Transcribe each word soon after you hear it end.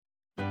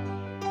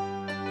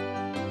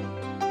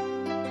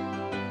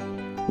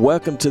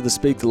Welcome to the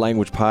Speak the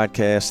Language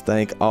podcast.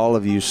 Thank all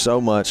of you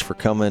so much for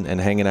coming and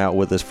hanging out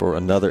with us for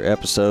another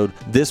episode.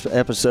 This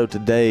episode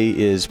today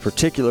is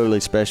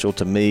particularly special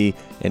to me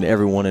and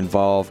everyone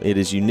involved. It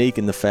is unique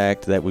in the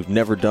fact that we've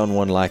never done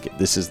one like it.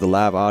 This is the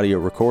live audio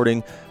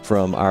recording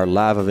from our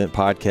live event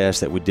podcast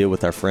that we did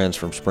with our friends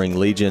from Spring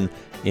Legion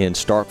in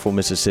Starkville,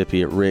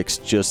 Mississippi at Rick's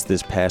just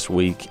this past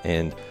week.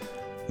 And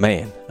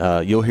man,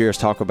 you'll hear us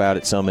talk about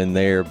it some in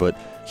there, but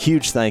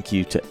huge thank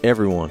you to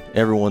everyone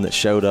that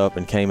showed up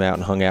and came out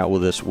and hung out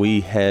with us.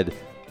 We had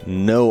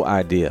no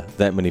idea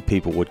that many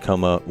people would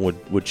come up,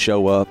 would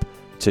show up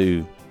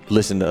to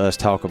listen to us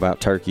talk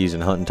about turkeys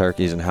and hunting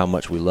turkeys and how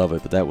much we love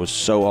it. But that was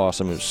so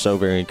awesome. It was so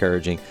very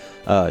encouraging.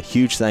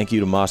 Huge thank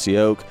you to Mossy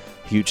Oak.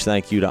 Huge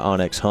thank you to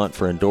Onyx Hunt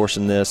for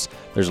endorsing this.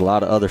 There's a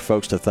lot of other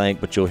folks to thank,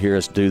 but you'll hear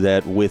us do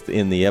that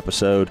within the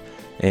episode.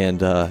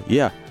 And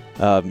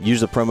use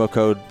the promo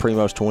code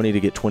PRIMOS20 to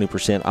get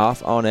 20%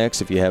 off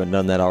Onyx if you haven't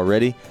done that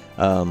already.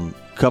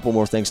 Couple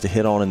more things to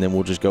hit on, and then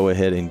we'll just go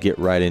ahead and get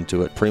right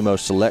into it. Primos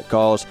Select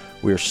Calls,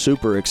 we are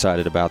super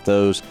excited about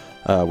those.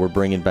 We're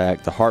bringing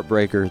back the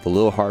Heartbreaker, the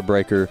Little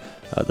Heartbreaker,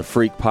 the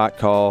Freak Pot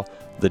Call,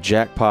 the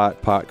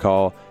Jackpot Pot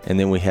Call, and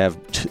then we have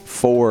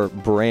 4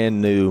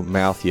 brand new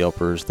mouth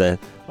yelpers that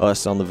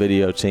us on the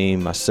video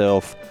team,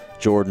 myself,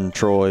 Jordan,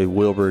 Troy,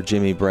 Wilbur,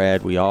 Jimmy,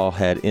 Brad, we all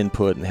had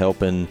input in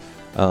helping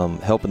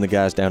the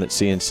guys down at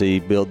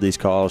CNC build these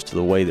calls to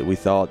the way that we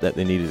thought that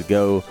they needed to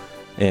go.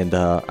 And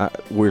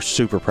we're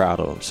super proud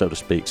of them, so to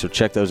speak. So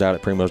check those out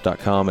at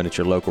primos.com and at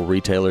your local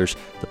retailers.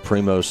 The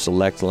Primos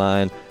Select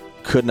line,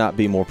 could not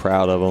be more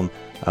proud of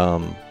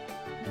them.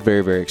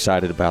 Very, very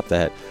excited about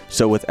that.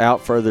 So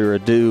without further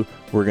ado,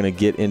 we're going to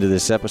get into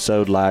this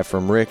episode live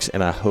from Rick's,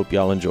 and I hope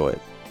y'all enjoy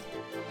it.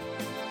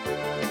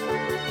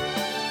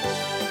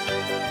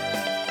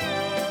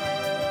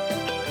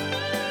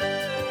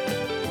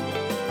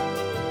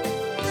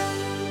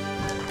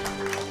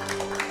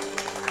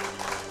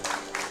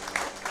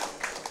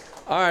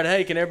 All right,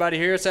 hey, can everybody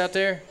hear us out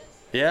there?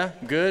 Yeah,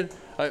 good.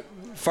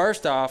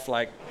 First off,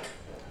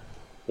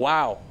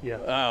 wow.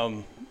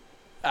 Yeah.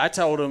 I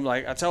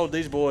told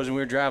these boys when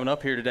we were driving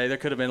up here today, there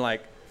could have been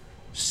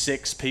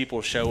 6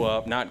 people show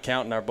up, not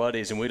counting our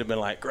buddies, and we'd have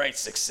been great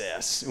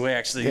success. We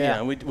actually,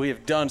 we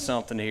have done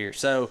something here.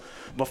 So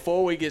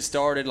before we get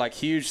started,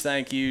 huge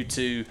thank you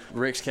to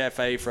Rick's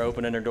Cafe for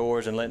opening their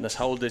doors and letting us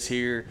hold this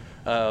here.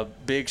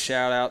 Big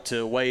shout out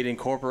to Wade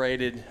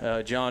Incorporated,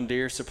 John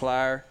Deere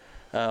supplier.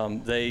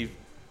 They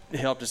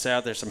helped us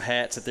out. There's some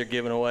hats that they're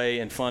giving away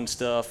and fun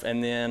stuff.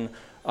 And then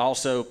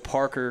also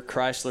Parker,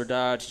 Chrysler,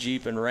 Dodge,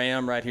 Jeep, and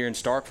Ram right here in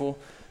Starkville.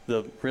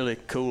 The really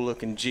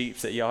cool-looking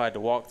Jeeps that y'all had to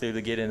walk through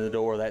to get into the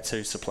door, that's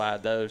who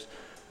supplied those.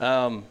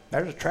 There's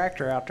a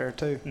tractor out there,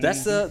 too.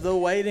 That's the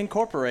Wade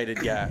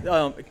Incorporated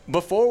guy.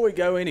 Before we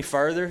go any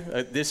further,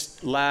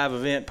 this live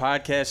event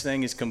podcast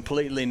thing is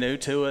completely new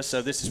to us,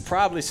 so this is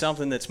probably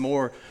something that's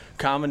more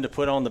common to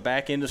put on the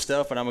back end of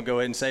stuff, and I'm going to go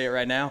ahead and say it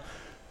right now.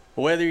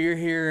 Whether you're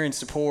here in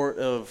support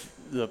of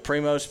the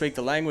Primos Speak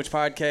the Language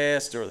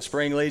podcast or the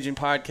Spring Legion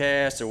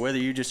podcast, or whether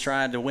you're just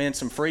trying to win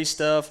some free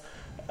stuff,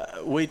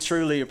 we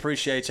truly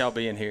appreciate y'all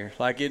being here.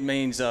 It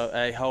means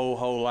a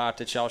whole lot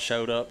that y'all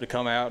showed up to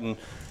come out and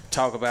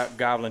talk about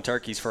gobbling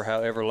turkeys for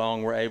however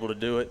long we're able to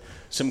do it.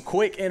 Some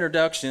quick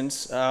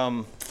introductions.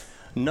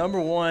 Number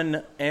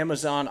 1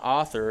 Amazon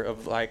author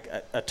of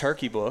a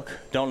turkey book.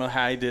 Don't know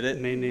how he did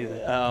it. Me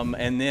neither.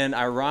 And then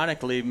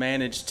ironically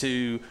managed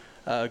to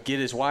get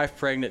his wife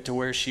pregnant to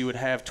where she would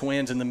have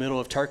twins in the middle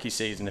of turkey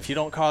season. If you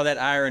don't call that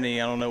irony,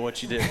 I don't know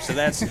what you do. So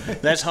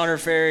that's Hunter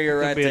Farrier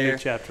right there. There'll be a new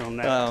chapter on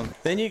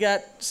that. Then you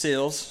got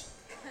Sills.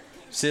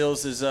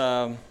 Sills is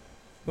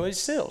he's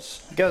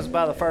Sills. Goes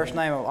by the first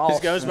name of Austin.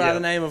 He goes by the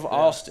name of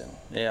Austin.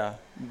 Yeah,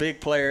 big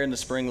player in the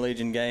Spring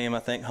Legion game. I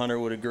think Hunter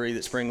would agree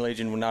that Spring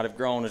Legion would not have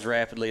grown as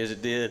rapidly as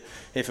it did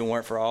if it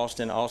weren't for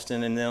Austin.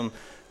 Austin and them,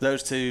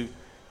 those two.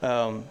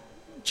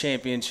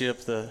 Championship,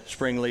 the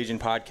Spring Legion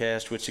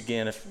podcast, which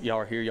again, if y'all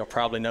are here, y'all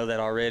probably know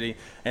that already.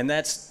 And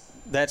that's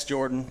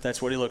Jordan.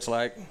 That's what he looks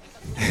like.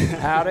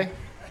 Howdy.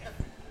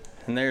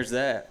 And there's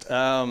that.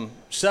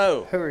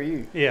 So who are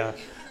you? Yeah.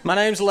 My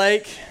name's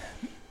Lake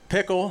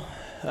Pickle.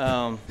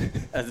 At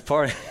the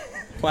party.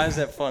 Why is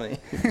that funny?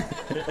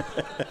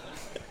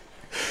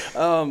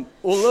 Well,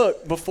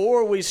 look,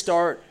 before we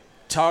start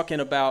talking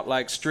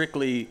about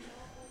strictly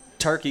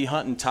turkey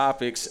hunting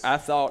topics, I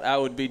thought I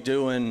would be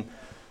doing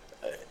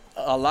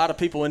a lot of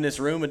people in this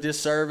room a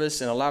disservice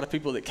and a lot of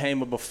people that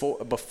came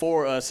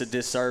before us a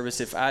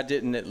disservice if I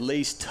didn't at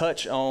least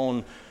touch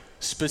on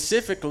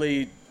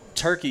specifically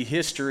turkey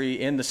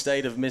history in the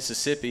state of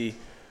Mississippi,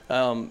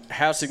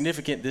 how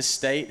significant this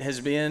state has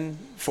been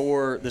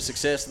for the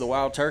success of the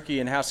wild turkey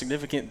and how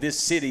significant this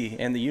city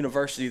and the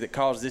university that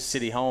calls this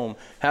city home,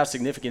 how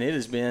significant it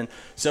has been.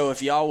 So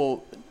if y'all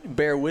will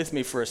bear with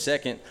me for a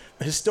second,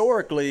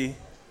 historically,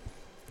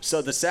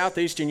 so the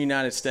southeastern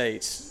United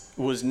States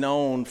was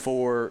known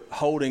for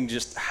holding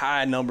just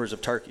high numbers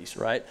of turkeys,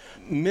 right?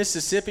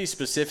 Mississippi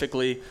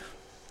specifically,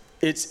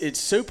 it's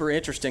super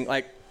interesting.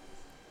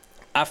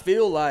 I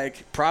feel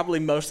like probably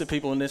most of the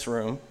people in this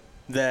room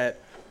that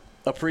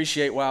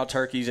appreciate wild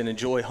turkeys and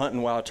enjoy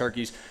hunting wild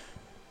turkeys,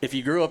 if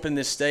you grew up in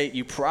this state,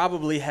 you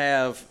probably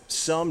have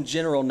some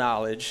general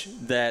knowledge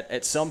that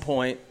at some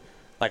point,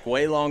 like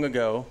way long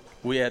ago,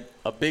 we had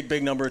a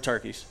big number of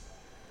turkeys.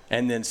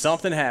 And then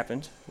something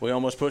happened. We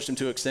almost pushed them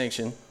to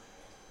extinction.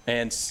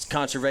 And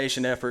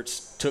conservation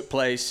efforts took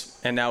place,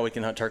 and now we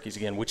can hunt turkeys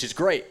again, which is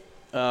great.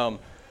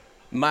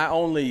 My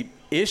only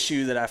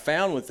issue that I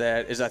found with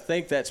that is I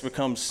think that's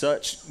become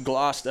such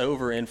glossed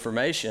over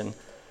information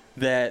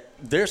that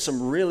there's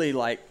some really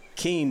like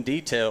keen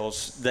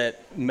details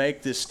that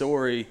make this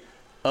story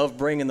of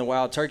bringing the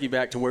wild turkey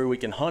back to where we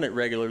can hunt it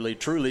regularly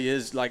truly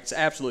is like, it's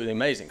absolutely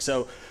amazing.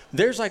 So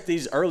there's like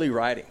these early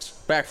writings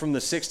back from the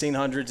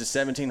 1600s to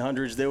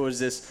 1700s. There was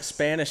this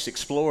Spanish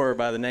explorer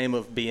by the name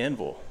of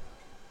Bienville.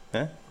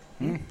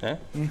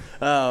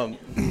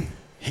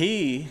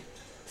 He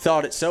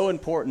thought it so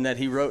important that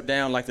he wrote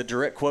down, like the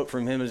direct quote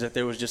from him is that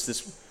there was just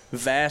this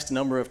vast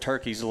number of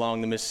turkeys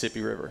along the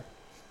Mississippi River.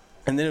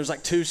 And then it was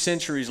like 2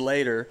 centuries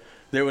later,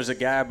 there was a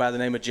guy by the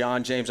name of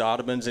John James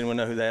Audubon. Does anyone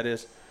know who that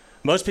is?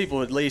 Most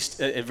people at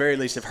very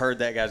least have heard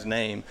that guy's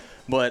name.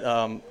 But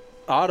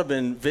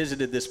Audubon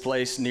visited this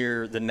place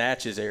near the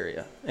Natchez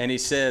area. And he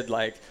said,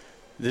 like,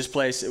 this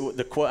place,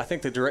 I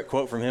think the direct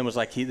quote from him was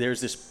like, there's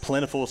this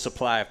plentiful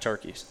supply of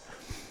turkeys.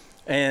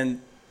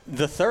 And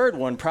the third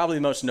one, probably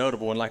the most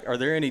notable one, like, are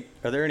there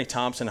any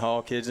Thompson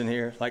Hall kids in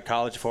here, like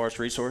College of Forest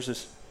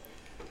Resources?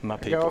 My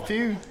people. Go a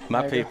few.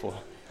 My people.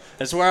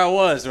 That's where I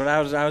was when I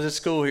was at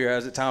school here. I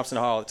was at Thompson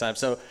Hall at the time.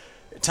 So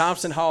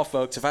Thompson Hall,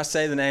 folks, if I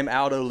say the name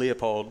Aldo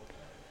Leopold,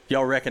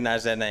 y'all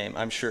recognize that name,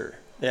 I'm sure.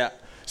 Yeah.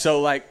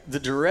 So like the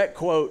direct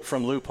quote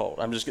from Leupold,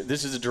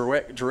 this is a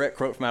direct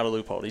quote from Aldo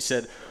Leopold. He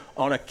said,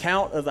 on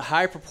account of the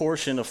high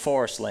proportion of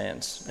forest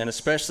lands, and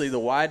especially the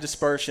wide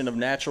dispersion of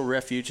natural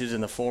refuges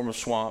in the form of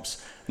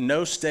swamps,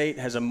 no state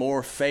has a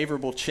more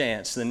favorable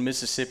chance than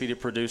Mississippi to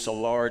produce a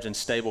large and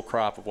stable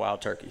crop of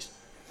wild turkeys.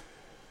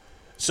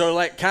 So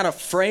like kind of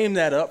frame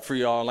that up for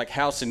y'all, like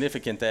how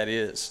significant that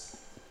is.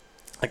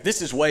 Like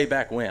this is way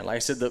back when. Like I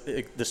said,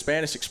 the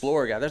Spanish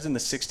explorer guy, that was in the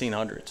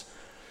 1600s.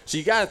 So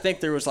you got to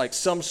think there was like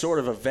some sort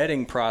of a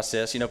vetting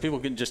process. You know, people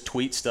couldn't just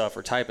tweet stuff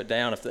or type it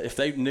down. If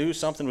they knew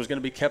something was going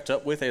to be kept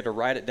up with, they had to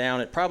write it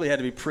down. It probably had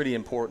to be pretty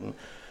important.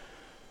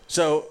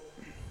 So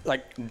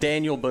like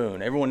Daniel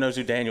Boone, everyone knows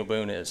who Daniel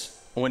Boone is.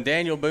 When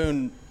Daniel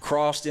Boone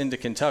crossed into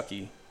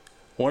Kentucky,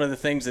 one of the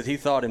things that he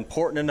thought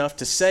important enough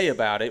to say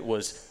about it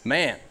was,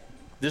 man,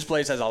 this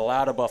place has a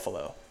lot of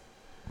buffalo.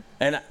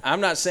 And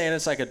I'm not saying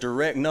it's like a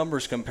direct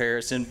numbers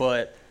comparison,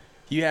 but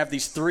you have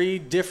these 3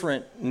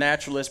 different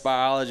naturalists,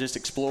 biologists,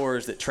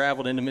 explorers that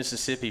traveled into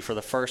Mississippi for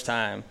the first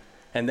time,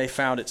 and they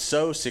found it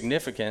so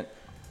significant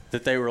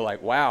that they were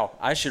like, wow,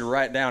 I should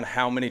write down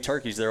how many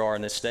turkeys there are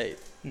in this state.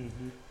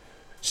 Mm-hmm.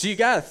 So you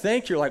got to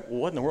think, you're like, well,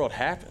 what in the world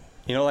happened?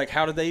 You know, like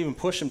how did they even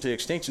push them to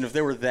extinction if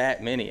there were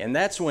that many? And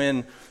that's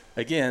when,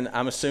 again,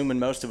 I'm assuming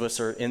most of us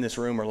are in this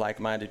room are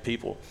like-minded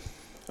people.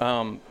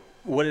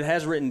 What it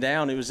has written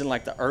down, it was in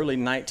like the early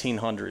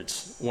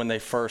 1900s when they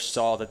first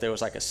saw that there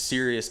was like a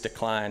serious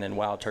decline in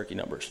wild turkey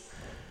numbers.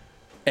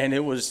 And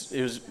it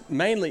was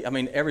mainly, I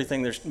mean,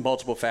 everything, there's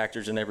multiple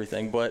factors and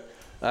everything, but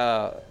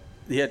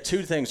you had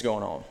 2 things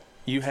going on.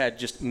 You had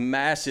just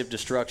massive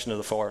destruction of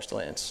the forest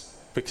lands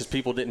because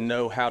people didn't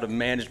know how to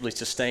manageably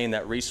sustain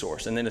that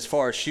resource. And then as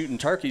far as shooting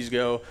turkeys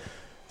go,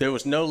 there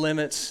was no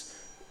limits.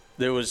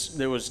 There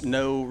was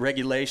no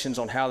regulations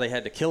on how they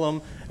had to kill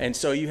them. And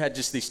so you had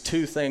just these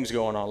 2 things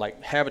going on,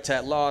 like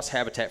habitat loss,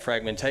 habitat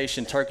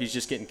fragmentation, turkeys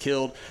just getting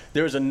killed.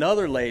 There was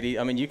another lady,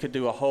 I mean, you could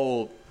do a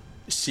whole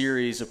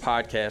series of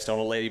podcasts on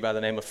a lady by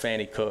the name of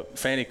Fannie Cook.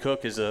 Fannie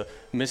Cook is a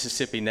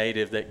Mississippi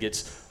native that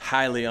gets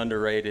highly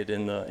underrated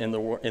in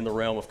the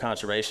realm of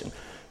conservation.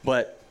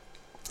 But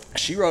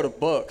she wrote a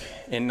book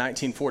in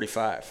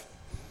 1945.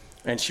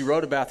 And she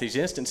wrote about these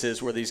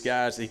instances where these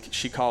guys,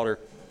 she called her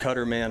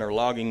cutter men or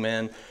logging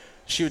men,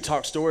 she would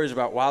talk stories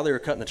about while they were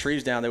cutting the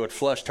trees down, they would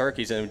flush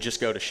turkeys and would just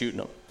go to shooting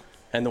them.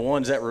 And the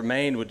ones that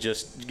remained would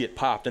just get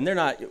popped. And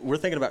we're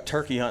thinking about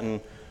turkey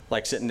hunting,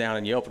 like sitting down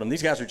and yelping them.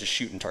 These guys are just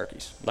shooting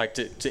turkeys, like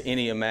to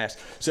any amass.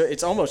 So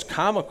it's almost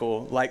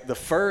comical, like the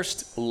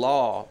first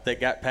law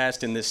that got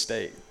passed in this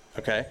state,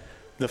 okay?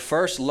 The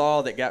first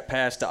law that got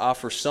passed to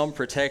offer some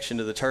protection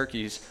to the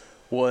turkeys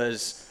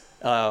was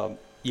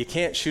you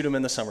can't shoot them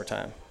in the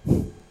summertime.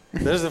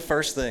 This is the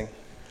first thing.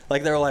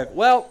 Like they're like,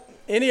 well,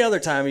 any other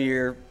time of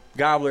year,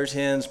 gobblers,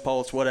 hens,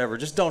 poults, whatever,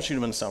 just don't shoot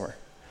them in the summer.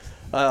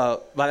 By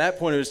that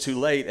point, it was too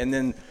late. And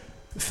then,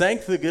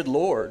 thank the good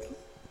Lord,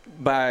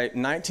 by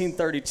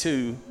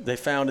 1932, they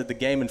founded the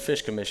Game and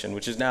Fish Commission,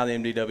 which is now the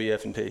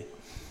MDWF&P.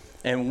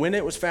 And when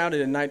it was founded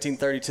in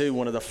 1932,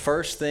 one of the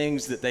first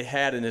things that they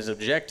had in its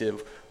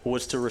objective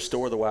was to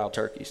restore the wild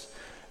turkeys.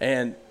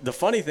 And the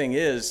funny thing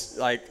is,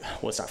 like,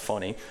 well, it's not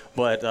funny,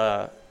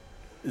 but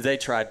they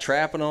tried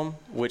trapping them,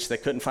 which they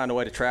couldn't find a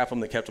way to trap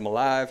them that kept them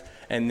alive.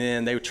 And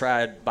then they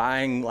tried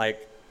buying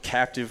like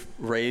captive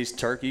raised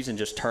turkeys and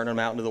just turning them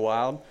out into the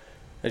wild.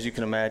 As you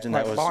can imagine,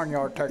 like that was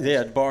barnyard turkeys.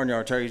 Yeah,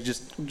 barnyard turkeys,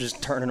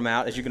 just turning them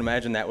out. As you can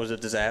imagine, that was a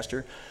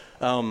disaster.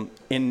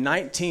 In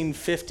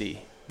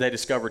 1950, they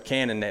discovered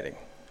cannon netting.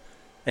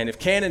 And if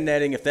cannon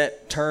netting, if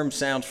that term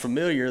sounds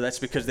familiar, that's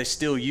because they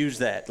still use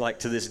that, like,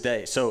 to this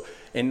day. So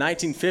in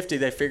 1950,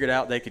 they figured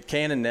out they could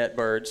cannon net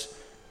birds,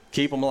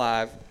 keep them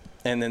alive,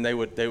 and then they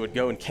would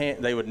go and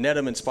they would net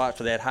them in spots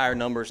where they had higher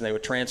numbers, and they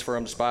would transfer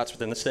them to spots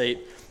within the state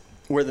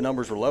where the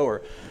numbers were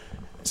lower.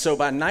 So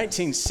by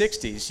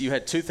 1960s, you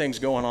had two things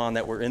going on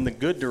that were in the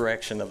good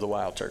direction of the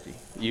wild turkey.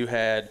 You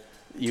had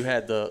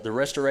the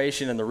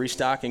restoration and the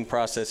restocking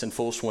process in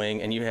full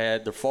swing, and you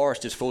had the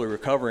forest is fully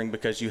recovering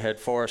because you had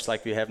forests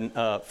like we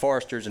have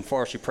foresters and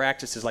forestry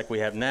practices like we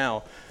have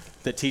now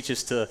that teach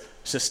us to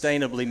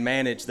sustainably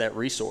manage that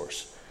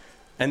resource.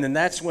 And then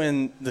that's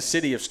when the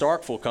city of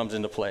Starkville comes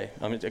into play.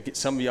 I mean,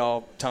 some of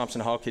y'all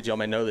Thompson Hall kids, y'all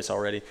may know this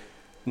already.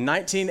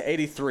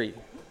 1983,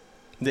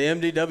 the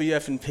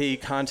MDWF&P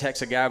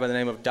contacts a guy by the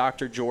name of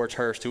Dr. George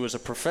Hurst, who was a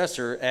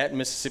professor at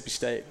Mississippi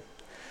State.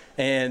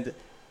 And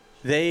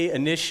they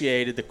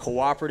initiated the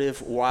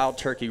Cooperative Wild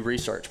Turkey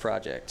Research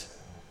Project.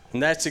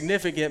 And that's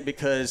significant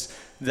because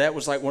that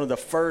was like one of the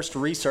first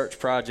research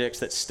projects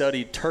that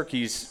studied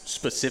turkeys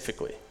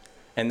specifically.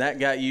 And that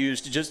got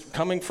used just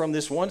coming from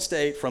this one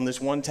state, from this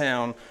one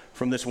town,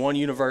 from this one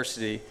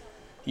university.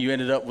 You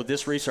ended up with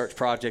this research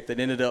project that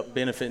ended up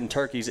benefiting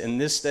turkeys in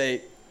this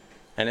state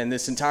and in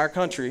this entire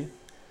country.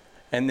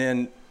 And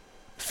then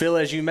feel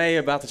as you may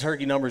about the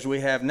turkey numbers we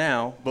have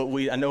now, but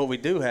I know what we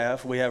do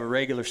have. We have a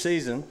regular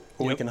season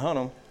where we can hunt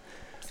them.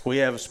 We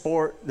have a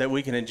sport that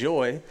we can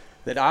enjoy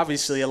that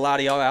obviously a lot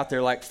of y'all out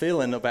there like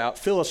feel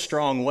a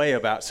strong way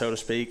about, so to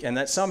speak, and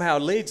that somehow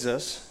leads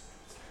us,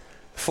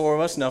 four of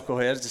us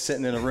knuckleheads, to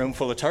sitting in a room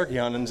full of turkey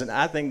huntings, and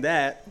I think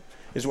that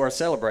is worth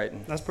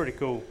celebrating. That's pretty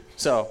cool.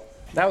 So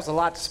That was a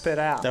lot to spit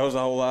out. that was a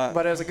whole lot.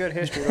 But it was a good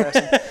history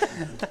lesson.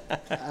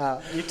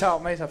 You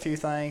taught me a few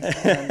things.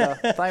 And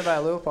the thing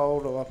about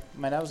Leopold,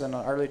 that was in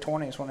the early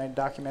 20s when they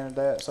documented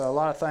that. So a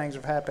lot of things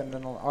have happened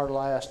in our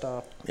last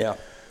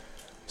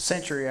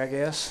century, I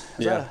guess.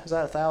 Is that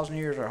 1,000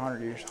 years or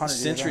 100 years? 100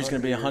 Century's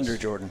going to be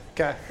 100, Jordan.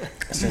 Okay.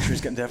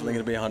 Century's definitely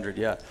going to be 100,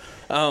 yeah.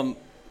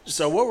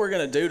 So what we're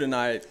going to do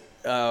tonight,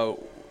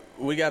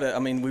 we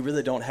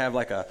really don't have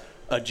like a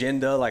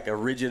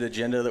rigid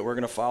agenda that we're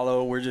going to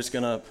follow. We're just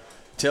going to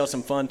tell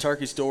some fun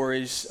turkey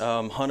stories.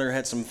 Hunter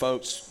had some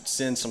folks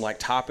send some like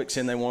topics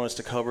in they want us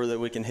to cover that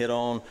we can hit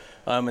on.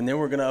 And then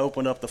we're going to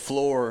open up the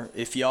floor.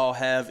 If y'all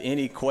have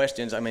any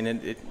questions,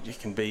 it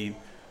can be,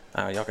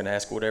 y'all can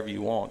ask whatever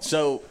you want.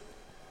 So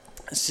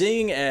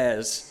seeing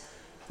as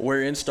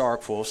we're in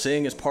Starkville,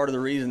 seeing as part of the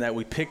reason that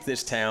we picked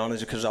this town is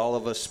because all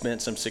of us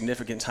spent some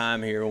significant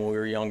time here when we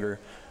were younger,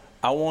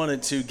 I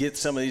wanted to get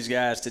some of these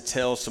guys to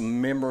tell some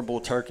memorable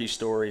turkey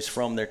stories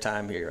from their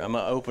time here. I'm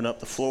going to open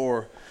up the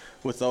floor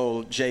with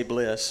old Jay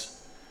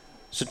Bliss.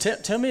 So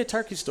tell me a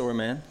turkey story,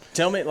 man.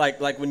 Tell me, like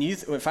when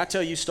if I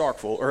tell you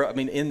Starkville, or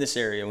in this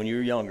area when you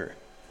were younger,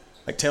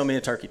 like tell me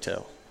a turkey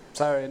tale.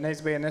 So it needs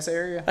to be in this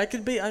area? It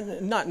could be,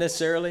 not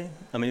necessarily.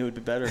 It would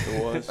be better if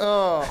it was.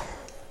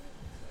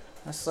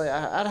 Let's see.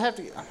 I'd have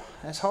to.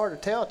 It's hard to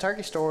tell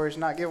turkey stories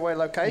and not give away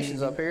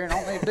locations up here, and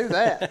I don't need to do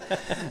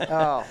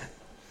that.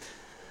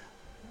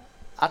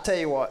 I'll tell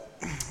you what.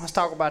 Let's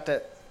talk about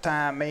that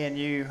time me and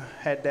you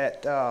had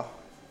that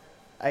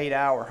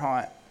 8-hour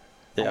hunt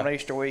on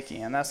Easter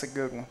weekend. That's a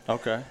good one.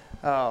 Okay.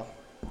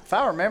 If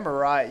I remember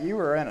right, you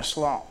were in a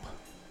slump.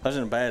 I was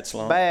in a bad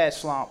slump. Bad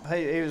slump.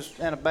 He was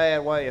in a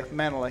bad way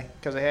mentally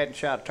because he hadn't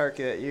shot a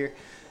turkey that year.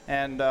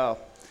 And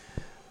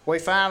we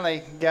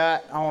finally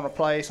got on a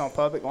place on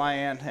public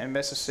land in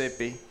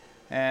Mississippi.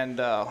 And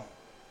the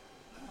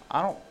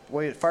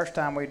first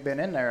time we'd been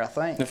in there, I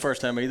think. The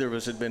first time either of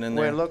us had been in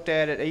there. We looked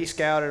at it,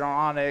 e-scouted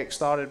on Onyx,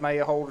 thought it may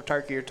hold a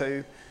turkey or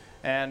two.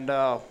 And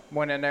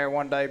went in there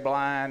one day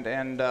blind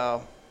and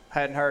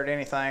hadn't heard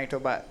anything till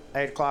about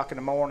 8 o'clock in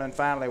the morning.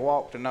 Finally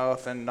walked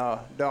enough and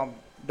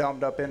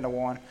dumbed up into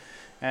one.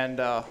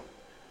 And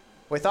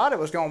we thought it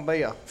was going to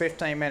be a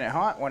 15-minute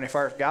hunt when he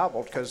first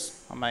gobbled because,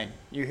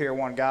 you hear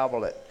one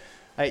gobble at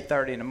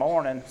 8:30 in the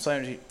morning. As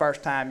soon as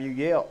first time you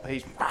yelp,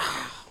 he's...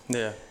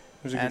 Yeah, it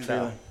was a good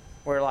feeling.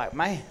 We're like,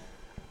 man,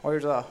 we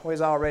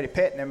was already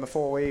petting him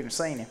before we even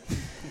seen him.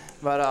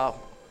 But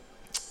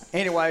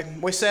anyway,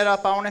 we set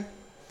up on him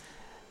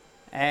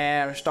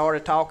and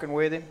started talking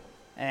with him.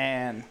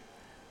 And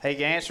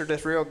he answered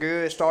us real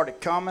good,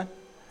 started coming.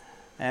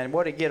 And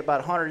what did he get,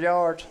 about 100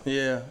 yards?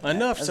 Yeah,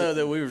 enough so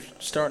that we were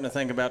starting to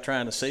think about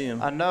trying to see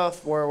him.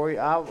 Enough where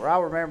I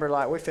remember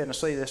like we finna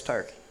see this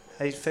turkey.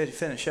 He's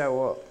finna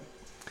show up.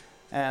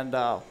 And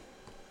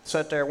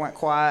sat there, went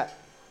quiet.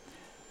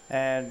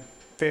 And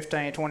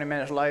 15, 20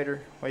 minutes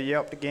later, we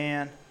yelped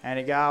again, and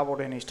he gobbled,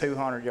 and he's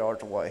 200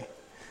 yards away.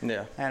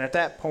 Yeah. And at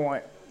that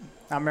point,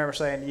 I remember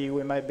saying to you,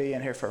 we may be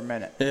in here for a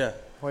minute. Yeah.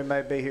 We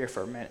may be here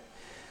for a minute.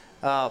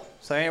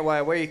 So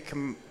anyway, we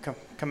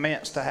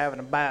commenced to having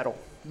a battle.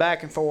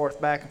 Back and forth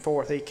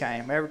he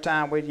came. Every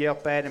time we'd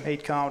yelp at him,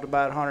 he'd come to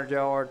about 100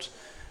 yards,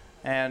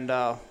 and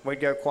we'd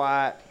go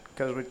quiet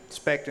because we're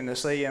expecting to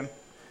see him.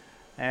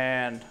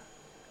 And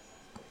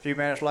a few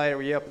minutes later,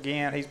 we yelp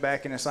again. He's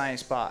back in the same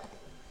spot.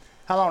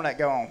 How long did that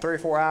go on? 3 or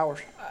 4 hours?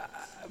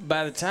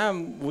 By the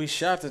time we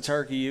shot the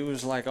turkey, it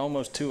was like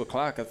almost 2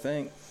 o'clock, I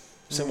think.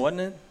 So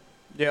wasn't it?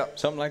 Yep.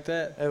 Something like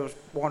that? It was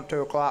 1 or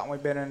 2 o'clock, and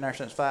we've been in there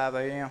since 5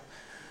 a.m.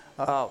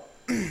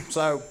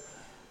 So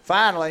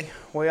finally,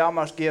 we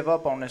almost give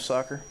up on this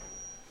sucker.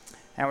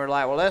 And we're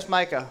like, well, let's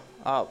make a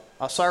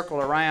circle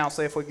around,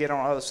 see if we get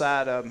on the other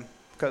side of him.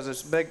 Because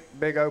it's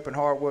big open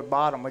hardwood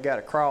bottom we got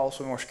to cross,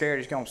 and we're scared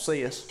he's going to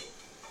see us.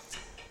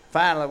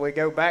 Finally, we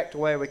go back to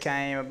where we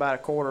came, about a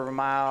quarter of a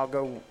mile,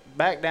 go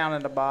back down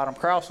in the bottom,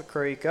 cross the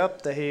creek,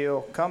 up the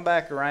hill, come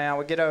back around.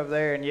 We get over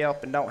there and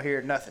yelp and don't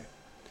hear nothing.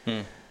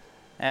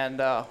 And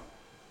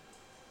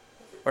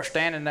we're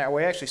standing there.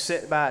 We actually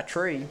sit by a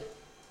tree,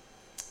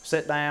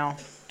 sit down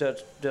to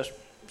just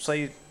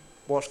see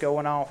what's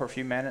going on for a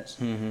few minutes.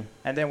 And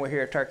then we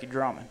hear a turkey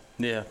drumming.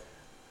 Yeah.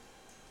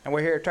 And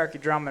we hear a turkey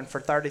drumming for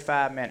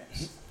 35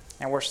 minutes.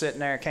 And we're sitting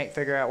there and can't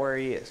figure out where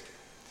he is.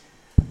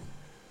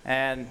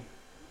 And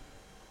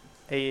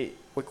we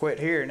quit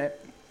hearing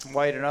it,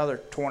 wait another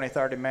 20,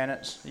 30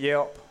 minutes,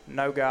 yelp,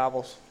 no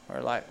gobbles.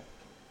 We're like,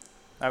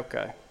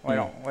 okay, we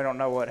don't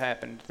know what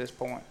happened at this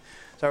point.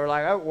 So we're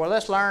like, oh, well,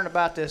 let's learn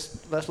about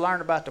this. Let's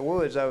learn about the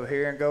woods over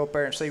here and go up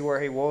there and see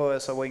where he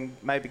was so we can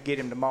maybe get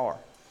him tomorrow.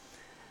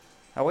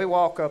 Now we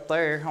walk up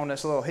there on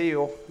this little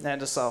hill,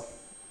 and it's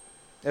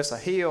a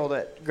hill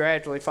that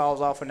gradually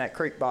falls off in that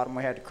creek bottom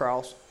we had to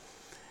cross.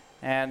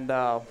 And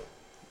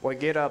we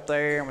get up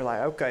there and we're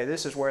like, okay,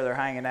 this is where they're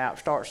hanging out.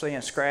 Start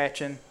seeing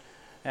scratching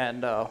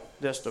and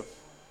just a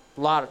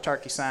lot of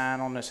turkey sign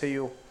on this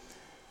hill.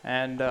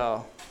 And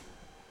do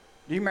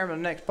you remember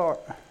the next part?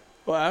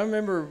 Well, I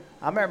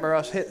remember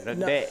us hitting the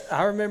deck.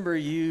 I remember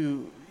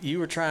you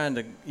were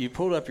you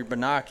pulled up your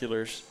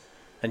binoculars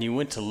and you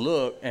went to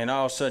look, and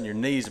all of a sudden your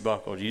knees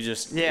buckled.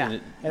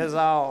 It was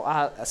all,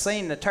 I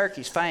seen the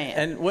turkey's fan.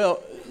 And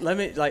well,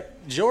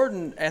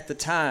 Jordan at the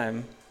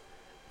time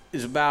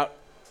is about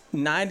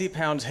 90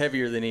 pounds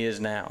heavier than he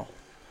is now.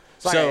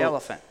 It's like an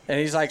elephant. And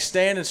he's like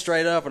standing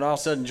straight up, and all of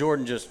a sudden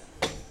Jordan just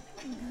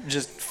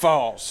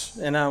falls.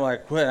 And I'm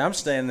like, what? I'm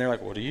standing there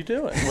like, what are you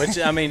doing? Which,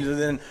 I mean,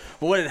 then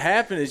what had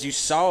happened is you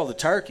saw the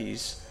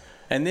turkeys,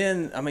 and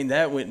then, I mean,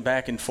 that went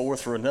back and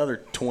forth for another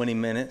 20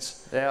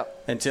 minutes.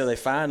 Yep. Until they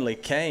finally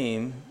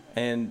came,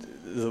 and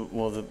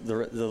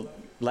the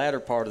latter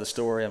part of the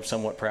story I'm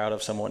somewhat proud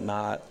of, somewhat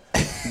not.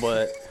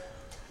 But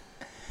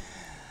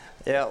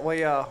yeah,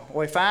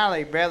 we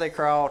finally belly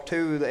crawled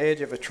to the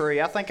edge of a tree.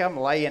 I think I'm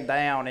laying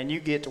down, and you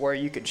get to where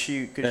you could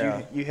shoot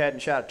because you hadn't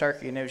shot a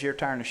turkey, and it was your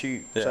turn to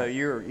shoot. Yeah. So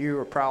you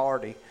were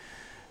priority.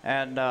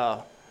 And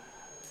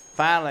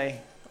finally,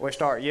 we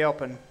start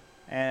yelping,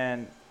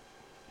 and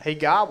he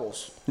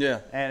gobbles. Yeah.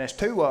 And it's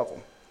 2 of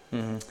them.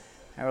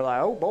 And we're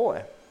like, oh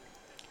boy.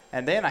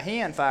 And then a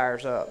hen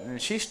fires up,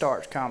 and she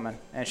starts coming,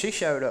 and she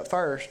showed up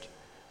first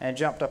and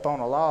jumped up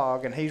on a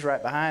log, and he's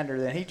right behind her.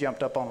 Then he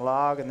jumped up on a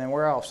log, and then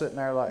we're all sitting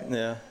there like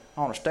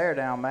on a stare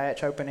down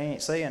match, hoping he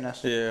ain't seeing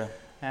us. Yeah.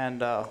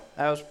 And that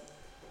was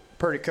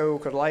pretty cool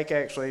because Lake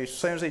actually, as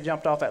soon as he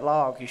jumped off that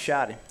log, he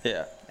shot him.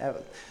 Yeah.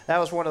 That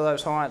was one of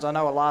those hunts. I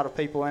know a lot of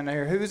people in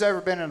here. Who's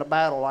ever been in a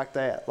battle like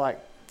that, like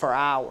for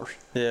hours?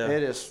 Yeah.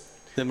 It is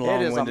a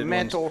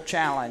mental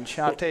challenge,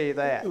 I'll tell you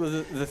that.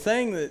 The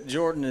thing that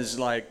Jordan is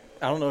like,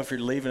 I don't know if you're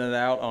leaving it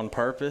out on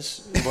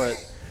purpose, but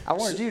I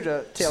wanted you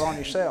to tell on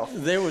yourself.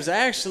 There was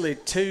actually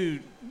 2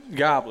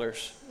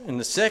 gobblers, and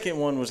the second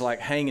one was like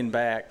hanging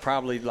back,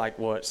 probably like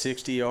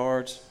 60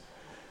 yards.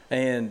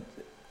 And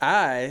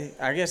I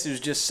guess it was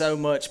just so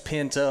much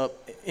pent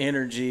up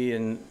energy,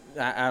 and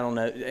I don't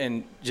know,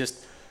 and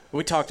just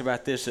we talked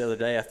about this the other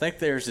day. I think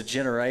there's a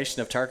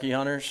generation of turkey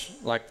hunters.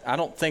 Like, I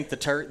don't think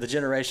the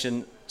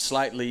generation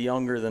slightly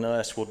younger than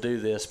us will do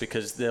this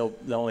because the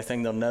only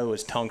thing they'll know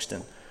is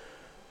tungsten.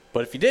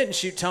 But if you didn't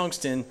shoot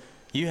tungsten,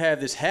 you have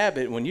this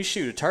habit when you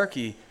shoot a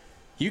turkey,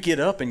 you get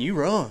up and you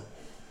run.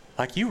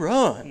 Like, you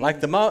run.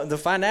 Like, the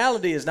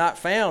finality is not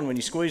found when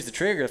you squeeze the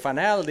trigger. The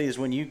finality is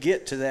when you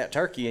get to that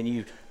turkey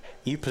and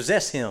you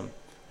possess him.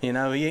 You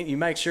know, you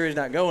make sure he's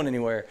not going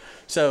anywhere.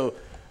 So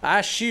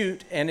I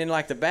shoot, and in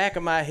like the back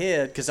of my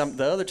head, because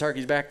the other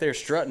turkey's back there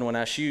strutting when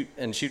I shoot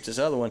and shoots this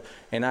other one,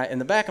 and in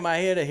the back of my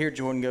head I hear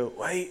Jordan go,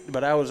 wait,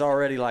 but I was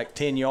already like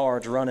 10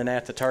 yards running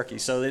at the turkey,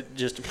 so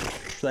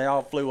they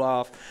all flew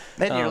off.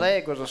 Then your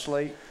leg was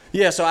asleep.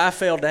 Yeah, so I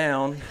fell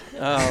down.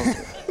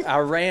 I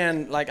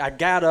ran, like I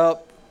got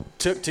up,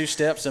 took 2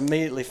 steps,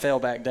 immediately fell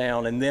back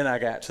down, and then I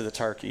got to the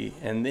turkey,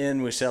 and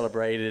then we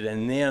celebrated,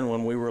 and then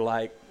when we were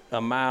like a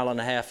mile and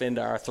a half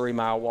into our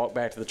 3-mile walk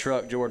back to the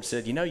truck, Jordan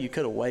said, you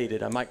could have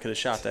waited. I could have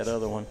shot that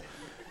other one,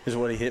 is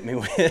what he hit me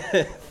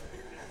with.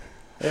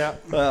 Yeah.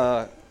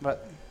 But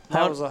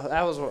that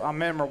was a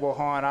memorable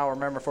hunt I'll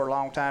remember for a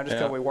long time just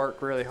because we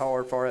worked really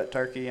hard for that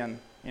turkey. And,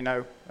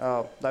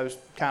 those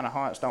kind of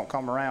hunts don't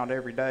come around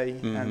every day.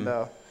 And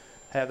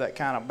have that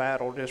kind of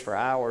battle just for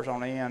hours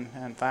on end,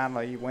 and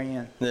finally you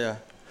win. Yeah.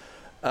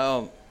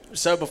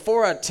 So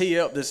before I tee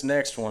up this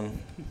next one,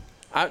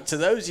 to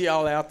those of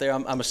y'all out there,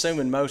 I'm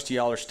assuming most of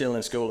y'all are still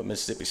in school at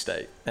Mississippi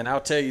State. And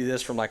I'll tell you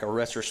this from like a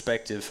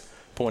retrospective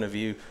point of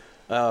view.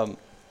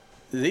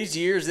 these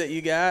years that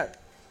you got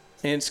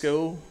in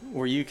school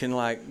where you can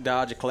like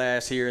dodge a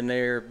class here and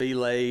there, be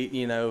late,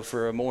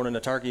 for a morning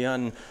of turkey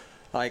hunting,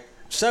 like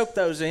soak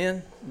those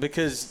in,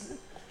 because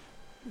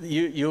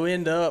you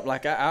end up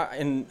like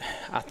I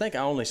think I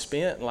only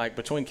spent like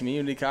between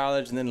community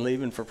college and then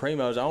leaving for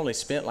Primos, I only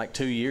spent like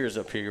 2 years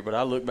up here, but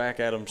I look back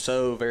at them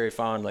so very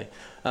fondly.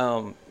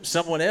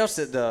 Someone else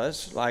that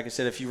does, like I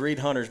said, if you read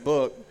Hunter's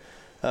book,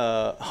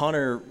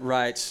 Hunter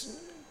writes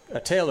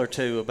a tale or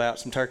two about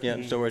some turkey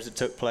hunting stories that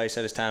took place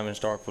at his time in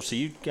Starkville. So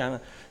you kind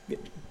of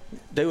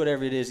do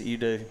whatever it is that you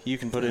do. You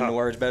can put it into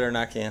words better than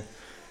I can.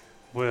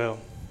 Well,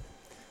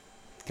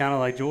 kind of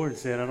like Jordan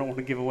said, I don't want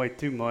to give away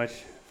too much.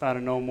 If I'd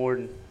have known more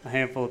than a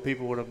handful of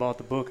people would have bought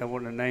the book, I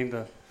wouldn't have named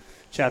the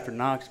chapter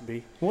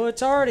Noxby. Well,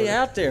 it's already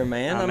out there,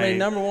 man. I mean,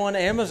 #1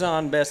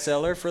 Amazon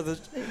bestseller for the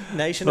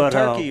nation of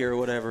Turkey or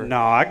whatever.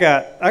 No, I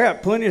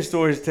got plenty of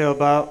stories to tell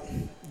about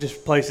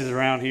just places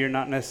around here,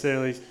 not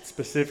necessarily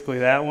specifically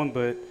that one,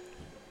 but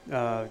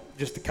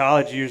just the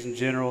college years in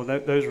general.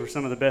 Those were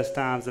some of the best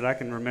times that I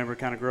can remember,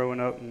 kind of growing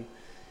up and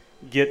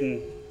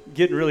getting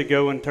really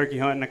going turkey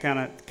hunting. It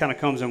kind of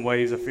comes in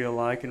waves, I feel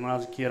like. And when I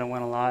was a kid, I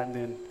went a lot, and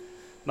then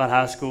about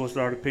high school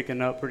started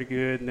picking up pretty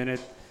good, and then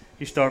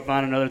you start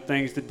finding other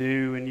things to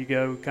do, and you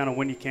go kind of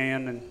when you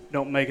can and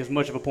don't make as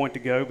much of a point to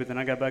go. But then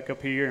I got back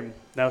up here, and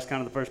that was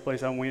kind of the first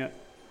place I went.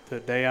 The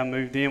day I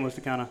moved in was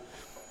to kind of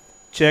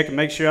check and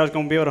make sure I was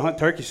going to be able to hunt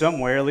turkey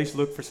somewhere, at least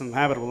look for some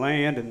habitable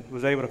land, and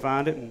was able to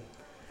find it. And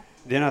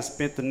then I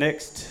spent the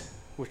next,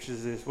 which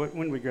is this, when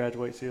did we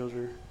graduate, Seals?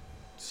 Or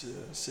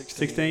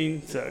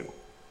 16. So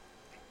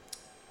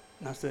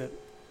I said,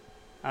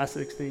 I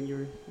 16, you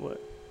were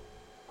what?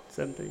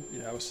 17?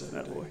 Yeah, I was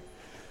 17. That boy.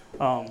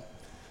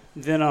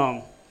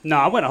 No,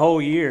 I went a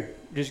whole year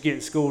just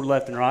getting schooled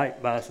left and right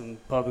by some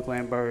public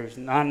land birds.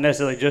 Not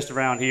necessarily just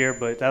around here,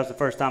 but that was the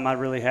first time I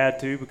really had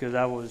to, because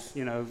I was,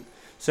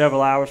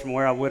 several hours from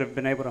where I would have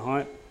been able to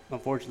hunt.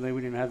 Unfortunately,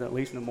 we didn't have that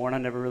lease no more, and I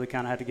never really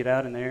kind of had to get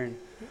out in there. And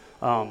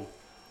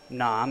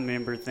I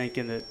remember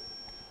thinking that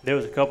there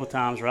was a couple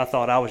times where I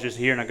thought I was just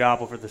hearing a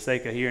gobble for the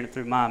sake of hearing it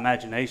through my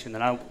imagination,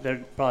 that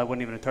there probably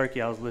wasn't even a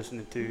turkey I was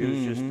listening to. It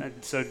was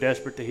just so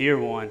desperate to hear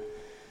one.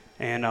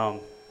 And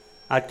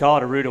I'd call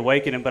it a rude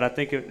awakening, but I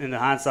think in the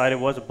hindsight it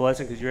was a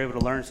blessing, because you're able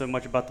to learn so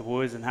much about the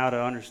woods and how to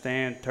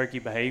understand turkey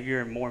behavior,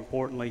 and more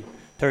importantly,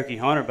 turkey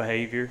hunter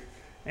behavior.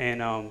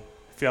 And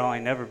if y'all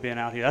ain't never been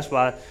out here, that's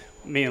why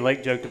me and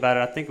Lake joked about it.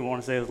 I think we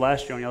want to say it was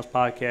last year on y'all's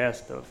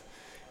podcast of,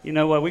 you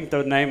know what, we can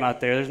throw the name out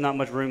there. There's not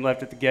much room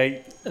left at the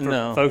gate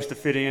for folks to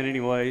fit in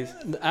anyways.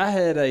 I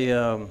had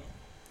a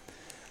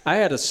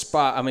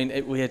spot. I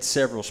mean, we had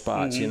several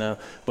spots,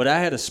 but I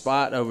had a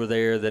spot over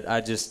there that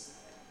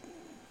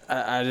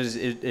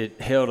it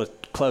held a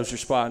closer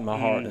spot in my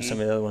heart than some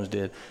of the other ones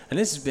did. And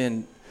this has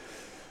been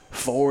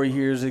 4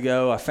 years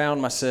ago. I found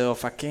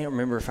myself, I can't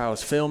remember if I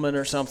was filming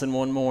or something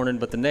one morning,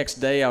 but the next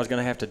day I was going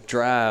to have to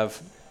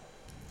drive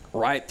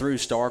right through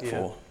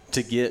Starkville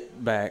to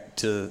get back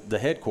to the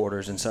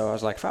headquarters. And so I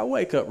was like, if I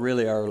wake up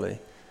really early,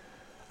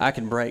 I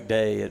can break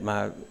day at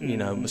my,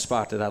 the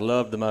spot that I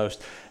love the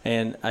most.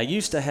 And I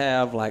used to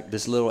have like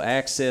this little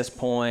access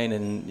point,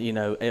 and,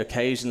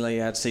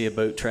 occasionally I'd see a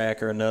boot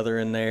track or another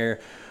in there.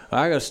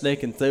 I go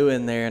sneaking through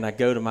in there, and I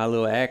go to my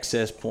little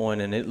access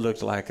point, and it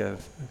looked like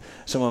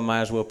someone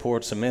might as well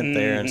poured cement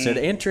there and said,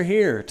 enter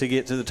here to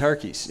get to the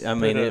turkeys. I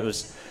mean, it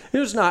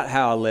was not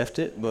how I left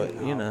it, but,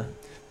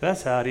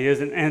 That's how it is.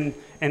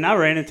 And I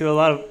ran into a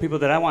lot of people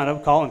that I wound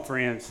up calling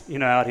friends,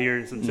 out here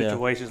in some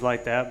situations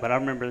like that. But I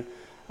remember,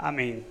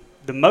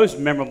 the most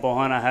memorable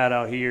hunt I had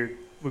out here,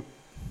 we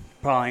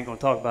probably ain't going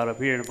to talk about up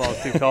here,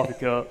 involves 2 coffee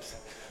cups,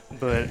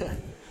 but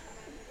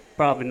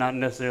probably not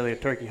necessarily a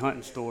turkey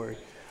hunting story.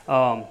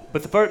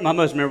 But my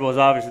most memorable was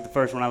obviously the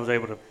first one I was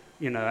able to,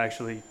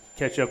 actually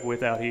catch up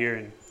with out here.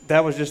 And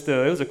that was just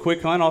it was a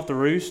quick hunt off the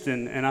roost,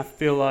 and I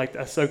feel like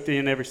I soaked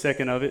in every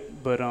second of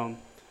it. But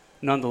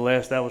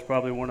nonetheless, that was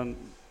probably one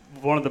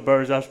of the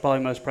birds I was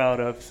probably most proud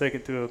of,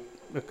 second to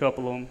a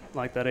couple of them,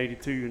 like that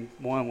 82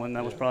 and one.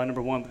 That was probably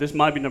 #1. But this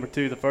might be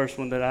 #2, the first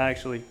one that I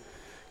actually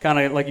kind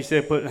of, like you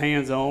said, put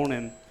hands on.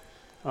 And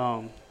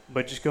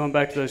but just going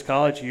back to those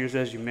college years,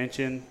 as you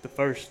mentioned, the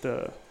first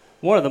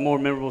one of the more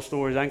memorable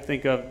stories I can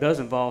think of does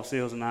involve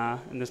Seals and I,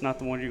 and it's not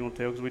the one you're going to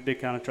tell, because we did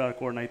kind of try to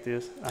coordinate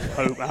this. I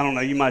hope. I don't know.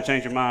 You might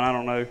change your mind. I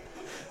don't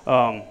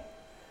know.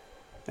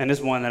 And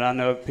it's one that I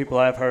know people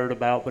have heard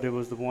about, but it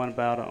was the one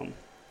about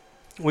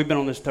we've been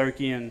on this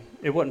turkey, and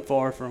it wasn't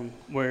far from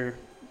where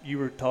you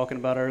were talking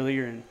about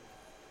earlier, and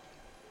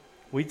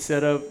we'd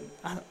set up,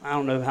 I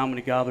don't know how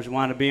many gobblers it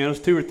wound up being. It was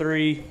 2 or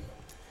 3,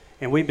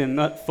 and we'd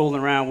been fooling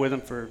around with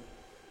them for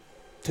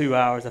 2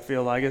 hours, I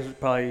feel like. It was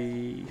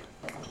probably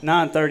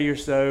 9:30 or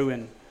so,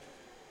 and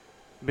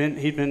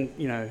he'd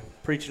been,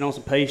 preaching on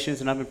some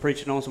patience, and I've been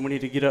preaching on some we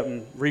need to get up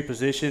and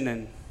reposition,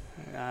 and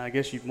I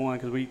guess you've won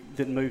because we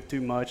didn't move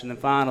too much. And then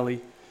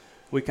finally,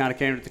 we kind of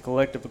came to the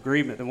collective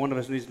agreement that one of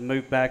us needs to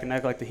move back and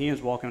act like the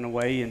hen's walking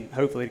away, and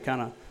hopefully to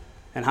kind of,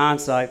 in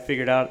hindsight,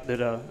 figured out that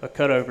a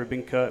cutover had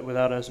been cut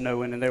without us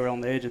knowing, and they were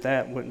on the edge of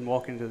that and wouldn't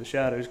walk into the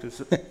shadows,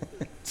 because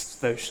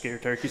those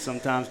scared turkeys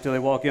sometimes until they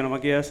walk in them, I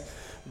guess.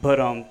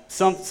 But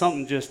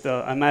something just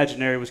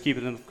imaginary was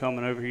keeping them from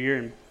coming over here.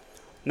 And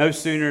no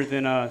sooner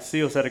than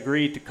Seals had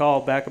agreed to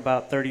call back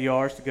about 30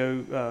 yards to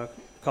go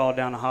call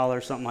down a holler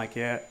or something like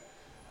that,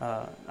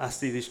 I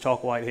see these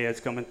chalk white heads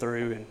coming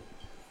through,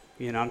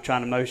 and I'm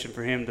trying to motion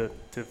for him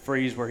to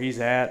freeze where he's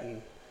at,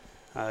 and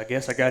I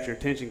guess I got your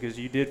attention because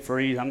you did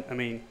freeze.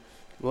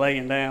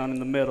 Laying down in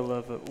the middle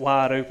of a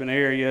wide open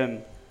area,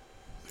 and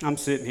I'm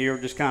sitting here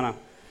just kind of,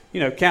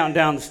 counting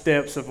down the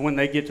steps of when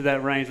they get to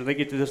that range. When they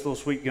get to this little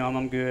sweet gum,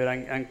 I'm good.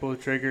 I can pull the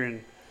trigger,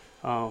 and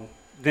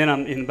then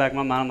I'm in the back of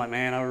my mind, I'm like,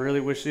 man, I really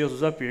wish Seals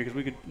was up here because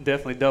we could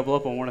definitely double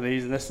up on one of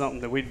these, and that's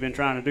something that we'd been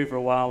trying to do for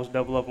a while, was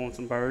double up on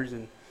some birds,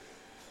 and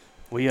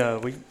we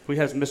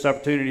had some missed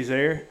opportunities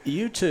there.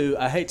 You two,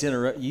 I hate to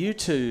interrupt, you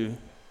two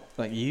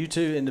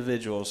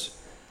individuals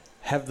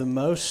have the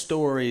most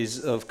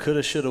stories of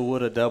coulda, shoulda,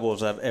 woulda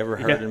doubles I've ever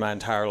heard in my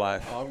entire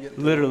life. Oh, I'm getting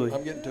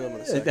to them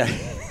in a second.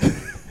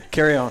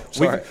 Carry on.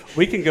 Sorry.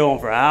 We can go on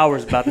for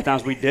hours about the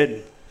times we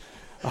didn't.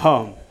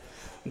 But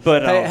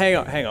hang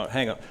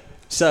on.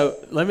 So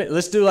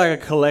let's do like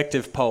a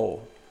collective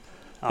poll.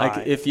 Like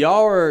right. If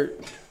y'all are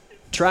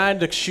trying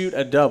to shoot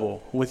a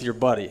double with your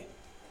buddy,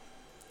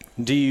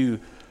 do you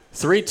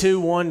 3, 2,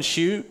 1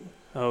 shoot?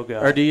 Oh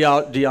God. Or do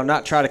y'all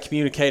not try to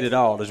communicate at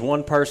all? Does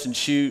one person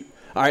shoot?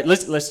 All right,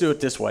 let's do it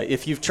this way.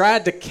 If you've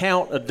tried to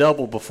count a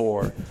double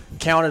before,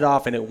 count it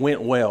off and it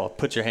went well,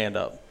 put your hand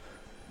up.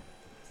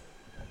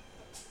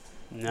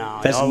 No,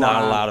 that's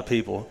not a lot of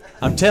people.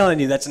 I'm telling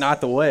you, that's not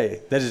the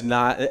way. That is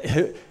not.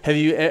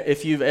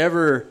 If you've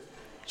ever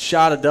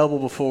shot a double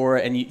before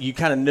and you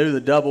kind of knew the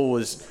double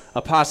was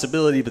a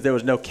possibility, but there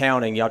was no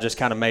counting, y'all just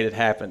kind of made it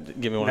happen.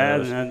 Give me one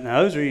of those.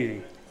 Those are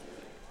easy.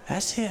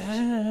 That's it.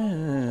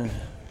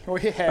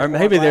 Or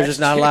maybe there's just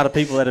not a lot of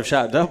people that have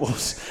shot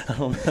doubles. I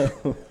don't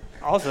know.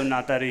 Also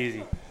not that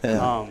easy.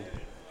 Yeah.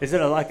 Is it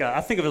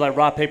I think of it like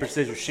rock, paper,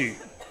 scissors, shoot.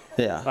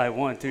 Yeah. Like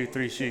 1, 2,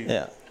 3, shoot.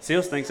 Yeah.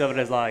 Seals thinks of it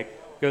as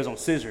goes on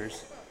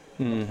scissors.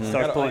 Mm-hmm.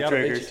 Starts pulling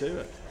triggers. Beat you to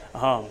it.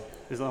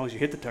 As long as you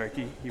hit the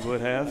turkey, you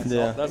would have.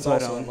 Yeah. That's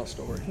also in my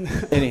story.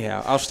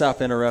 Anyhow, I'll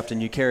stop interrupting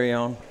you. Carry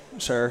on,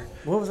 sir.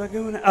 What was I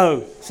going at?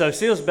 Oh, so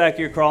Seals back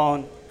here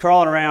crawling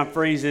around,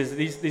 freezes.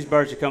 These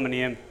birds are coming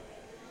in.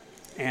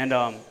 And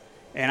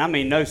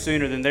no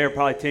sooner than they're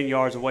probably 10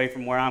 yards away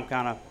from where I'm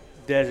kind of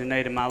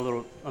designated my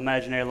little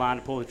imaginary line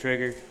to pull the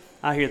trigger,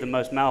 I hear the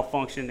most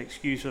malfunctioned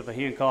excuse of a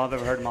hen call I've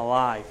ever heard in my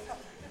life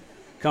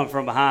come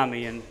from behind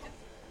me, and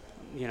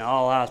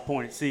all eyes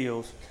point at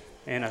Seals,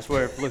 and I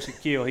swear if looks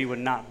could kill, he would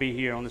not be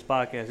here on this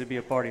podcast. It'd be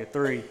a party of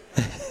 3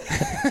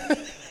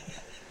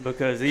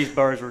 because these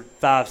birds were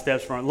 5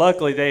 steps front.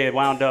 Luckily they had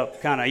wound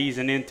up kind of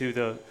easing into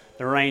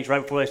the range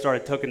right before they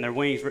started tucking their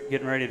wings,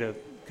 getting ready to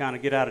kind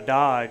of get out of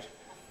dodge.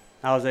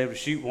 I was able to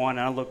shoot one,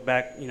 and I looked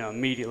back,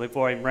 immediately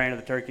before I even ran to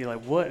the turkey,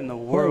 like, what in the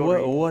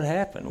world? What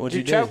happened? What'd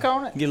you do? Choke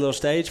on it? Get a little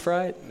stage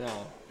fright?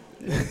 No.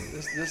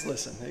 Just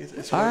listen.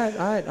 It's all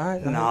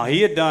right. No,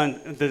 he had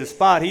done the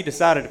spot he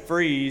decided to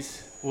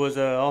freeze was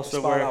also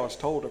the spot where I was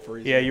told to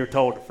freeze. Yeah, you were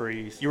told to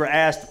freeze. You were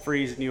asked to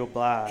freeze, and you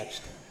obliged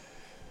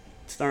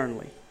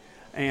sternly.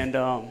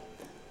 And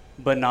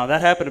but no, that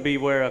happened to be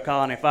where a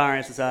colony of fire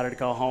ants decided to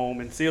call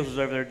home, and Seals was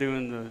over there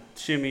doing the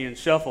shimmy and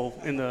shuffle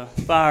in the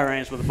fire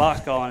ants with a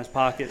box call in his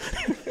pocket,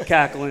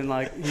 cackling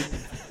like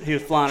he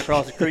was flying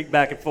across the creek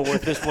back and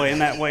forth this way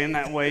and that way and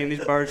that way, and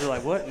these birds are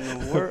like, what in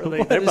the world?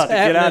 They're about to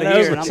get out of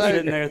here, and I'm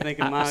sitting there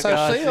thinking, my gosh.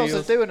 So Seals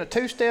is doing a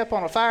 2-step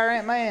on a fire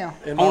ant man.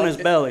 On his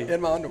belly. In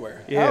my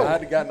underwear. Yeah. I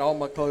had gotten all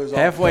my clothes off.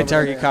 Halfway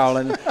turkey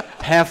calling,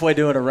 halfway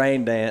doing a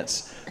rain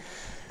dance.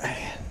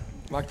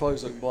 My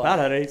clothes look black. About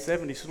had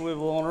 870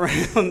 swivel on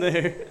around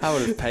there. I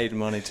would have paid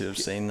money to have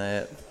seen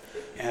that.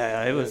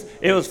 Yeah, it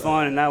was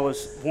fun, and that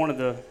was one of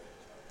the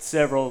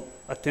several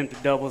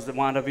attempted doubles that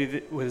wound up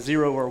with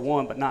 0 or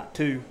 1, but not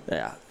 2.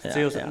 Yeah.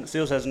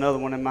 Seals has another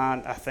one in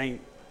mind, I think.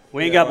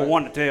 We ain't got but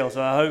one to tell,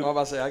 so I hope. I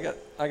was about to say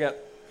I got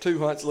 2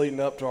 hunts leading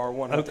up to our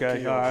 1 hunt.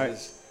 Okay, all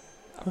right.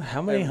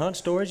 How many hunt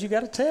stories you got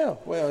to tell?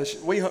 Well,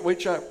 we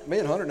try. Me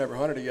and Hunter never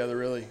hunted together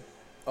really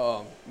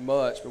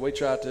much, but we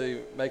try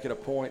to make it a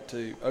point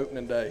to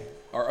opening day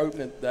or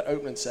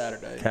opening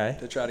Saturday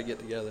to try to get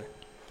together.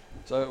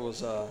 So it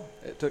was.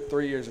 It took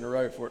 3 years in a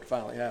row for it to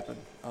finally happen.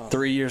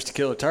 3 years to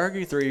kill a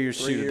turkey, 3 years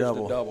to shoot a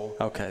double. 3 years to double.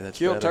 Okay, that's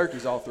killed better.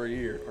 turkeys all 3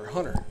 years, or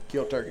Hunter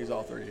killed turkeys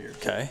all 3 years.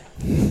 Okay.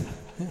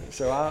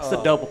 So it's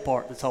the double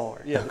part that's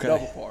hard. Yeah, the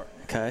double part.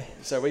 Okay.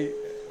 So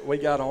we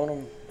got on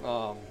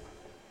them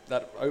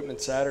that opening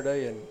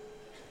Saturday, and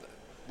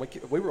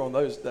we were on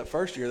those that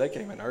first year. They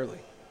came in early.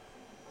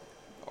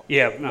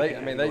 Yeah,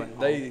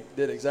 they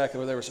did exactly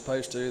what they were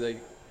supposed to.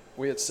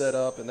 We had set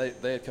up, and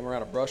they had come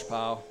around a brush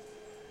pile,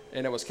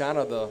 and it was kind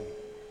of the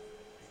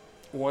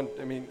one.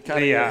 I mean,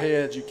 kind of your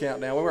heads you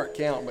count down. We weren't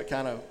counting, but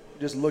kind of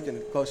just looking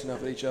close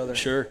enough at each other.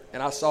 Sure.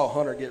 And I saw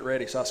Hunter get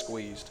ready, so I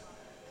squeezed,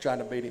 trying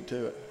to beat him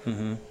to it.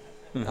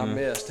 Mm-hmm. I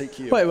missed. He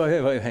killed.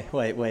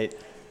 Wait.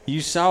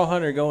 You saw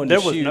Hunter going there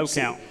to shoot. was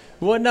no count.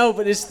 Well, no,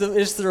 but it's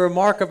the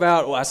remark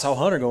about, well, I saw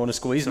Hunter going to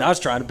squeeze, and I was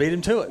trying to beat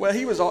him to it. Well,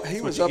 he was up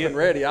and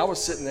ready. I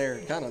was sitting there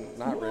kind of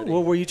not ready.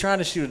 Well, were you trying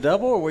to shoot a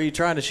double, or were you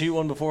trying to shoot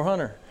one before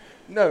Hunter?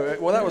 No,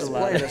 well, that was the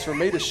plan. It's for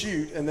me to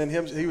shoot, and then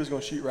he was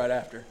going to shoot right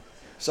after.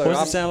 So what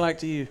does it sound like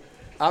to you?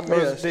 I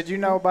missed. Did you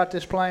know about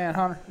this plan,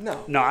 Hunter?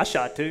 No, I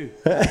shot too.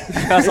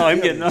 I saw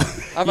him getting up.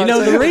 You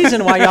know, the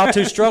reason why y'all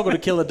two struggle to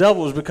kill a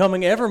double is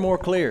becoming ever more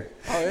clear.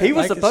 Oh, yeah. He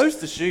was supposed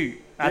to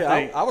shoot, I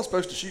think. I was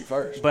supposed to shoot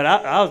first. But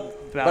I was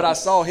about. But I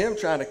saw him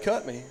trying to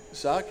cut me,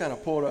 so I kind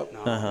of pulled up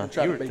and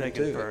tried you to beat were him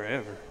taking to it.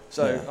 forever.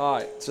 So, all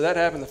right. So that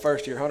happened the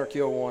first year. Hunter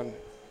killed one.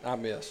 I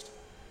missed.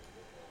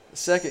 The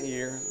second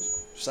year,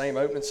 same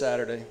opening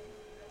Saturday.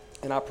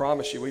 And I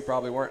promise you, we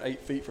probably weren't 8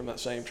 feet from that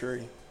same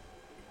tree.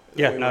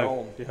 Yeah, we were no.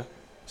 on. Yeah.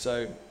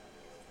 So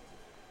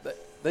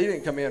they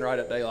didn't come in right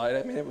at daylight.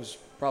 I mean, it was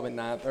probably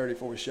 9:30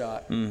 before we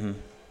shot. Mm-hmm.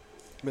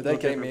 But they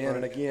came in,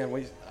 and again,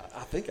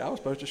 I think I was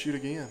supposed to shoot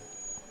again.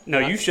 No,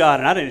 you shot,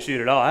 and I didn't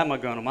shoot at all. I had my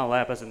gun on my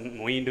lap. I said,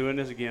 we ain't doing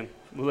this again.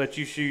 We'll let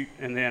you shoot,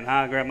 and then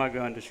I grabbed my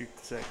gun to shoot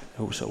the second.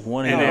 Oh, so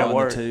one And and it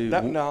worked. two.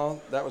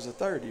 That was the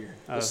third year.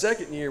 The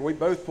second year, we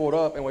both pulled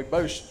up, and we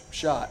both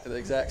shot at the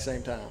exact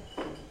same time.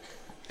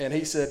 And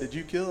he said, "Did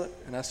you kill it?"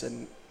 And I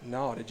said,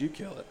 "No, did you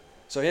kill it?"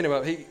 So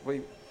anyway,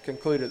 we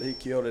concluded that he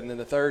killed it. And then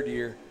the third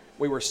year,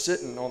 we were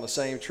sitting on the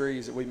same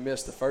trees that we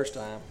missed the first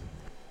time,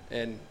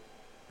 and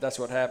that's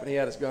what happened. He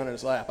had his gun in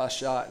his lap. I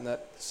shot, and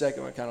that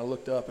second one kind of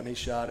looked up, and he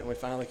shot it, and we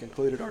finally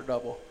concluded our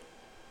double.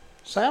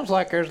 Sounds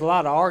like there's a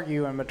lot of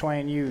arguing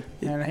between you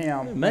and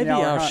him. Maybe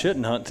y'all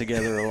shouldn't hunt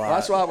together a lot. Well,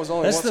 that's why I was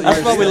only once a year.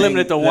 That's why we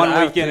limited to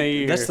 1 weekend a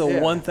year. That's the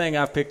one thing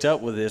I've picked up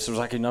with this. It was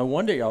like, no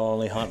wonder y'all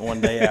only hunt one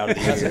day out of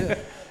the year.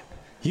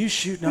 You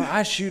shoot, no,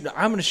 I shoot.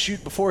 I'm going to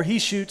shoot before he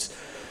shoots.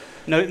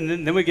 No,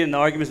 and then we get into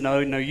arguments. No,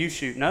 you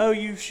shoot. No,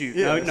 you shoot.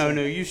 Yeah, no,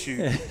 you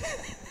shoot.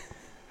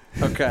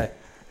 Okay.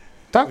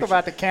 Talk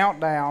about the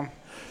countdown.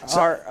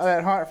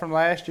 That hunt from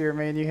last year,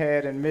 me and you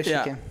had in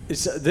Michigan. Yeah.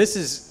 This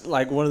is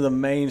like one of the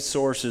main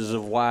sources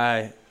of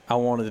why I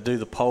wanted to do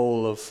the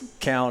poll of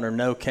count or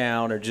no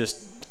count or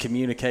just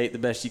communicate the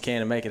best you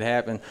can and make it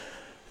happen.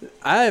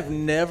 I have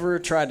never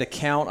tried to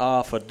count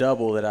off a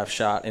double that I've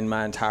shot in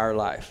my entire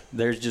life.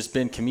 There's just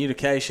been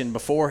communication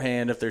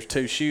beforehand if there's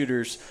two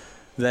shooters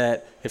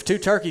that if two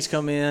turkeys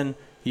come in,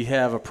 you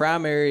have a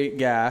primary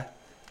guy,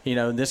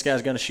 and this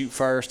guy's going to shoot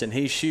first and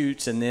he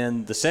shoots, and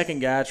then the second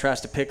guy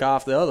tries to pick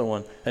off the other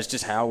one. That's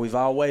just how we've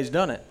always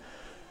done it.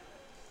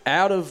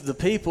 Out of the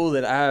people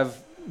that I've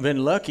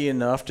been lucky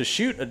enough to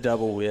shoot a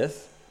double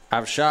with,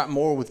 I've shot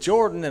more with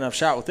Jordan than I've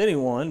shot with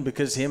anyone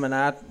because him and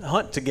I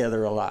hunt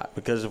together a lot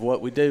because of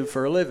what we do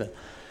for a living.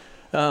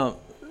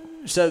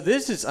 So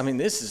this is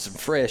a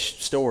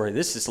fresh story.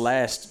 This is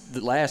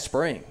last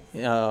spring,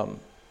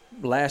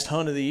 last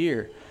hunt of the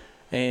year,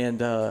 and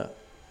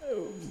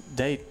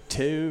day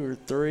 2 or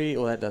 3.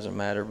 Well, that doesn't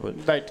matter,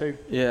 but Day 2.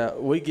 Yeah,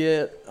 we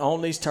get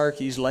on these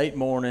turkeys late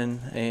morning,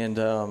 and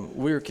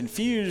we were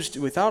confused.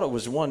 We thought it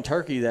was one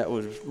turkey that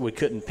we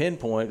couldn't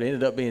pinpoint. It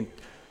ended up being,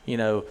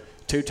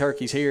 2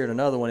 turkeys here and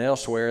another one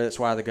elsewhere. That's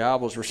why the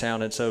gobbles were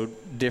sounding so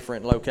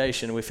different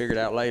location. We figured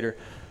out later.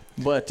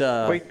 But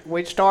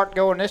we'd start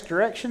going this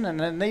direction, and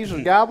then these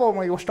would gobble, and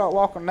we would start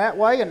walking that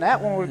way, and that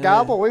one would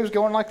gobble. We was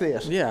going like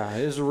this. Yeah,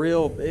 it was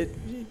real.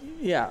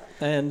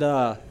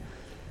 And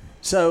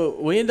so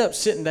we end up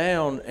sitting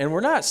down, and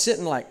we're not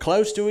sitting like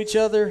close to each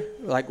other.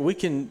 Like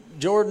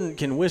Jordan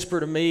can whisper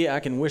to me, I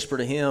can whisper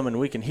to him, and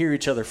we can hear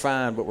each other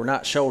fine, but we're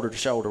not shoulder to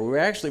shoulder. We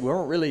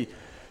weren't really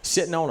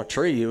sitting on a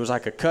tree. It was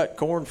like a cut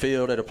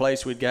cornfield at a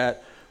place we'd got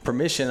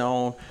permission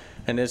on,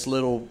 and this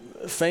little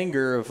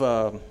finger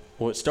of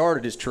it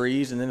started as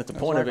trees, and then at the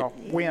point like of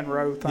a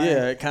windrow thing.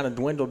 Yeah, it kind of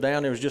dwindled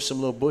down. There was just some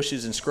little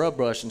bushes and scrub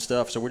brush and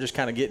stuff, so we're just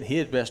kind of getting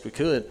hid best we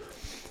could.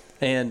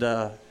 And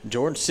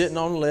Jordan's sitting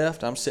on the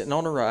left, I'm sitting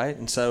on the right,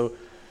 and so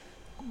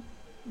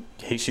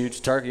he shoots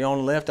a turkey on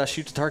the left, I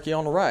shoot the turkey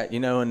on the right,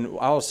 and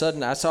all of a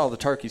sudden I saw the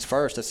turkeys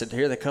first. I said,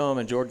 here they come,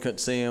 and Jordan couldn't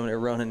see them. They're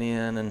running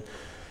in and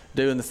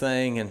doing the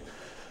thing, and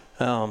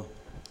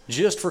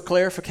just for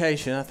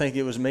clarification, I think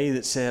it was me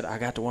that said, I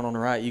got the one on the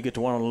right, you get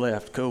the one on the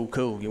left. Cool,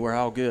 we're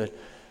all good.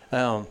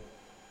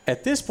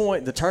 At this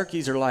point, the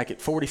turkeys are like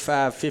at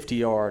 45, 50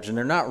 yards, and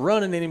they're not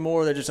running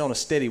anymore. They're just on a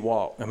steady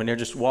walk. I mean, they're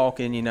just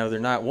walking, they're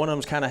not – one of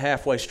them's kind of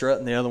halfway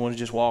strutting. The other one's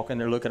just walking.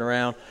 They're looking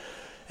around.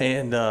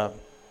 And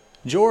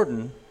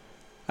Jordan,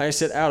 like I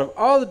said, out of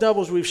all the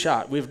doubles we've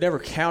shot, we've never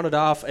counted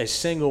off a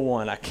single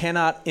one. I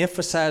cannot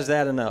emphasize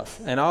that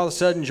enough. And all of a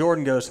sudden,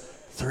 Jordan goes,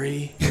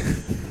 3,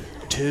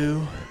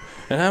 2,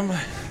 and I'm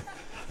 –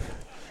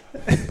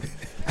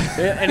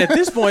 and at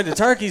this point, the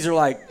turkeys are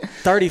like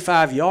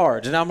 35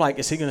 yards, and I'm like,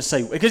 "Is he going to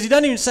say?" Because he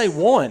doesn't even say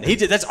 1. He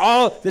did. That's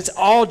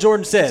all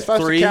Jordan said. You're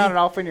supposed 3, to count it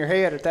off in your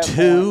head at that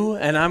 2,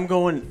 and I'm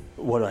going.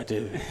 What do I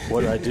do?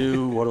 What do I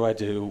do? What do I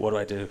do? What do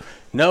I do?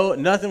 No,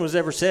 nothing was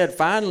ever said.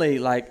 Finally,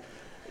 like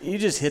you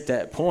just hit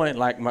that point.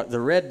 Like the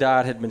red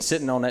dot had been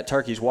sitting on that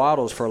turkey's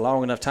wattles for a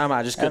long enough time.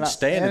 I just couldn't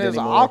stand it anymore. And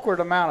an awkward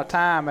amount of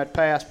time had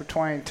passed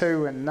between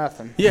 2 and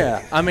nothing.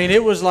 Yeah, I mean,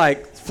 it was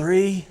like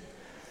 3,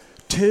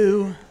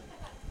 2,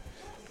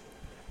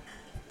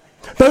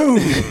 boom.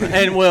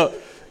 And well,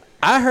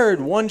 I heard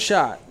one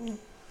shot.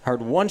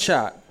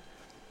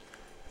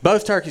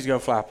 Both turkeys go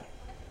flopping.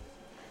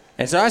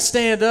 And so I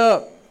stand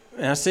up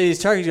and I see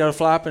these turkeys go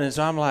flopping, and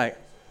so I'm like,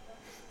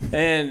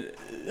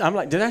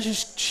 did I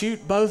just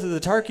shoot both of the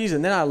turkeys?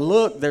 And then I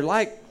look, they're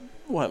like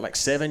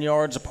 7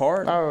 yards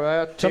apart.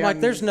 Oh, so I'm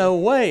like, there's no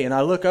way. And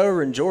I look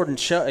over, and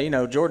Jordan's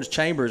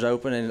chamber's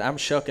open, and I'm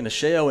shucking a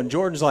shell, and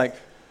Jordan's like,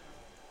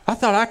 I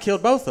thought I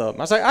killed both of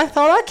them. I was like, I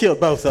thought I killed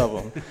both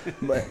of them.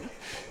 But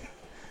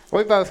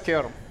we both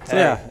killed them.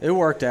 Yeah, it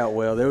worked out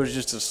well. There was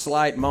just a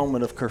slight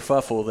moment of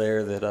kerfuffle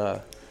there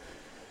that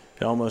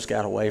it almost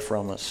got away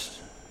from us.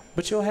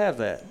 But you'll have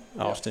that,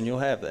 Austin. You'll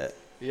have that.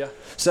 Yeah.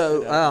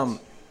 So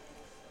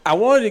I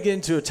wanted to get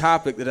into a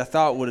topic that I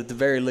thought would at the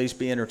very least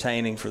be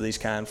entertaining for these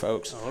kind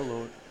folks.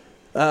 Oh,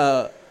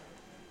 Lord.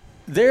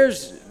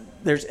 There's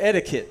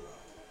etiquette,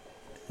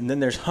 and then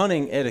there's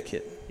hunting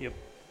etiquette. Yep.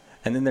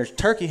 And then there's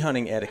turkey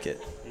hunting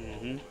etiquette.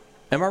 Mm-hmm.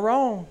 Am I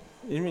wrong?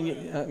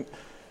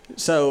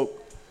 So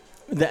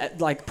that,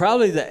 like,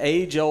 probably the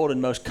age-old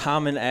and most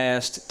common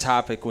asked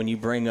topic when you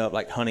bring up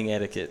like hunting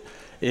etiquette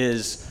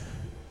is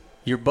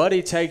your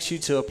buddy takes you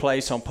to a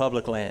place on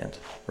public land,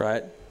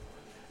 right?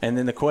 And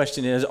then the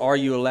question is, are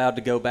you allowed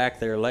to go back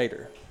there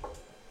later?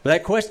 But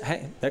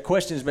that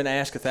question has been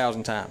asked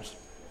 1,000 times.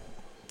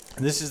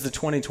 This is the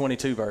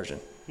 2022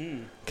 version.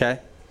 Okay?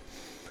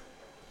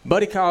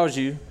 Buddy calls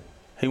you.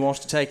 He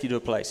wants to take you to a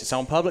place. It's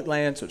on public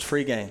land, so it's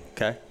free game.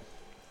 Okay?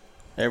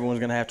 Everyone's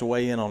going to have to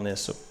weigh in on this,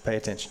 so pay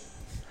attention.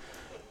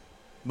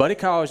 Buddy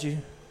calls you,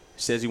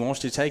 says he wants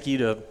to take you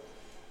to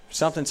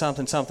something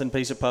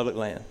piece of public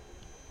land.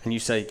 And you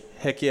say,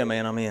 heck yeah,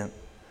 man, I'm in.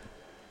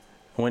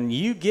 When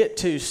you get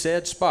to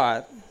said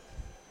spot,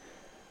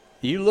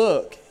 you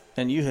look,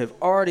 and you have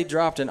already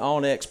dropped an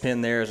OnX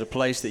pin there as a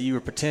place that you were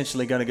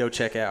potentially going to go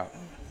check out.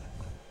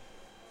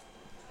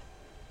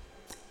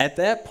 At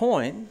that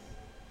point,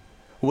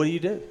 what do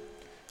you do?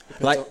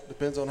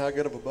 Depends on how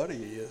good of a buddy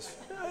he is.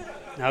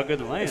 How good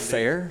the land is.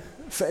 Fair.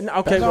 Okay.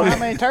 Depends on how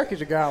many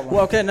turkeys are gobbling.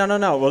 Well, okay, no.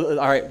 Well,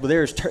 all right. Well,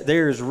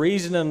 there's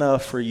reason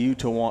enough for you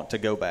to want to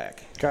go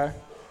back. Okay.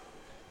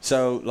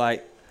 So,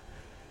 like,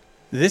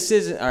 this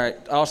isn't all right,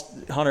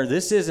 Hunter.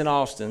 This isn't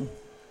Austin,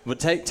 but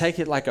take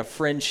it like a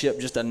friendship,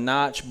 just a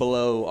notch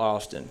below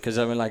Austin. Because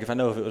I mean, like, if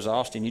it was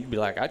Austin, you'd be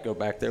like, I'd go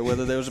back there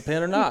whether there was a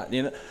pin or not.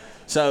 You know.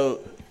 So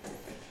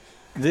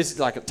this,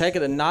 like, take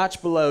it a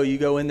notch below. You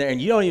go in there,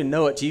 and you don't even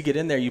know it till you get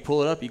in there. You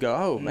pull it up. You go,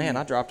 oh man,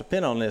 I dropped a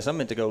pin on this. I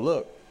meant to go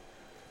look.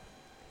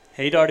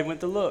 He'd already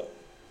went to look.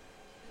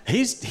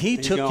 He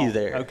took gone. You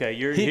there. Okay,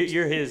 you're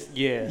his.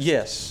 Yes.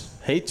 Yes.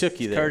 He took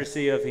you there.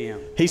 Courtesy of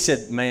him. He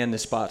said, man,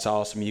 this spot's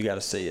awesome. You got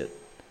to see it.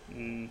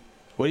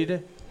 What do you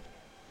do?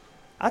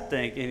 I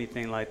think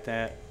anything like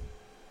that,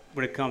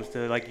 when it comes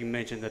to, like you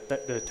mentioned,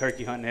 the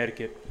turkey hunting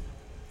etiquette,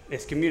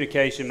 it's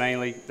communication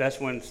mainly. That's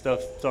when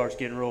stuff starts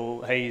getting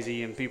real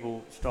hazy and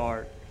people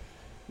start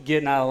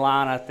getting out of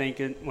line, I think,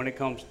 when it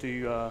comes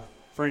to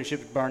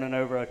friendships burning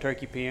over a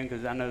turkey pen,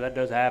 because I know that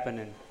does happen.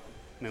 And,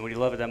 I mean, when you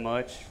love it that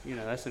much, you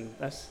know,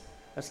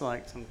 that's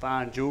like some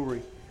fine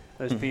jewelry.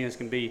 Those pins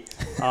can be,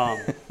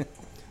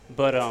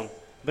 but no,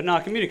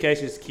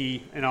 communication is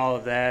key in all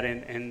of that,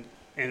 and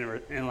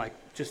like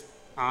just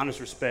honest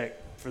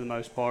respect for the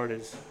most part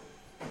is,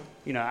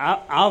 you know,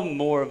 I'm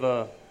more of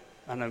a,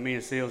 I know me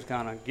and Seals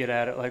kind of get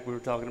at it like we were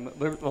talking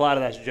about, a lot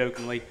of that's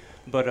jokingly,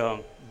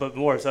 but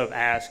more so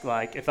ask,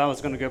 like, if I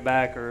was going to go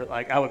back, or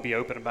like I would be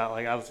open about,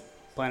 like, I was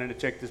planning to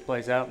check this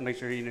place out and make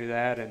sure he knew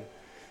that, and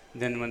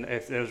then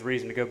if there was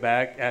reason to go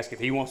back, ask if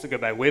he wants to go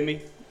back with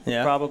me.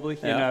 Yeah. Probably,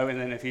 you know,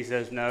 and then if he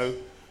says no,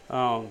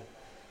 and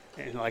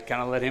like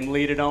kind of let him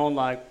lead it on,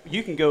 like,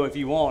 you can go if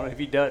you want. If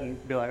he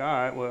doesn't, be like, all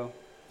right, well,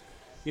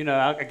 you know,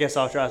 I guess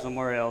I'll try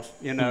somewhere else,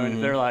 you know. And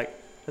if they're like,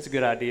 that's a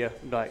good idea,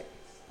 be like,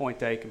 point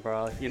taken,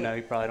 probably, you know,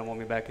 he probably don't want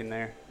me back in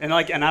there. And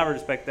like, and I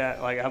respect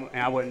that. Like,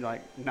 I wouldn't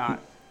like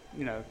not,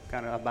 you know,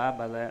 kind of abide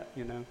by that,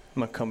 you know. I'm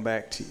gonna come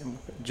back to you,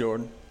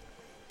 Jordan.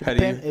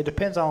 It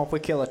depends on if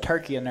we kill a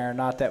turkey in there or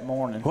not that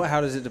morning. Well,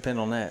 how does it depend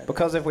on that?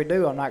 Because if we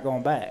do, I'm not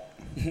going back.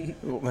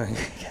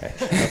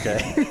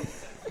 Okay.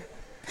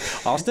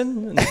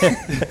 Austin?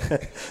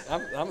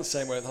 I'm the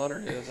same way with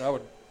Hunter is.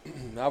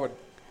 I would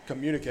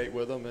communicate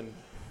with them and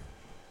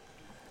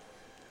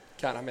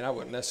kind of, I mean, I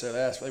wouldn't necessarily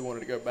ask if they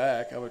wanted to go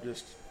back. I would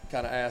just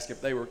kind of ask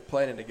if they were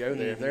planning to go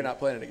there. If they're not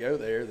planning to go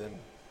there,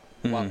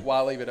 then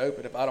why leave it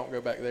open? If I don't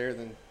go back there,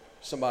 then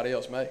somebody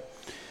else may.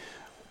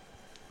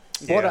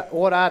 Yeah.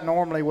 What I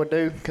normally would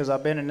do, because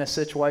I've been in this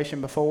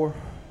situation before,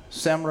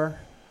 similar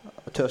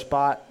to a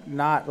spot,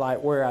 not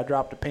like where I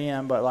dropped a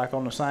pin, but like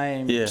on the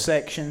same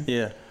section.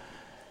 Yeah.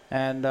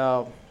 And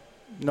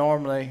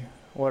normally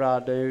what I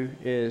do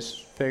is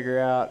figure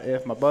out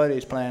if my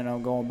buddy's planning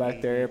on going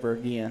back there ever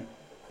again.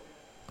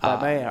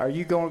 Like, man, are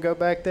you going to go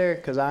back there?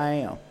 Because I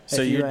am.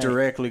 So you're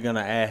directly going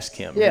to ask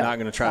him. Yeah. You're not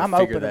going to try to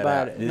figure that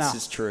out. It. This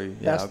is true.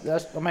 Yeah.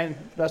 That's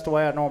the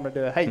way I normally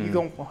do it. Hey, you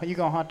going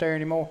to hunt there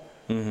anymore?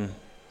 Mm-hmm.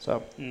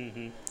 So.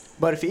 Mm-hmm.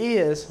 But if he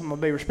is, I'm gonna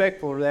be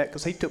respectful of that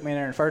because he took me in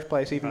there in the first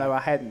place, even though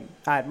I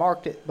had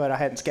marked it, but I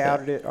hadn't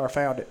scouted it or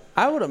found it.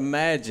 I would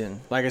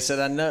imagine, like I said,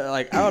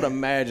 I would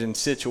imagine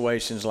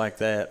situations like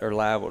that are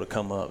liable to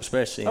come up,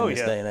 especially in this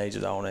day and age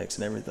of onX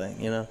and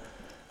everything. You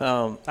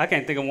know, I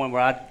can't think of one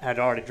where I had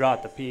already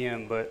dropped the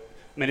PM, but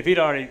I mean, if he'd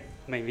already,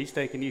 he's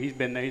taken you, he's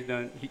been there, he's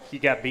done, he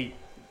got beat.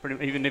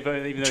 Even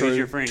though he's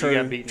your friend, you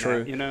got beaten.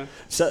 True. You know.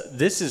 So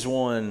this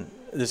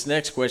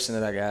next question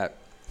that I got.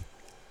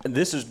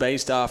 This was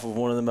based off of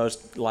one of the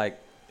most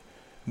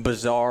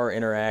bizarre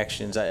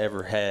interactions I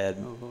ever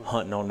had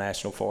hunting on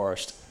national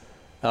forest.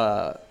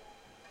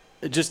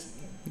 Just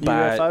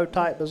UFO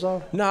type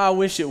bizarre? No, I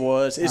wish it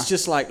was. It's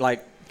just like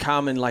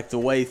common, like the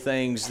way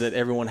things that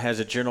everyone has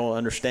a general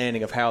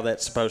understanding of how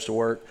that's supposed to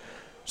work.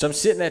 So I'm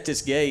sitting at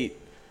this gate,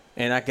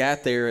 and I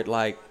got there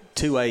at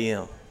 2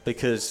 a.m.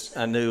 because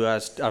I knew I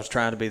was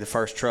trying to be the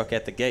first truck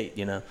at the gate,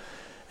 you know,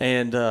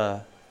 and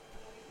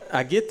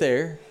I get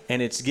there.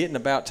 And it's getting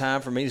about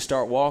time for me to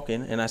start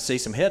walking, and I see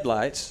some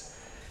headlights,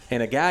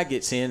 and a guy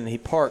gets in, and he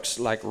parks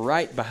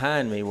right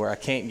behind me where I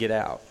can't get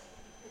out.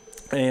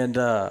 And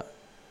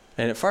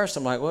at first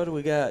I'm like, what do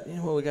we got?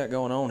 What we got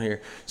going on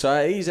here? So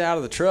I ease out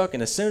of the truck,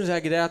 and as soon as I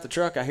get out the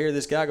truck, I hear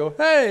this guy go,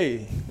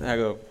 hey! And I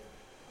go,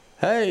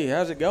 hey,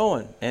 how's it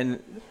going?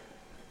 And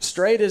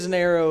straight as an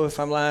arrow, if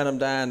I'm lying, I'm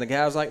dying. The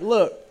guy was like,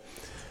 look,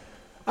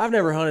 I've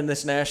never hunted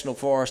this national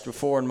forest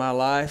before in my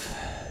life.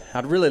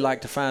 I'd really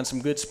like to find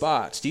some good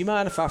spots. Do you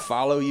mind if I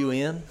follow you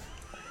in?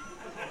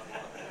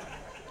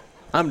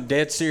 I'm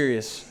dead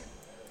serious.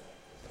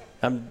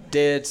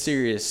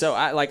 So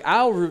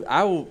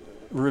I'll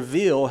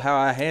reveal how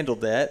I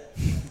handled that.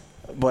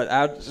 But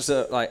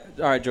all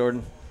right,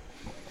 Jordan,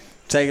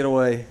 take it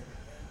away.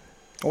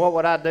 What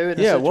would I do in this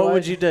situation? What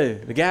would you do?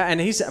 The guy, and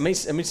he's,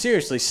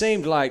 seriously,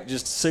 seemed like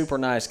just a super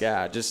nice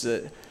guy. Just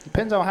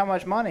depends on how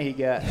much money he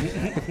got.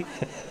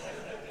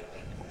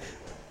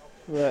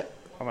 But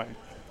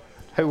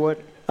who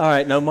would? All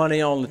right, no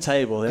money on the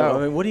table.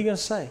 What are you gonna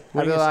say?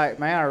 I'd be like,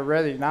 man, I'd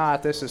rather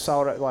not. This is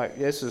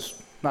this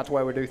is not the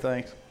way we do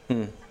things.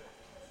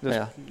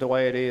 Just the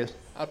way it is.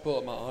 I'd pull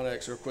up my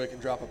onX real quick and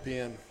drop a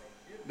pin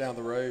down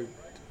the road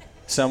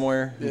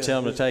somewhere and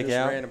tell them to take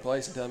out. Random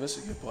place and tell them this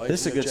is a good place.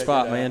 This is a good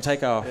spot, man.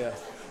 Take off. Yeah.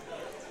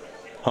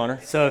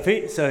 Hunter. So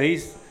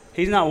he's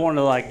not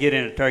wanting to get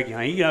into turkey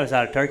hunting. He knows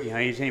how to turkey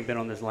hunt. He just ain't been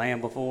on this land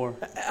before.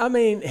 I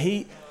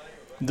mean,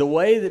 the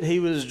way that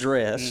he was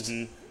dressed.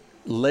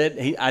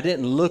 I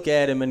didn't look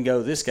at him and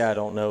go, this guy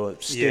don't know a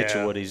stitch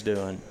of what he's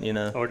doing, you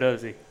know. Or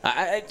does he?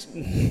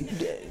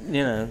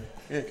 You know.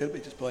 Yeah, it could be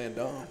just playing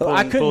dumb.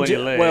 I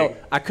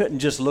couldn't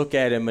just look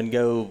at him and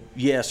go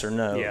yes or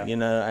no. Yeah. You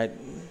know,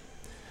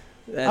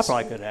 I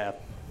probably could have.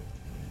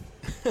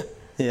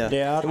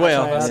 Yeah.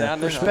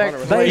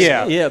 Respect.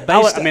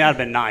 I'd have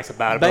been nice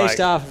about it.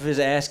 Based off of his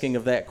asking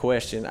of that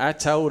question, I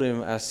told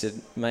him, I said,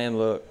 man,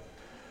 look,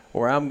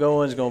 where I'm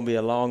going is going to be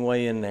a long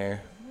way in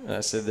there. And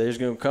I said, there's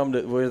going to come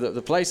to where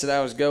the place that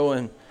I was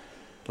going,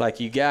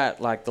 you got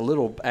the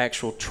little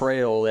actual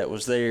trail that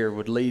was there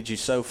would lead you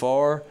so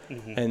far,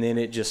 and then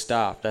it just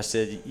stopped. I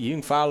said, you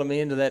can follow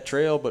me into that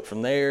trail, but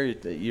from there,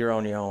 you're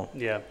on your own.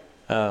 Yeah.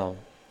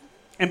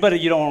 But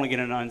you don't want to get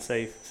in an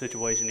unsafe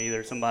situation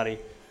either. Somebody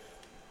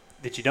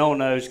that you don't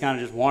know is kind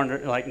of just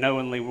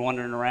knowingly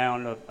wandering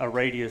around a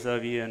radius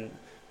of you, and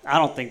I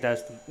don't think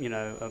that's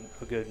a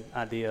good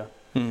idea.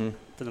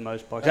 For the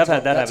most part. I've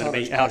had that happen to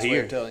me out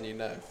here. Telling you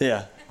no.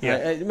 Yeah.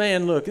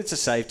 Man, look, it's a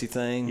safety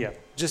thing. Yeah.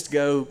 Just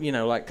go,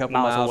 a couple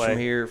miles from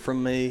here,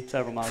 from me,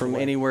 several miles from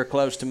away. Anywhere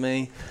close to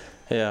me.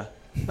 Yeah.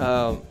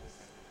 I'll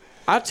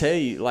tell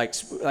you,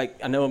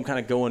 I know I'm kind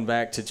of going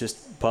back to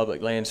just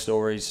public land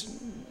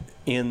stories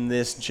in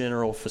this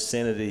general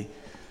vicinity,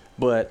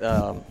 but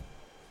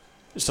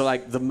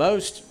the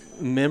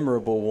most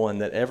memorable one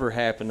that ever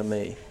happened to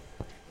me.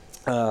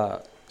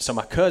 So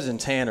my cousin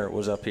Tanner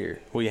was up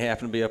here. We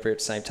happened to be up here at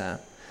the same time.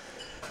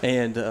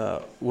 And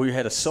we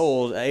had 8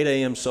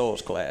 a.m.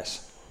 Souls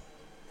class.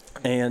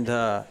 And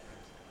I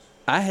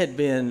had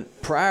been,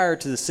 prior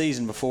to the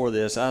season before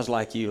this, I was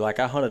like you. I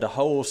hunted a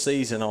whole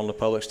season on the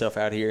public stuff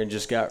out here and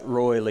just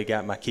royally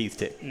got my teeth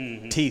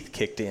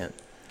kicked in.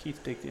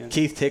 Keith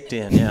ticked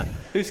in, yeah.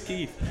 Who's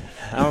Keith?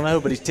 I don't know,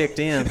 but he's ticked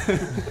in.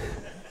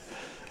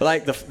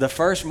 The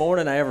first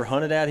morning I ever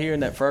hunted out here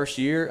in that first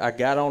year, I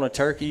got on a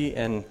turkey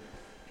and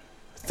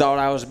thought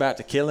I was about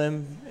to kill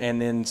him,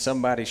 and then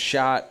somebody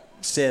shot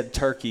said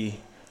turkey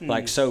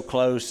so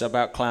close,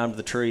 about climbed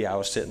the tree I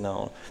was sitting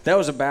on. That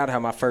was about how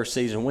my first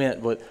season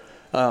went. But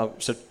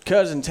so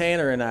cousin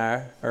Tanner and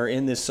I are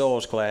in this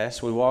Souls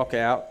class. We walk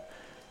out,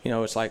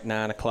 it's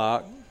 9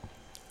 o'clock.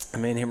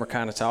 Me and him are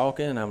kind of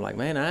talking, and I'm like,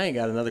 man, I ain't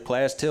got another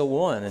class till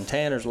 1. And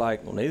Tanner's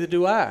like, well, neither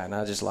do I. And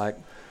I just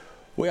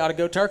we ought to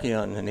go turkey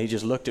hunting. And he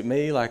just looked at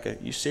me like,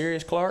 you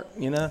serious, Clark?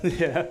 Yeah.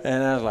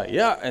 And I was like,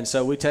 yeah. And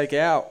so we take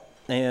out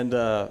and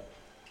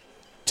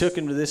took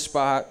him to this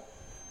spot,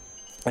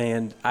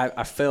 and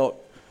I felt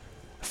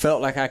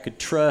like I could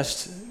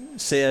trust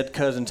said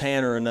cousin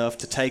Tanner enough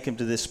to take him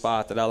to this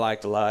spot that I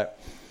liked a lot.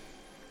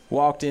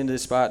 Walked into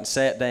this spot and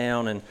sat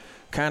down, and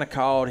kind of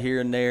called here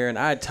and there, and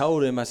I had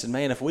told him, I said,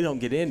 man, if we don't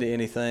get into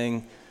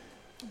anything,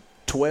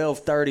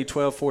 12:30,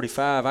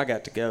 12:45, I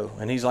got to go.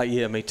 And he's like,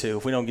 yeah, me too.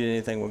 If we don't get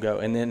anything, we'll go.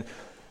 And then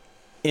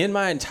in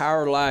my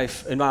entire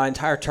life, in my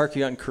entire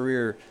turkey hunting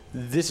career,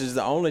 this is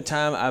the only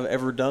time I've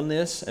ever done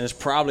this, and it's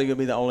probably going to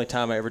be the only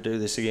time I ever do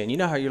this again. You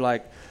know how you're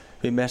like,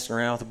 be messing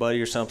around with a buddy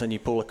or something, you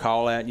pull a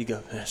call out, and you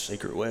go,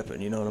 secret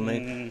weapon, you know what I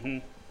mean? Mm-hmm.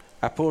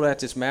 I pulled out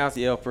this mouth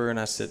yelper, and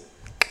I said,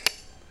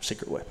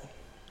 secret weapon.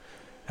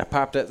 I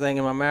popped that thing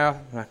in my mouth,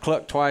 and I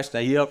clucked twice, and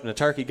I yelped, and the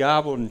turkey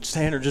gobbled, and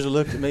Tanner just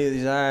looked at me with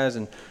his eyes,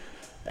 and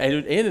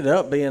it ended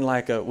up being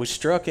like we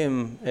struck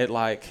him at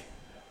like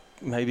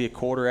maybe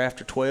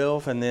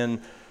 12:15, and then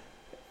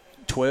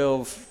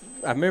 12.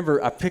 I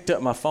remember I picked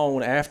up my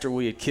phone after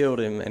we had killed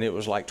him, and it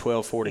was like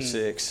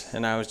 12:46,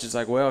 and I was just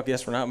like, well, I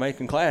guess we're not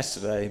making class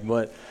today.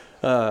 But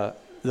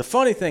the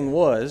funny thing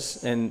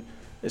was, and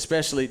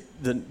especially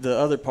the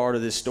other part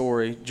of this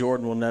story,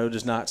 Jordan will know,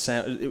 does not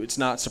sound. It's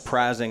not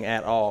surprising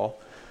at all,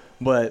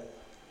 but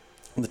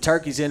the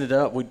turkeys ended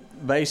up. We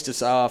based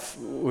us off.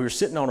 We were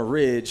sitting on a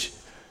ridge,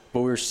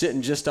 but we were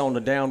sitting just on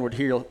the downward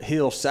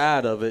hill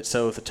side of it.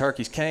 So if the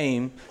turkeys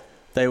came,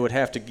 they would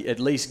have to at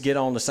least get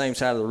on the same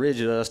side of the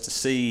ridge as us to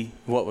see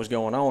what was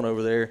going on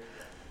over there.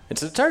 And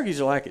so the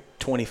turkeys are like at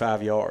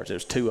 25 yards.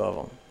 There's 2 of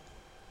them.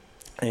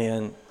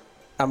 And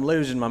I'm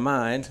losing my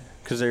mind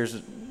because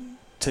there's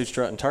 2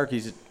 strutting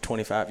turkeys at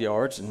 25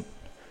 yards, and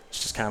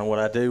it's just kind of what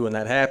I do when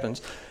that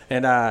happens.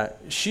 And I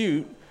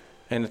shoot,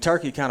 and the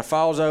turkey kind of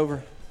falls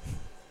over,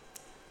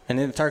 and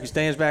then the turkey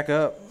stands back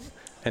up,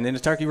 and then the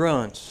turkey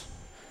runs.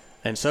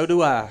 And so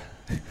do I.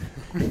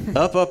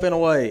 up and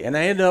away. And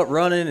I ended up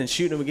running and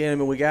shooting him again,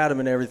 and we got him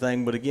and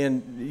everything. But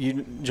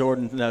again,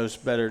 Jordan knows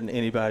better than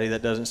anybody.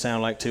 That doesn't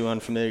sound like too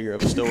unfamiliar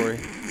of a story.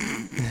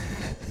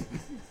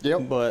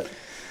 Yep. But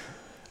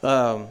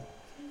no,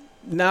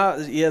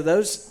 yeah,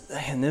 those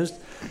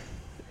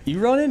you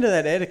run into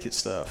that etiquette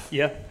stuff.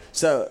 Yeah.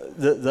 So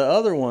the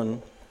other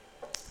one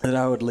that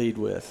I would lead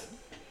with,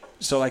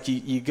 so like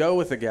you go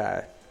with a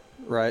guy,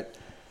 right,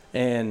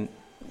 and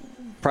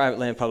private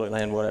land, public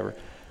land, whatever.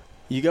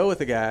 You go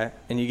with a guy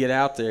and you get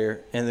out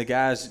there, and the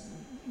guy's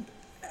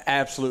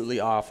absolutely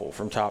awful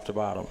from top to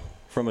bottom,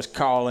 from his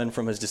calling,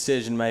 from his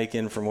decision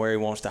making, from where he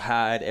wants to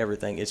hide,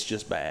 everything. It's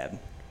just bad.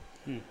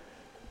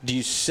 Do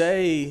you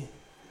say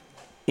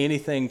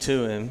anything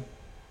to him,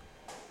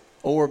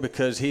 or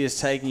because he is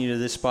taking you to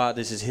this spot,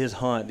 this is his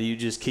hunt, do you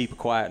just keep a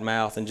quiet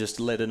mouth and just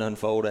let it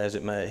unfold as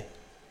it may?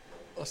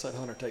 Let's let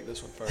Hunter take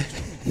this one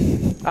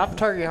first. I've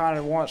turkey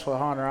hunted once with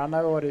Hunter. I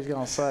know what he's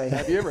going to say.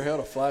 Have you ever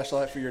held a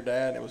flashlight for your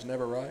dad and it was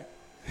never right?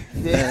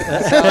 Yeah.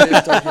 That's how it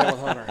is turkey hunting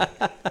with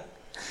Hunter.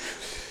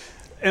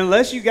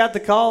 Unless you got the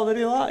call that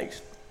he likes.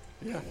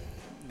 Yeah.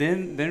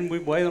 Then we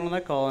wait on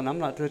that call, and I'm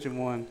not touching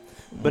one.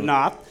 But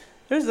nah,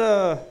 there's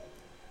a.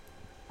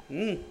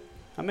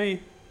 I mean,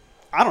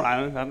 I don't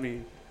know. I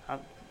mean,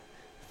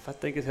 if I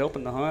think it's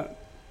helping the hunt,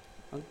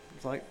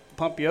 it's like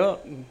pump you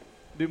up and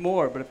do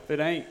more. But if it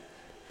ain't,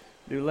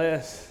 do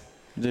less.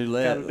 Do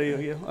less. Got a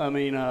deal, yeah. I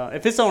mean,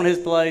 if it's on his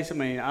place, I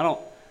mean,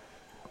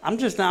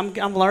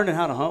 I'm learning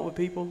how to hunt with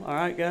people. All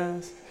right,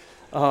 guys.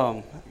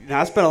 Now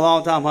I spent a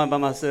long time hunting by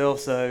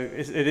myself, so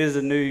it is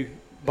a new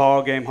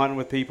ball game hunting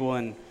with people,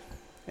 and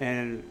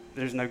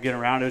there's no getting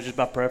around it. It was just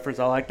by preference.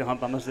 I like to hunt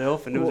by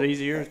myself, and it was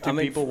easier. Two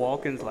people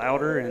walking's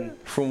louder. And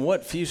from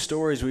what few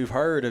stories we've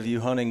heard of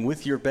you hunting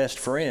with your best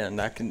friend,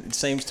 it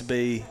seems to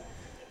be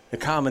a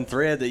common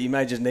thread that you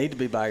may just need to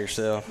be by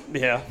yourself.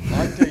 Yeah.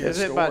 Is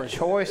it by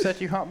choice that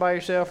you hunt by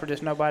yourself, or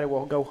just nobody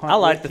will go hunt? I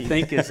like to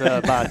think it's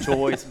by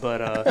choice,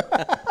 but I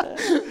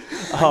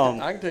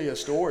can tell you a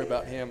story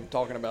about him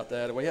talking about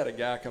that. We had a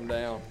guy come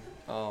down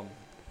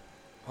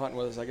hunting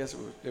with us. I guess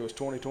it was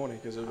 2020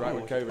 because it was right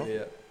when COVID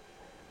hit,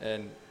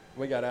 and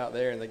we got out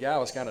there, and the guy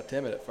was kind of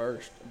timid at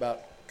first about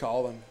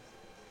calling.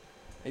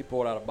 He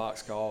pulled out a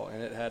box call,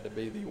 and it had to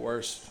be the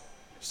worst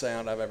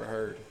sound I've ever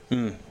heard.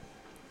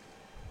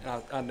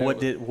 And I knew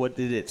what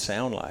did it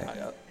sound like?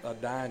 A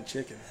dying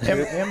chicken.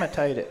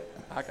 Imitate it.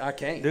 I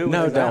can't.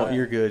 No, don't.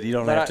 You're good. You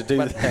don't have to do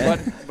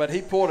that. But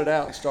he pulled it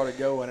out and started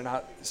going, and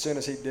as soon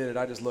as he did it,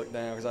 I just looked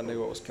down because I knew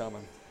what was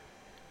coming.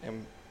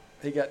 And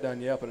he got done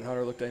yelping, and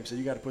Hunter looked at him and said,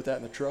 "You got to put that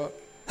in the truck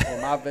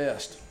or my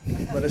vest,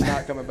 but it's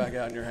not coming back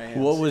out in your hands."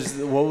 What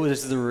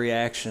was the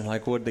reaction?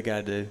 Like, what did the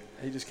guy do?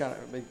 He just kind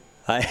of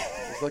it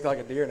looked like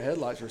a deer in the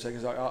headlights for a second.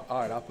 He's like, "All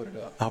right, I'll put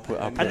it up."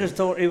 I just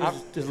told it was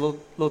just a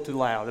little too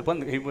loud. It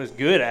wasn't, he was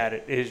good at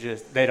it. It's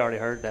just they'd already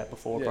heard that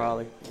before,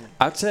 probably.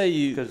 I'll tell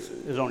you, because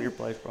it was on your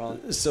place,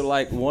 probably. So,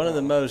 like, one of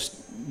the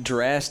most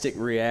drastic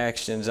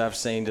reactions I've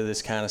seen to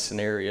this kind of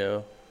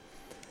scenario.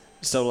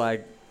 So,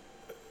 like,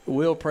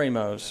 Will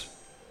Primos,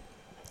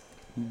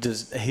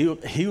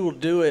 he will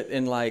do it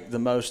in like the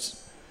most.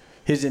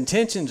 His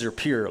intentions are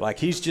pure. Like,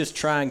 he's just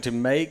trying to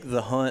make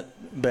the hunt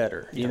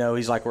better. You know,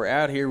 he's like, we're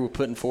out here, we're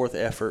putting forth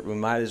effort. We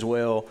might as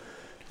well,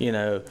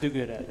 do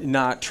good at it.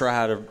 Not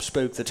try to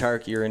spook the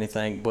turkey or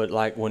anything. But,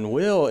 like, when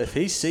Will, if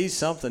he sees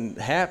something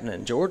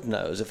happening, Jordan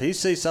knows, if he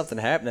sees something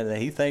happening that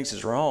he thinks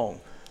is wrong,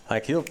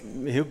 like, he'll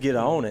get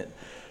on it.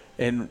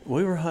 And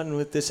we were hunting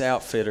with this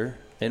outfitter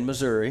in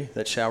Missouri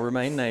that shall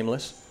remain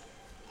nameless.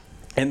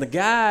 And the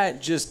guy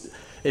just,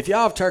 if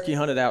y'all have turkey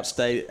hunted out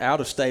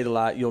of state a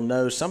lot, you'll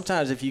know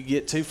sometimes if you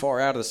get too far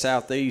out of the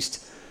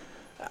southeast,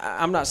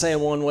 I'm not saying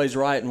one way's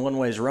right and one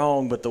way's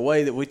wrong, but the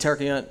way that we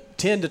tend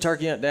to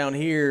turkey hunt down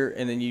here,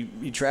 and then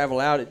you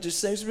travel out, it just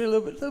seems to be a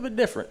little bit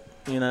different,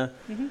 you know.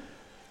 Mm-hmm.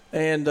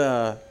 And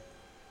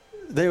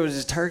there was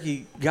this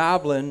turkey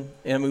gobbling,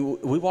 and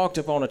we walked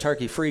up on a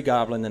turkey free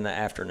gobbling in the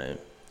afternoon.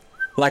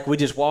 Like we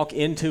just walk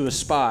into a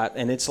spot,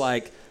 and it's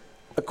like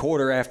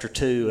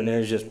 2:15, and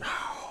there's just.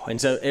 And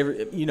so,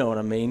 you know what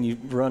I mean? You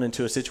run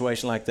into a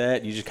situation like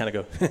that, you just kind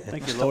of go,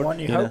 thank you, the Lord. one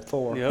you hope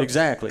for. Yep.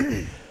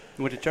 Exactly. You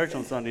went to church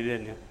on Sunday,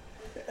 didn't you?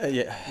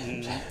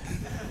 Yeah.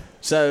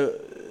 So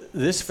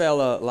this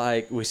fella,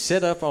 like, we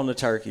sit up on the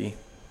turkey,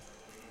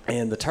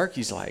 and the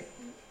turkey's like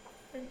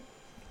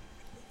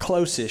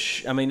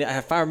close-ish. I mean,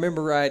 if I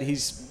remember right,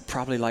 he's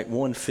probably like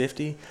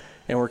 150,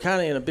 and we're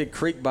kind of in a big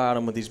creek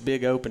bottom with these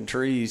big open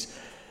trees,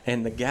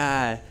 and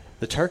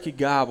the turkey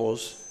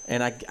gobbles.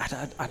 And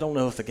I don't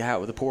know if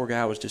the poor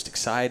guy was just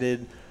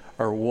excited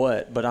or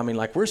what, but I mean,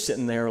 like, we're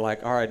sitting there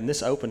like, all right, in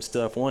this open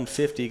stuff,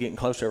 150, getting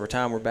closer over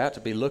time, we're about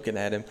to be looking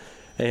at him.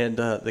 And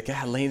the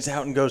guy leans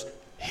out and goes,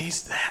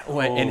 he's that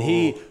way. Oh. And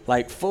he,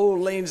 like, full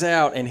leans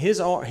out, and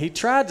his arm, he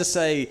tried to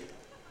say,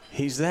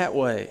 he's that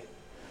way.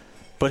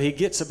 But he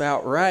gets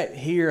about right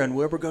here, and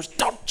Wilbur goes,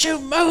 don't you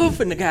move!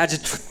 And the guy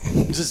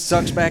just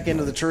sucks back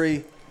into the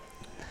tree.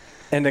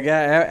 And the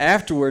guy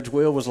afterwards,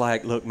 Will was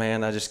like, look,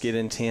 man, I just get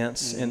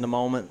intense in the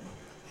moment.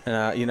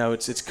 And, you know,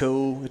 it's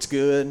cool. It's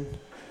good.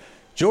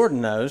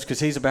 Jordan knows because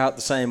he's about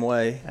the same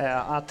way.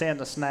 Yeah, I tend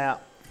to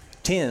snap.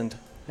 Tend?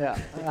 Yeah,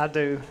 I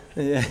do.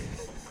 Yeah.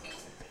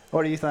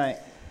 What do you think?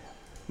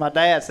 My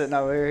dad's sitting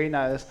over here. He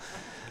knows.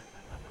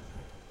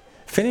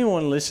 If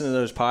anyone listened to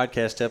those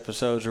podcast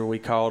episodes where we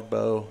called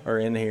Bo or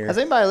in here. Has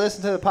anybody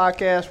listened to the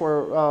podcast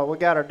where we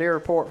got our deer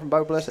report from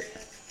Bo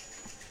Blissett?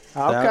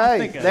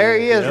 Okay, there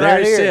he is,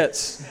 right here. There he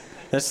sits.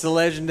 That's the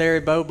legendary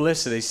Bo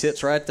Blissett. He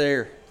sits right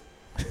there.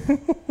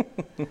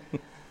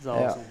 It's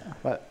awesome. Yeah,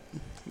 but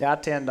I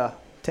tend to.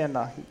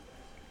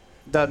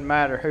 Doesn't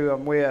matter who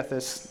I'm with.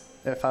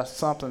 If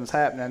something's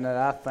happening that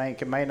I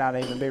think it may not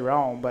even be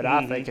wrong, but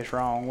I think it's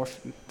wrong, we're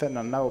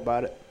finna know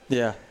about it.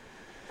 Yeah,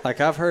 like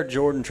I've heard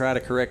Jordan try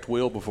to correct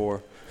Will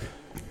before.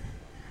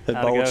 The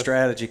bold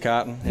strategy,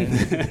 Cotton.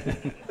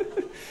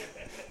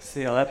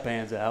 See how that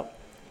pans out.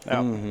 Yeah.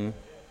 Mm-hmm.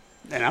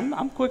 And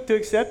I'm quick to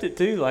accept it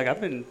too. Like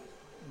I've been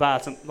by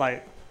some,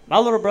 like my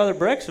little brother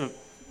Breck's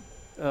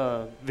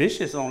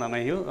vicious on. I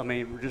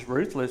mean, just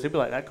ruthless. He'd be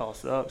like, "That call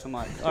sucks." I'm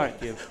like, "All right,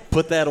 kid,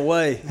 put that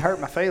away." It hurt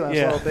my feelings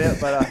a little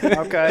bit, but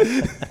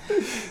okay.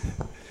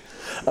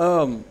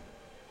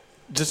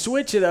 To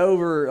switch it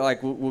over,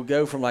 like we'll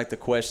go from like the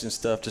question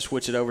stuff to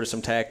switch it over to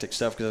some tactic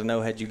stuff because I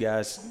know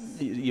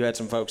you had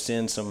some folks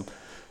in some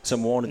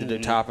wanted to do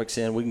topics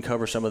in. We can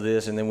cover some of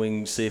this, and then we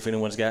can see if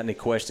anyone's got any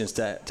questions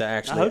to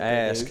actually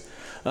ask.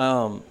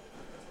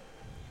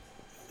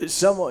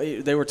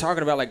 They were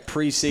talking about like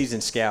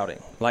preseason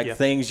scouting, like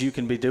things you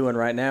can be doing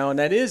right now, and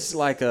that is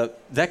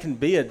that can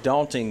be a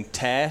daunting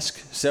task,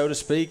 so to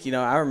speak. You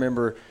know, I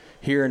remember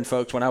hearing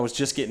folks when I was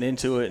just getting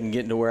into it and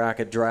getting to where I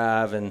could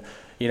drive, and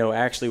you know,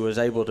 actually was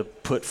able to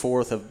put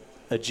forth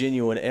a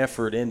genuine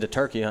effort into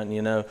turkey hunting.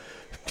 You know,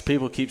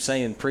 people keep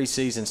saying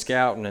preseason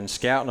scouting and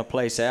scouting a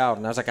place out,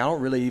 and I was like, I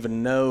don't really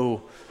even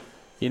know.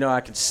 You know,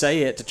 I could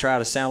say it to try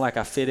to sound like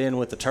I fit in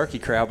with the turkey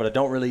crowd, but I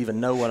don't really even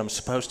know what I'm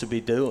supposed to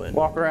be doing.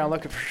 Walk around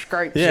looking for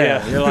scrapes.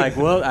 Yeah. You're like,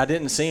 well, I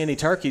didn't see any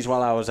turkeys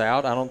while I was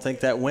out. I don't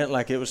think that went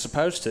like it was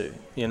supposed to,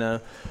 you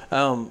know.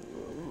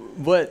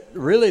 But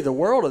really the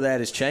world of that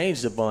has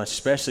changed a bunch,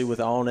 especially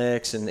with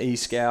Onyx and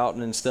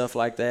eScouting and stuff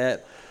like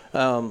that.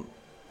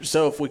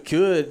 So if we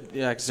could,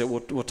 like I said,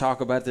 we'll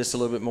talk about this a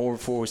little bit more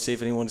before we see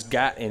if anyone's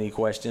got any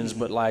questions.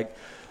 But like,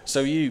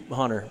 so you,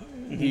 Hunter,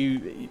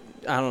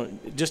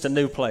 just a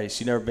new place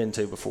you never been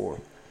to before.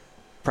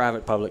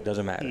 Private, public,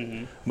 doesn't matter.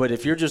 Mm-hmm. But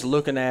if you're just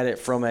looking at it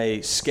from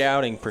a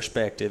scouting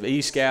perspective,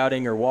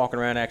 e-scouting or walking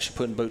around actually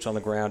putting boots on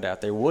the ground out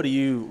there, what are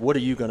you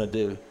going to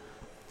do?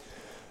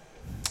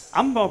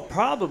 I'm going to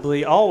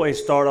probably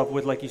always start off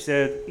with, like you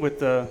said, with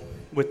the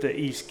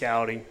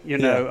e-scouting. You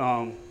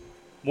know,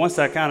 once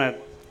I kind of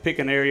pick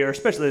an area, or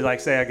especially like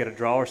say I get a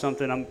draw or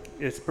something,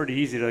 it's pretty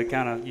easy to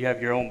kind of, you have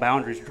your own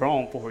boundaries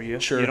drawn for you.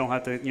 Sure. You don't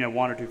have to,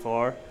 wander too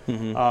far.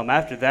 Mm-hmm.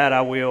 After that,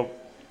 I will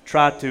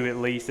try to, at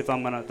least, if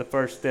I'm the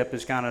first step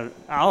is kind of,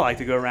 I like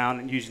to go around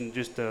and using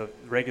just a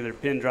regular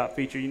pin drop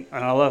feature. And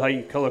I love how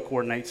you can color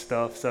coordinate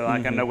stuff, so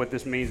I can know what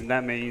this means and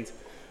that means.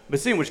 But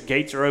seeing which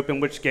gates are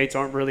open, which gates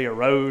aren't really a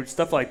road,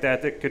 stuff like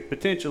that could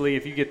potentially,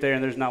 if you get there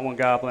and there's not one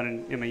goblin,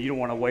 and I mean, you don't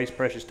want to waste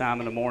precious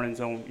time in the mornings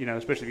on,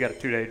 especially if you got a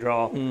 2-day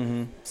draw.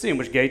 Mm-hmm. Seeing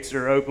which gates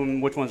are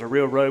open, which one's a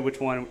real road, which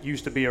one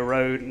used to be a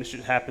road, and this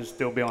just happens to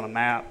still be on a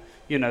map,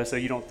 so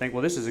you don't think,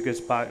 well, this is a good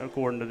spot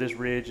according to this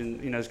ridge,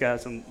 and, it's got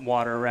some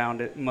water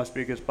around it. It must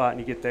be a good spot, and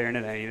you get there, and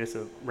it ain't. It's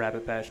a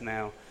rabbit patch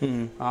now.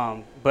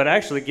 Mm-hmm. But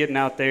actually getting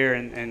out there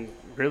and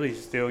really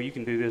still, you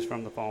can do this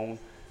from the phone,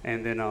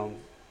 and then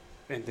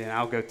and then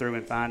I'll go through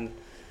and find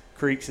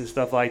creeks and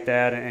stuff like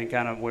that, and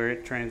kind of where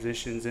it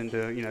transitions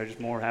into, just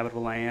more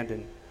habitable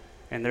land.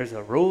 And there's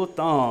a rule of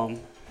thumb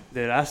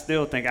that I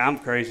still think I'm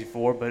crazy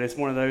for, but it's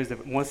one of those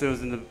that once it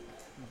was in the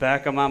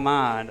back of my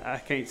mind, I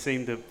can't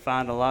seem to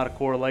find a lot of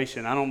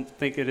correlation. I don't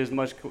think it is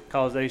much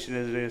causation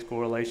as it is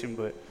correlation,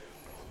 but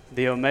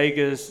the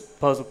omegas,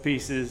 puzzle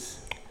pieces,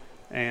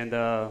 and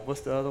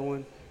what's the other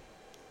one?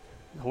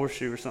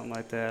 Horseshoe or something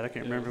like that. I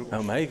can't remember.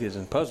 Omegas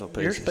and puzzle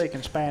pieces. You're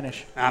speaking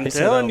Spanish. I'm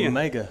telling you.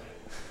 Omega.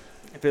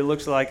 If it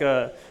looks like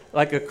a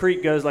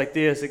creek goes like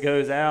this, it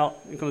goes out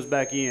and comes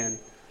back in.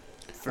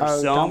 For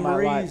some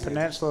reason. Like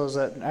peninsulas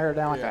that are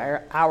down like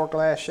an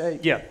hourglass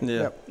shape. Yeah.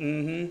 Yeah. Yep.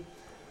 Mm-hmm.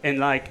 And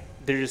like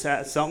there's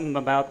just something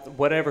about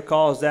whatever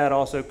caused that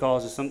also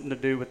causes something to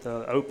do with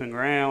the open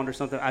ground or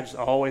something. I just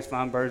always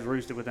find birds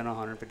roosted within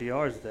 150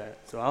 yards of that.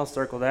 So I'll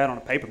circle that on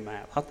a paper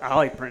map. I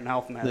like printing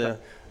off maps. Yeah.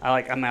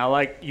 I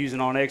like using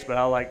OnX, but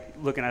I like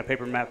looking at a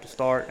paper map to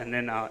start, and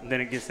then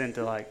it gets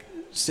into like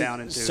down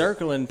into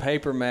circling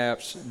paper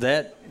maps.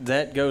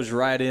 That goes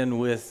right in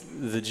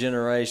with the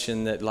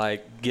generation that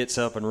like gets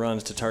up and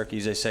runs to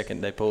turkeys the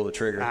second they pull the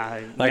trigger.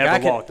 I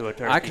never walked to a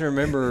turkey. I can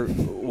remember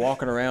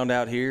walking around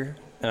out here,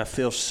 and I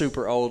feel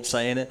super old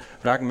saying it,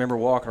 but I can remember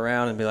walking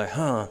around and be like,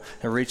 and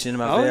reach into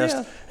my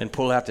vest and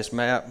pull out this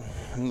map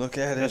and look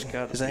at it.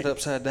 Is that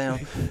upside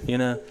down?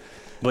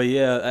 But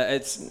yeah,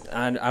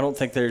 I don't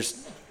think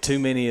there's too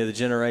many of the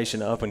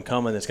generation up and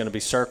coming that's going to be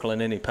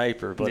circling any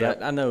paper, but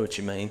yep. I know what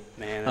you mean.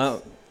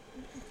 Man,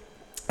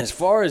 as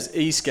far as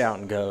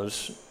e-scouting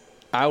goes,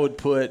 I would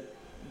put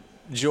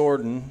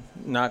Jordan,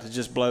 not to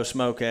just blow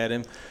smoke at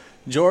him.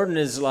 Jordan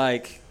is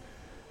like,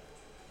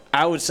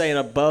 I would say, an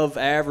above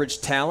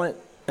average talent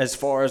as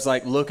far as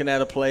like looking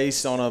at a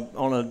place on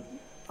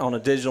a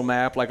digital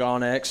map like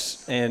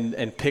OnX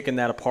and picking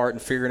that apart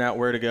and figuring out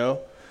where to go.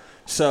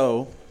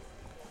 So,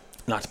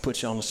 not to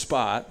put you on the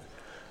spot,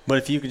 but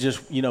if you could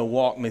just,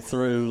 walk me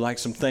through like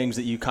some things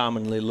that you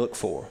commonly look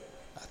for.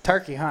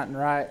 Turkey hunting,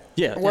 right?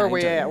 Yeah. Where are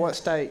we at? What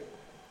state?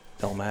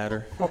 Don't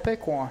matter. Well,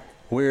 pick one.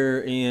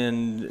 We're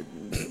in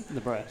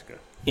Nebraska.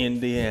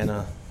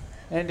 Indiana.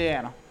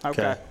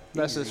 Okay.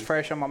 That's just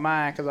fresh on my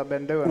mind because I've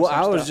been doing Well,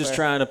 some I was stuff just there.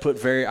 trying to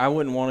put I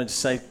wouldn't want to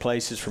say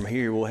places from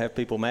here. We'll have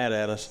people mad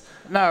at us.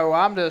 No,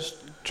 I'm just,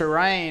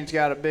 terrain's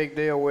got a big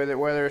deal with it,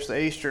 whether it's the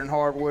eastern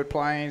hardwood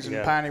plains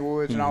and piney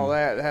woods and all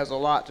that. It has a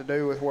lot to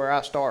do with where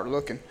I start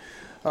looking.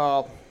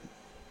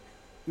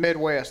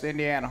 Midwest,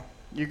 Indiana.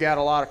 You got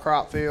a lot of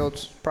crop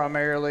fields,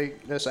 primarily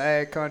this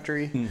ag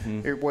country,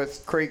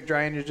 with creek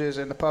drainages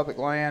and the public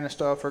land and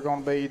stuff are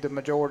going to be the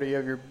majority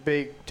of your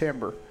big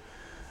timber.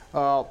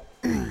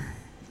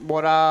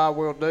 What I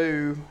will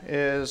do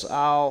is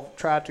I'll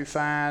try to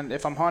find,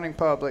 if I'm hunting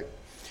public,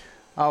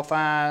 I'll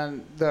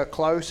find the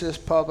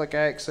closest public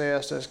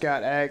access that's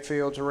got ag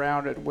fields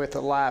around it with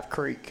a live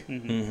creek.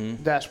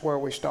 That's where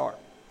we start.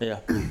 Yeah.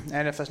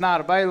 And if it's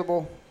not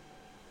available,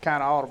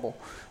 kind of audible.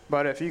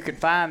 But if you can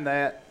find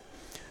that,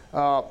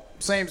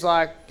 seems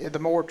like the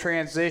more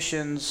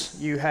transitions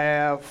you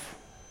have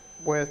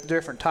with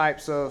different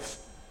types of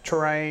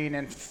terrain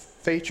and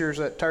features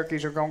that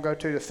turkeys are going to go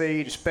to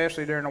feed,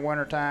 especially during the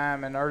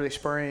wintertime and early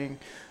spring,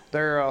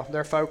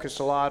 they're focused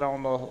a lot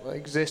on the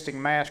existing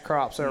mass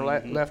crops that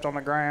are left on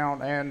the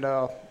ground and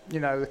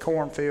the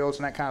cornfields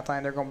and that kind of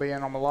thing. They're going to be in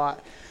them a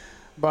lot.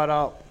 But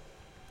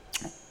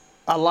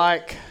I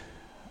like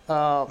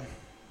far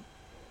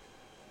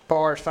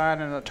as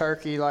finding a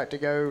turkey like to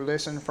go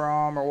listen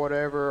from or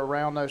whatever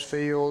around those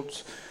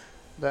fields.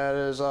 That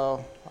is a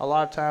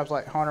lot of times,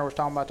 like Hunter was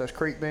talking about those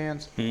creek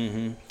bends,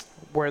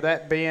 where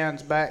that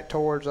bends back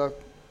towards a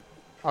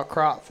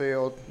crop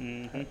field,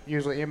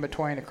 usually in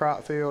between the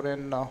crop field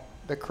and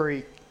the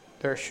creek,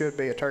 there should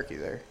be a turkey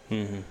there.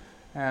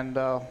 And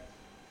a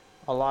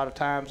lot of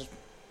times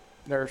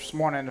there's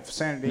one in the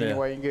vicinity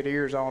anyway. You can get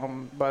ears on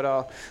them.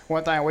 But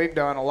one thing we've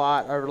done a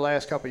lot over the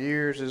last couple of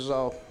years is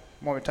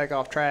when we take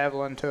off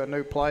traveling to a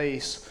new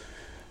place,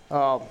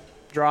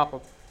 drop a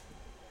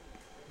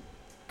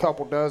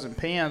couple dozen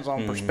pins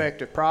on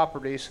prospective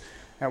properties,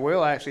 and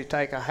we'll actually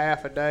take a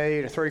half a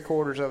day to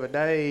 3/4 of a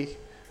day.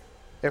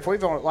 If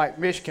we've only, like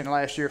Michigan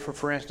last year,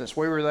 for instance,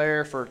 we were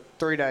there for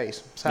 3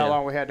 days. That's how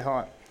long we had to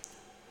hunt.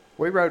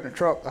 We rode in a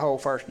truck the whole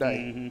first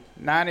day.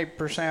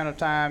 90% of the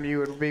time you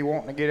would be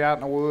wanting to get out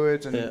in the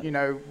woods and,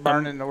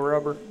 burning the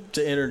rubber.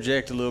 To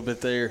interject a little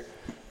bit there,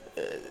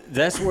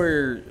 that's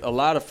where a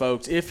lot of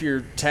folks, if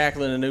you're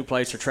tackling a new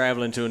place or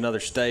traveling to another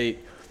state,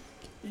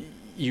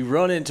 you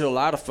run into a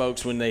lot of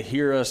folks when they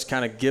hear us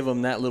kind of give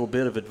them that little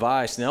bit of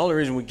advice. And the only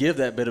reason we give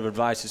that bit of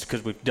advice is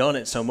because we've done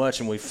it so much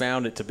and we've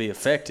found it to be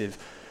effective.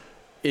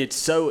 It's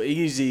so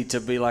easy to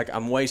be like,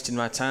 I'm wasting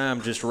my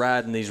time just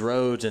riding these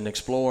roads and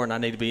exploring. I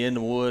need to be in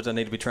the woods. I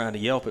need to be trying to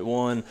Yelp at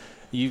one.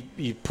 You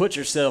put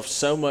yourself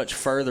so much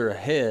further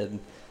ahead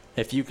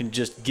if you can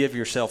just give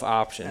yourself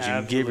options, you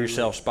can give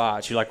yourself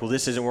spots. You're like, well,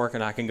 this isn't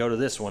working. I can go to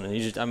this one. And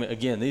you just, I mean,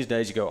 again, these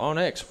days you go on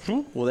X.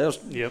 Well,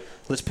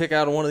 let's pick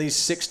out one of these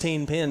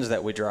 16 pins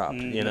that we dropped,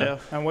 you know?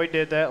 Yeah, and we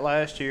did that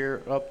last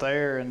year up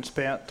there and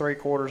spent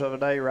 3/4 of a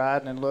day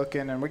riding and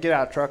looking. And we get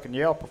out of truck and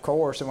Yelp, of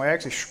course, and we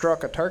actually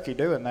struck a turkey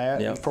doing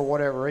that. And for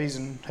whatever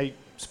reason, he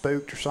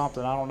spooked or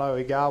something. I don't know.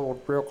 He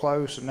gobbled real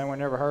close, and then we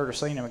never heard or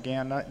seen him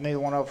again.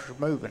 Neither one of us was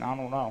moving. I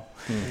don't know.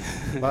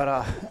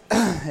 But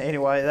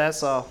anyway,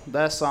 that's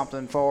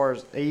something for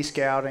as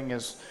e-scouting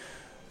is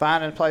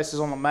finding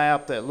places on the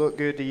map that look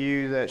good to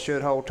you that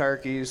should hold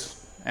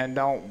turkeys, and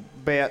don't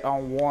bet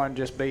on one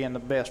just being the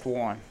best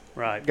one.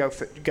 Right.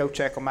 Go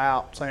check them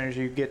out as soon as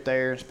you get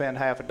there and spend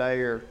half a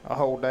day or a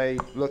whole day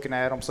looking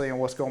at them, seeing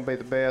what's going to be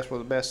the best with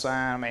the best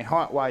sign. I mean,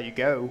 hunt while you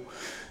go.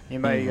 You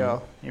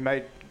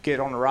may get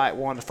on the right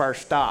one the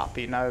first stop,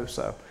 you know.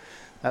 So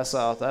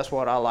that's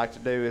what I like to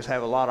do, is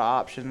have a lot of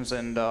options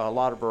and a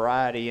lot of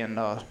variety in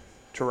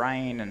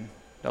terrain and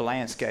the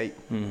landscape.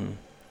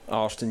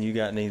 Austin, you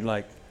got any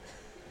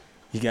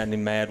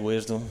mad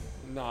wisdom?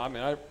 No, I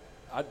mean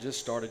I just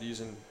started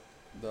using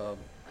the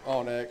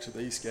OnX or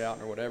the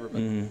eScout or whatever.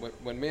 But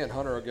when me and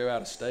Hunter will go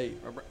out of state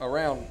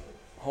around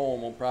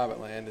home on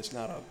private land, it's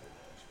not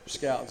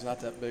scouting's not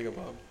that big of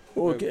a.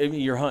 Well, I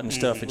mean, you're hunting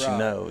stuff that you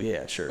know.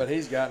 Yeah, sure. But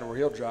he's gotten where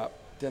he'll drop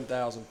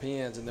 10,000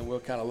 pins, and then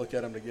we'll kind of look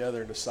at them together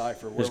and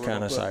decipher where we're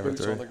going to put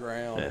boots on the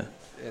ground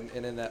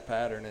and in that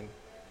pattern. And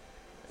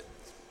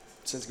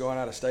since going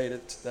out of state,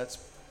 that's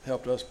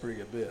helped us a pretty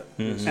good bit.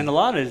 And a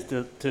lot is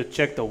to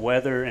check the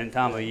weather and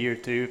time of year,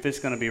 too. If it's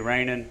going to be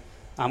raining,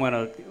 I'm going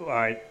to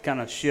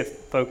kind of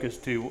shift focus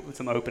to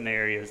some open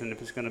areas. And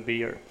if it's going to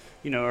be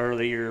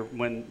earlier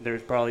when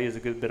there's probably is a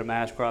good bit of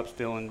mass crop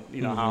still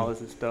in hollows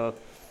and stuff,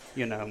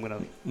 I'm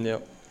going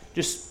to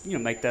just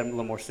make that a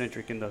little more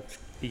centric in the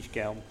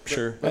e-scout.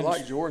 Sure. But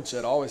like Jordan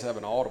said, always have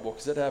an audible,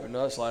 because it happened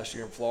to us last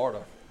year in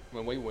Florida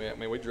when we went. I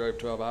mean, we drove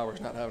 12 hours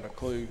not having a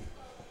clue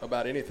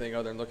about anything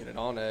other than looking at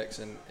OnX.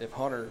 And if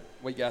Hunter,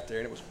 we got there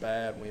and it was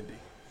bad windy.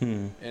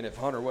 And if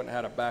Hunter wouldn't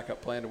have had a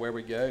backup plan to where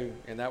we go,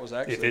 and that was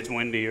actually. If it's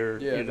windy or.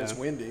 Yeah, if it's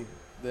windy,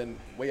 then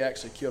we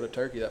actually killed a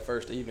turkey that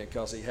first evening,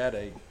 because he had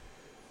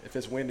if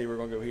it's windy, we're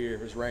going to go here.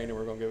 If it's raining,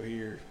 we're going to go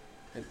here.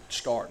 And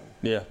starting.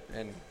 Yeah.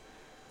 And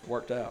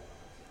worked out.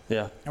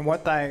 Yeah. And one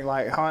thing,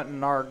 like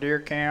hunting our deer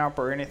camp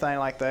or anything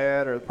like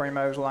that, or the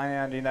Primo's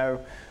land,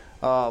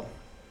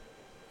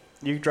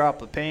 you drop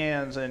the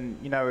pins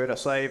and, it'll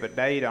save a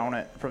date on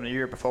it from the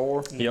year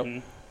before.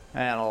 Yep.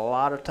 And a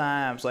lot of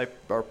times they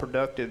are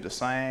productive the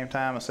same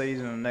time of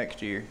season the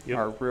next year,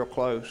 or real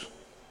close.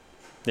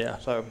 Yeah.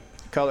 So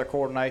color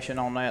coordination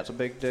on that's a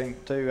big thing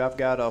too. I've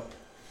got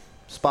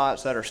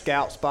spots that are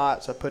scout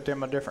spots. I put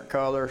them a different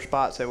color.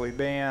 Spots that we've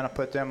been, I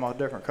put them a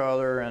different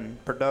color.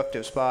 And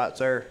productive spots,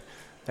 they're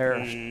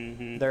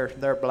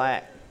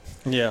black.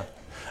 Yeah.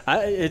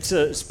 It's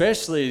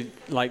especially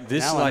like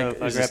this. Now like I know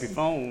if I grab your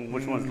phone,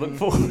 which one's look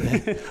for?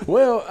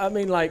 Well, I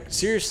mean, like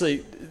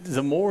seriously,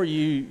 the more you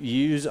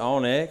use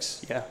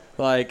OnX,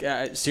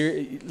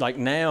 like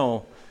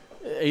now,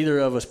 either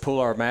of us pull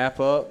our map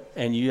up,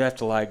 and you have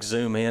to like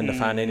zoom in to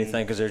find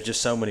anything, because there's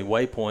just so many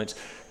waypoints.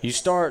 You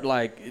start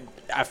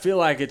I feel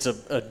like it's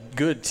a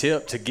good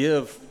tip to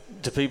give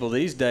to people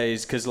these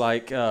days, because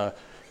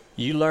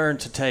you learn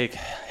to take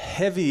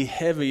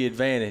heavy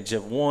advantage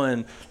of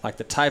one, like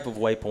the type of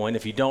waypoint.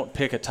 If you don't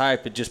pick a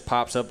type, it just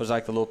pops up as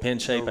like the little pin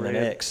shape and an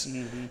X,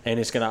 and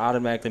it's going to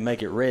automatically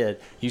make it red.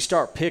 You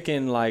start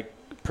picking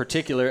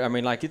particular. I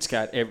mean, it's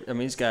got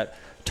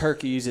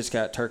turkeys, it's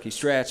got turkey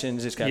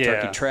scratchings, it's got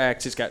turkey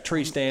tracks, it's got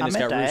tree stand, it's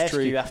got roost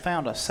tree. I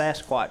found a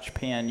Sasquatch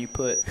pin you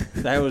put.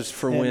 That was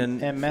for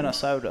in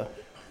Minnesota.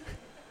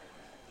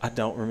 I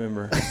don't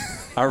remember.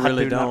 I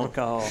really don't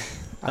recall.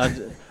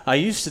 I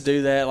used to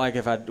do that, like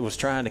if I was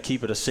trying to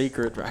keep it a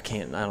secret. I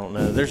don't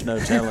know. There's no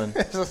telling.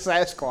 There's a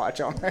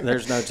Sasquatch on there.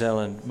 There's no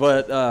telling.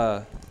 But,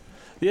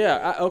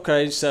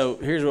 okay, so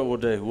here's what we'll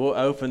do. We'll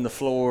open the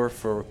floor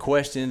for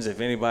questions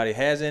if anybody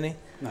has any.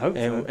 I hope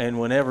so. And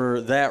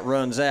whenever that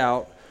runs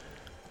out,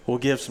 we'll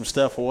give some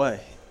stuff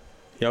away.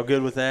 Y'all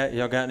good with that?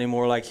 Y'all got any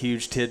more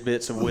huge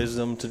tidbits of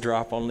wisdom to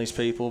drop on these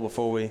people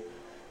before we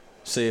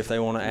see if they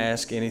want to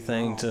ask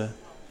anything to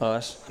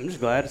us? I'm just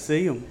glad to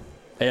see them.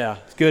 Yeah,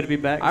 it's good to be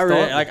back.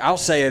 I'll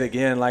say it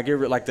again.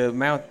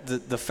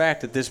 The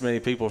fact that this many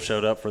people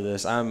showed up for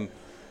this, I'm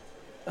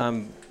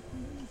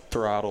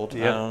throttled.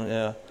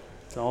 Yeah,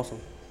 it's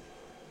awesome.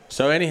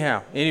 So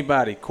anyhow,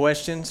 anybody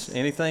questions?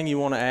 Anything you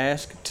want to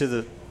ask to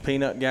the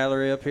peanut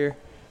gallery up here?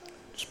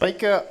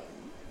 Speak up,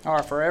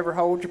 or forever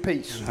hold your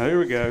peace. Here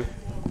we go.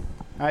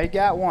 You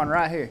got one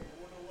right here.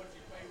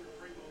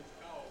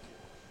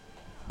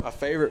 My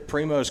favorite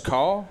Primo's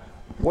call?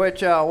 Which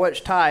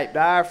type?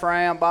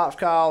 Diaphragm, box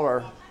call,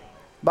 or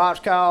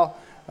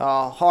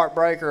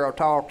heartbreaker, or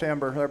tall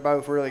timber? They're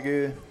both really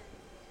good.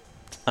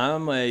 I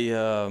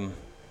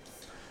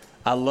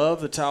love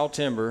the tall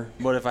timber,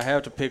 but if I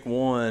have to pick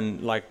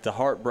one, the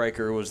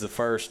heartbreaker was the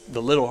first.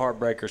 The little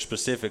heartbreaker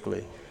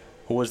specifically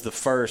was the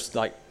first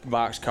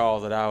box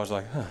call that I was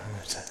like,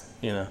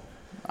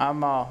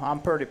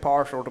 I'm pretty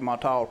partial to my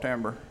tall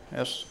timber.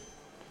 That's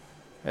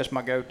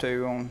my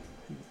go-to on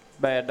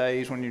bad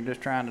days when you're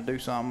just trying to do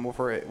something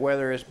for it.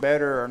 Whether it's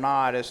better or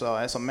not, it's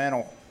a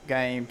mental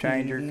game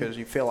changer because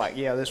you feel like,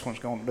 yeah, this one's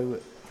going to do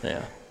it.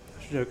 Yeah.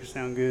 Jokers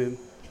sound good.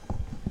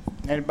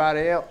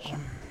 Anybody else?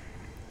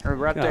 Or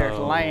right there's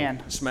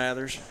land.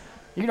 Smathers.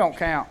 You don't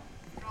count.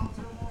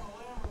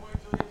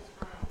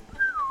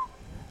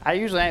 I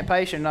usually ain't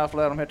patient enough to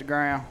let them hit the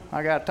ground.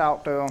 I got to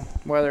talk to them,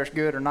 whether it's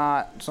good or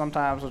not.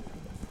 Sometimes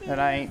it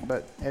ain't,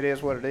 but it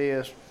is what it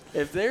is.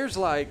 If there's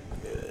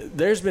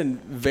there's been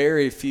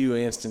very few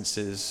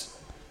instances,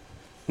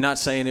 not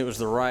saying it was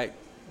the right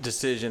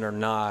decision or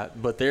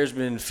not, but there's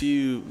been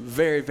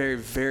very, very,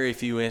 very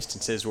few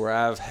instances where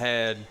I've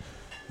had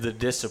the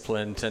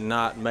discipline to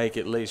not make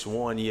at least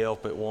one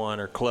yelp at one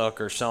or cluck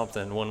or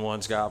something when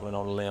one's gobbling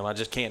on a limb. I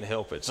just can't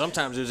help it.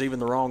 Sometimes it was even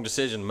the wrong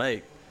decision to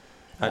make.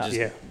 I just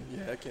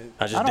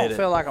I don't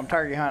feel like I'm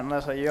turkey hunting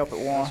unless I yelp at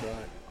one. That's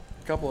right.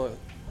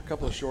 A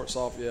couple of short,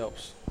 soft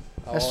yelps.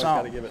 I That's always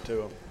got to give it to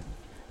them.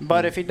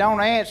 But if you don't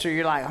answer,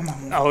 you're like,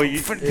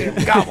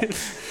 gobble.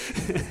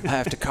 I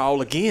have to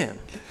call again.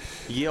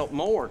 Yelp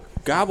more.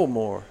 Gobble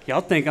more.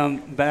 Y'all think I'm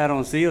bad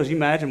on seals? You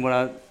imagine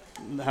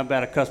how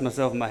bad I cuss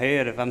myself in my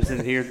head if I'm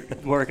sitting here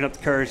working up the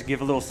courage to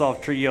give a little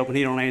soft tree yelp and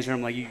he don't answer.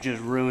 I'm like, you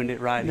just ruined it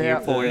right here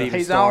before it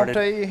even started. He's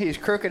on to you. He's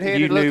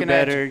crooked-headed looking at you. You knew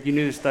better. You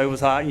knew the stove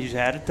was hot and you just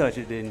had to touch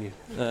it, didn't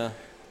you?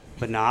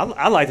 But no,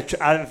 I like to.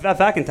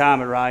 If I can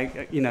time it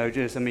right,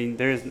 there's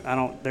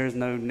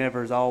no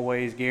nevers,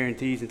 always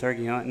guarantees in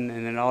turkey hunting,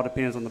 and it all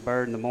depends on the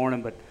bird in the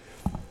morning. But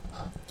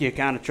you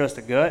kind of trust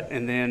the gut,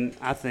 and then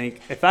I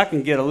think if I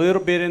can get a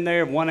little bit in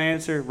there, one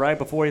answer right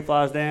before he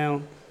flies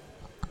down,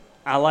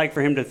 I like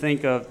for him to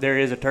think of there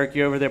is a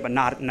turkey over there, but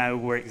not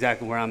know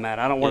exactly where I'm at.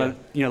 I don't want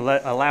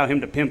to, allow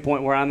him to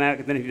pinpoint where I'm at,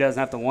 because then he doesn't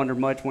have to wonder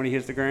much when he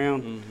hits the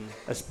ground,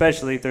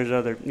 especially if there's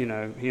other,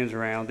 hens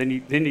around. Then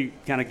you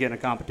kind of get in a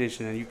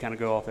competition and you kind of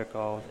go off their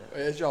calls.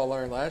 As y'all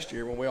learned last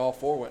year when we all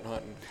four went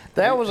hunting.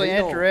 That was an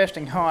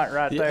interesting hunt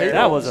right there.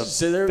 That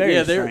was a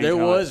there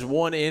was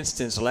one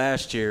instance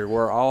last year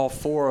where all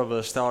four of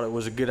us thought it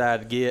was a good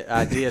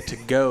idea to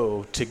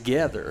go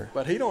together.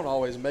 But he don't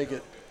always make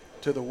it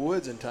to the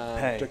woods in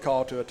time to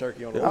call to a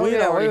turkey on the We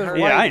I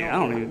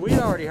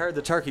already heard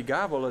the turkey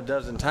gobble a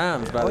dozen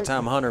times by the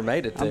time Hunter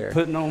made it there. I'm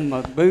putting on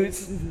my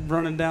boots,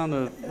 running down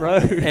the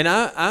road. And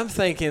I'm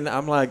thinking,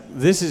 I'm like,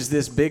 this is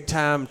this big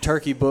time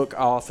turkey book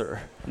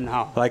author.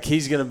 No. Like,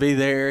 he's going to be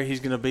there. He's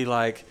going to be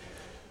like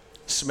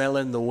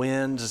smelling the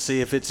wind to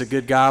see if it's a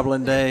good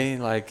gobbling day.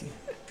 Like,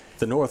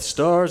 the North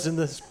Star's in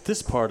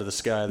this part of the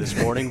sky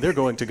this morning. They're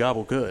going to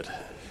gobble good.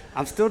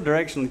 I'm still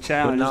directionally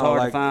challenged. It's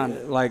hard to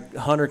find. Like,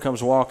 Hunter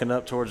comes walking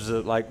up towards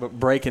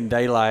breaking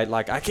daylight.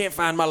 Like, I can't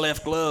find my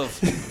left glove.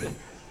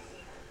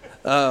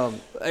 I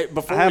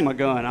had my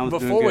gun.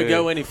 Before we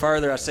go any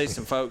further, I see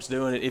some folks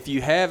doing it. If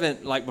you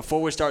haven't,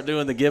 before we start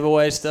doing the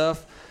giveaway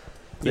stuff,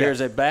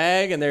 there's a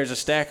bag and there's a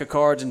stack of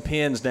cards and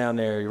pens down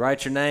there. You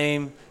write your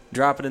name,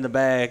 drop it in the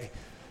bag.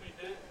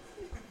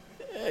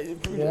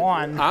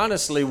 One.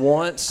 Honestly,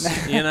 once,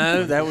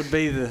 that would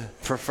be the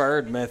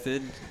preferred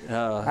method.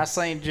 I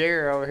seen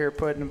Jerry over here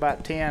putting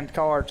about 10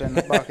 cards in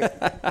the bucket.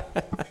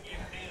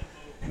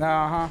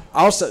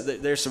 Also,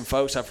 there's some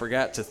folks I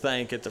forgot to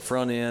thank at the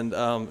front end.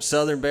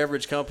 Southern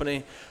Beverage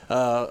Company.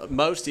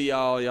 Most of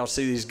y'all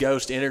see these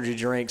Ghost energy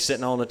drinks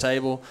sitting on the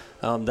table.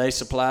 They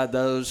supplied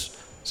those.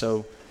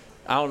 So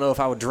I don't know if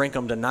I would drink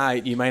them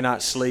tonight. You may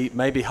not sleep.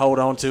 Maybe hold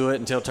on to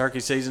it until turkey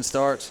season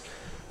starts.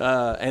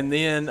 And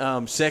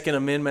then Second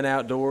Amendment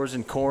Outdoors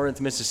in Corinth,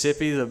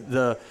 Mississippi.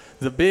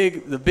 The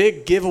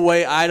big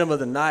giveaway item of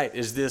the night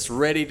is this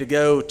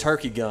ready-to-go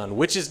turkey gun,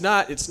 which is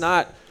not – it's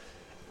not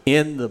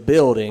in the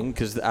building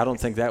because I don't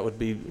think that would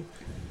be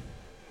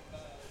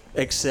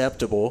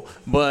acceptable.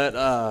 But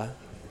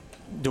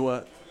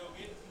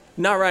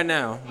not right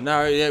now.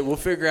 No, we'll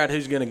figure out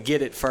who's going to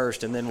get it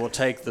first, and then we'll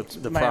take the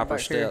proper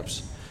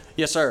steps.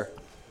 Yes, sir.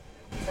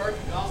 Turkey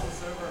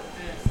gobbles over a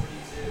fence. What do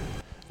you do?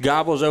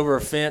 Gobbles over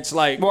a fence,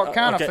 like what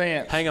kind of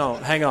fence? Hang on.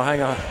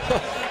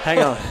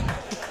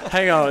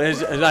 Is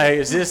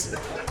this?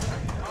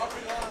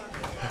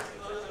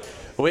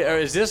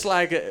 Is this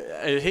like?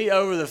 Is he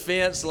over the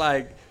fence?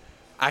 Like,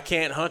 I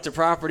can't hunt the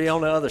property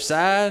on the other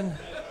side.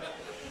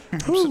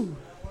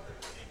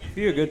 If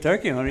you're a good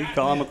turkey hunter, you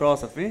call him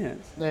across the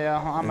fence. Yeah,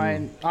 I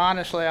mean,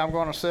 honestly, I'm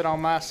going to sit on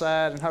my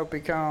side and hope he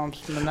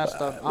comes. I mean, that's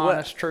the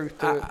honest truth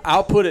to it.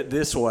 I'll put it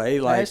this way: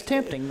 it's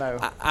tempting, though.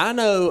 I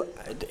know,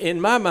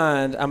 in my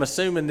mind, I'm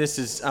assuming this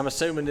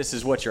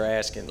is what you're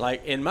asking.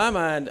 Like, in my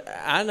mind,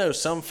 I know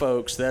some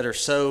folks that are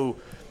so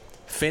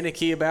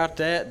finicky about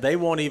that they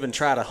won't even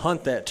try to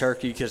hunt that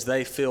turkey because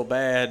they feel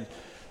bad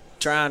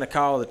trying to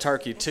call the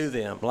turkey to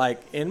them.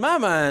 Like, in my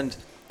mind,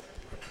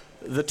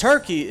 the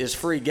turkey is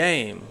free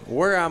game.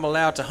 Where I'm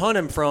allowed to hunt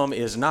him from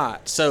is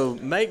not. So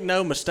make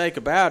no mistake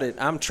about it,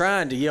 I'm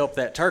trying to yelp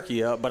that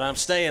turkey up, but I'm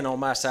staying on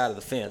my side of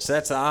the fence.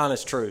 That's the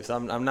honest truth.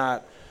 I'm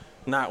not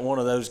one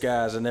of those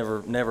guys. I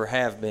never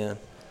have been.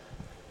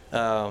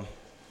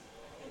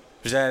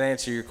 Does that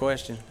answer your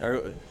question?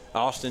 Or,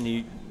 Austin,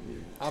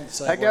 I'm the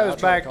same That way. I goes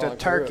try back call to it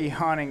turkey through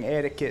hunting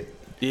etiquette.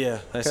 Yeah,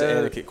 that's an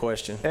etiquette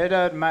question. It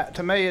doesn't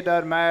to me. It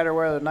doesn't matter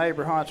whether the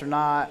neighbor hunts or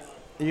not.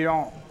 You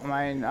don't.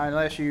 I mean,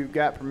 unless you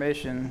got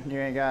permission, you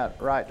ain't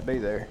got right to be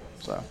there.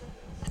 So.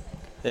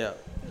 Yeah.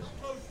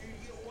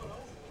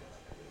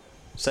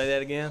 Say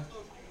that again.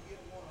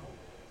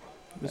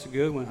 That's a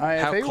good one.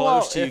 How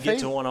close do you get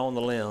to one on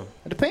the limb?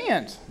 It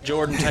depends.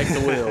 Jordan, take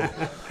the wheel.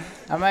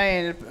 I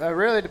mean, it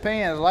really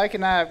depends. Lake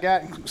and I have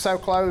gotten so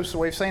close,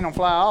 we've seen them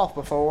fly off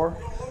before.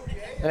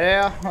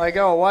 Yeah, they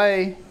go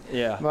away.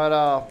 Yeah.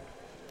 But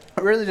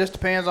it really just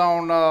depends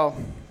on,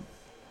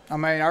 I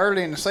mean,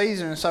 early in the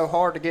season it's so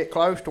hard to get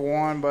close to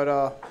one, but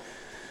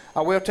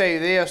I will tell you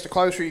this, the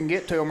closer you can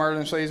get to them early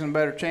in the season, the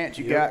better chance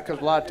you got,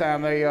 because a lot of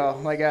time they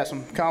got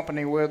some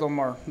company with them,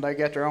 or they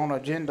got their own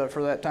agenda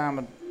for that time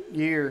of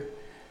year.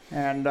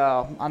 And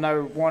I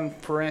know one,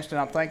 for instance,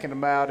 I'm thinking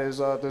about is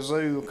the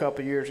zoo a couple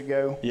of years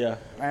ago. Yeah.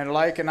 And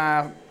Lake and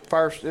I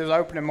first, it was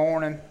opening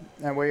morning,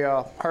 and we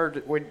heard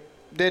that we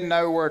didn't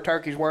know where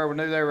turkeys were. We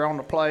knew they were on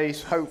the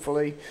place,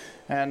 hopefully,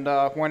 and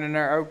went in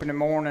there opening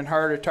morning,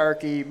 heard a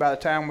turkey. By the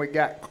time we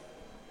got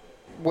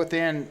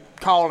within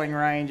calling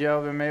range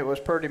of him, it was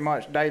pretty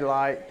much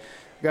daylight.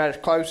 Got as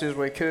close as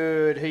we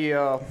could. He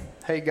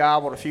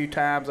gobbled a few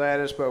times at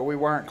us, but we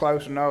weren't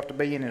close enough to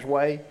be in his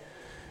way.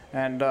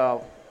 And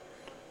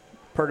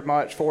pretty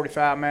much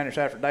 45 minutes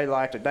after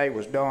daylight, the day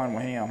was done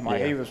with him.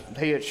 Like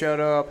he had shut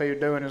up. He was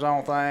doing his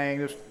own thing.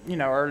 Just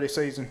early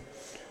season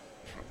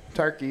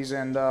turkeys.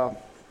 And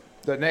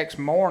the next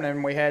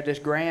morning we had this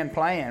grand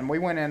plan. We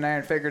went in there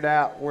and figured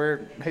out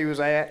where he was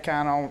at,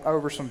 kind of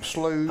over some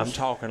sloughs. I'm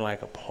talking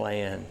like a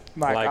plan.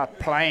 Like a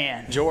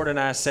plan. Jordan and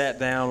I sat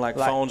down like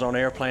phones on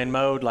airplane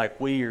mode.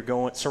 Like we are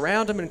going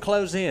surround him and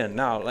close in.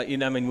 No,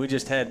 we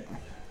just had.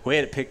 We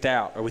had it picked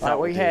out, or we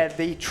thought we had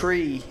the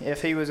tree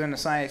if he was in the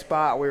same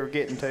spot we were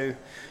getting to.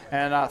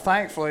 And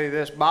thankfully,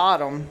 this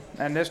bottom,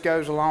 and this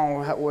goes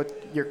along with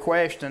your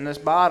question, this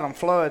bottom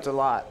floods a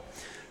lot.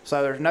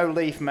 So there's no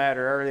leaf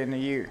matter early in the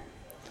year.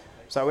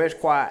 So it's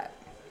quiet.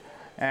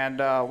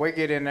 And we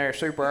get in there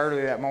super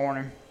early that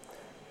morning.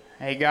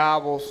 He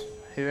gobbles.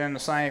 He's in the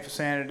same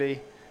vicinity,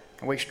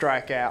 and we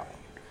strike out.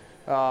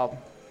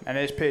 And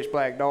it's pitch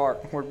black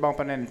dark. We're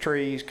bumping in the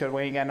trees because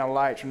we ain't got no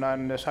lights or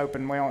nothing, just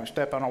hoping we don't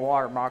step on a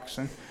water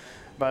moccasin.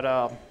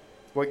 But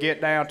we get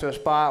down to a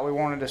spot we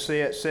wanted to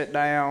sit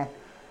down.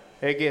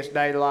 It gets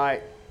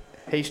daylight.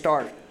 He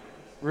starts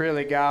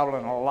really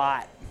gobbling a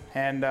lot.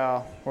 And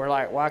we're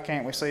like, why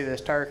can't we see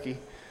this turkey?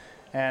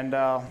 And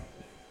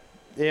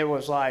it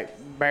was like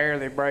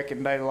barely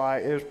breaking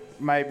daylight. It was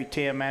maybe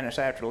 10 minutes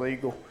after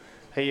legal.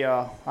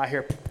 I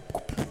hear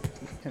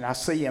and I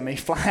see him.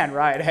 He's flying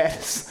right at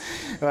us.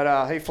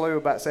 But he flew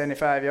about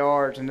 75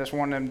 yards, and this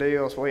one of them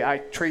deals, I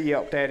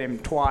tree-upped at him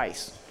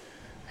twice.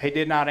 He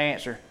did not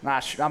answer.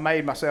 I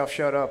made myself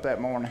shut up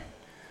that morning.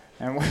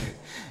 And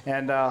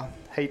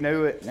he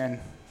knew it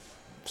and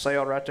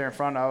sailed right there in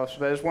front of us.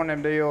 But it's one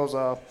of them deals,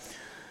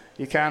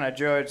 you kind of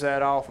judge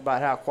that off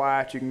about how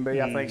quiet you can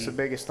be. I think it's the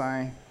biggest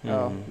thing.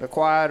 The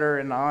quieter,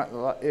 and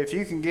if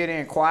you can get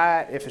in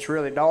quiet, if it's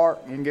really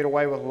dark, you can get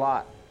away with a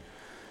lot.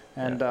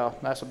 And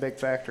that's a big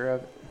factor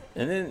of it.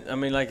 And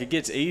then, it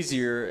gets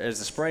easier as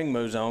the spring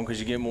moves on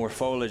because you get more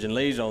foliage and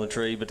leaves on the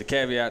tree. But the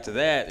caveat to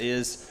that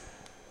is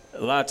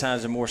a lot of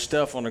times there's more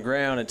stuff on the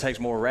ground. It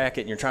takes more racket,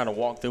 and you're trying to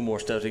walk through more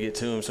stuff to get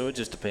to them. So it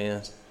just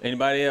depends.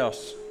 Anybody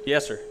else?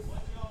 Yes, sir.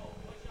 What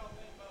y'all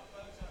think about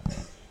folks out there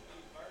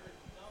shooting birds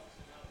and ducks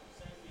out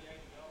 70, 80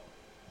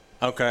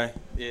 yards? Okay.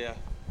 Yeah.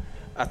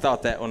 I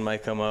thought that one may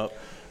come up.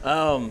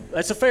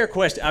 That's a fair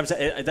question.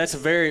 That's a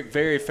very,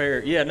 very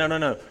fair. Yeah,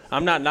 no.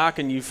 I'm not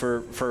knocking you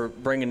for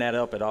bringing that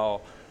up at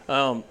all.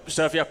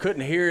 So if y'all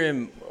couldn't hear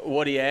him,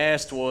 what he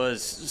asked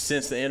was,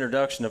 since the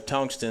introduction of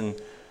tungsten,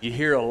 you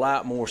hear a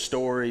lot more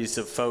stories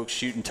of folks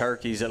shooting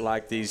turkeys at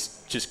like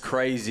these just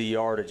crazy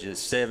yardages,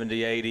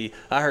 70, 80.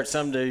 I heard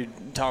some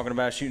dude talking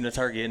about shooting a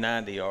turkey at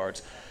 90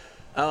 yards.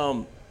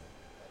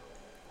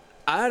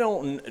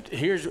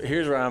 Here's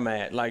where I'm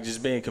at, like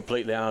just being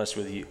completely honest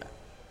with you.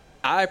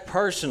 I'm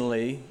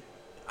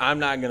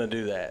not going to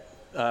do that.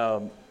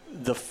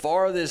 The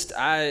farthest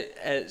I,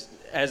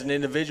 as an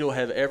individual,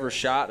 have ever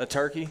shot a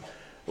turkey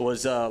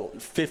was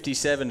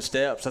 57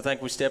 steps. I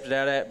think we stepped it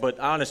out at. But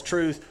honest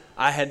truth,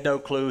 I had no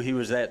clue he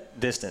was that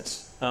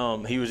distance.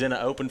 He was in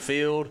an open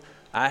field.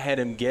 I had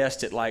him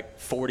guessed at like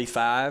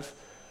 45,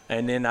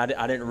 and then I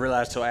didn't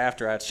realize till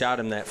after I'd shot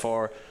him that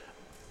far.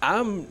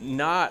 I'm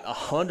not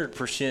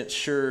 100%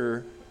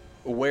 sure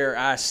where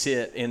I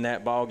sit in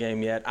that ball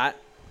game yet.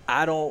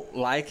 I don't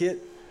like it.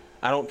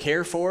 I don't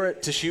care for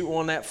it to shoot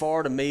one that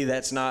far. To me,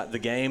 that's not the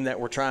game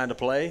that we're trying to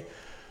play.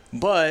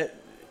 But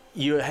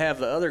you have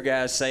the other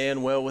guys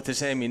saying, well, with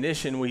this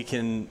ammunition, we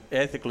can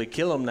ethically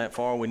kill them that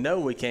far. We know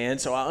we can.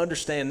 So I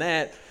understand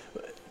that.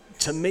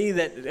 To me,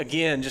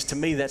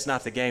 that's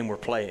not the game we're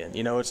playing.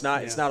 It's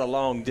not a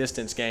long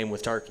distance game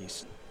with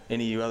turkeys.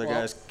 Any of you other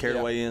guys care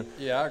to weigh in?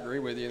 Yeah, I agree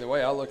with you. The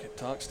way I look at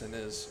tungsten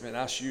is,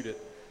 I shoot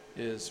it,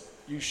 is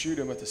you shoot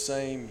them at the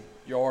same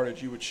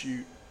yardage you would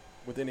shoot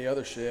with any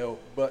other shell,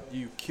 but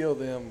you kill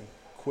them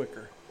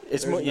quicker.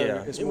 It's more,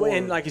 it's more,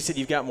 and like you said,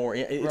 you've got more.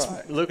 It's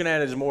right. Looking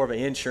at it as more of an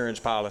insurance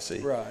policy,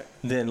 right?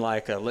 Than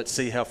like let's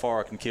see how far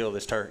I can kill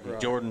this turkey.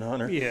 Right. Jordan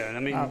Hunter. Yeah, I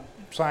mean,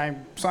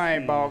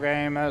 same ball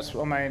game.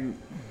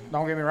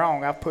 Don't get me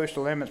wrong. I've pushed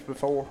the limits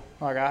before,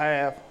 like I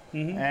have,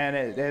 and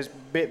it has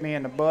bit me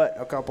in the butt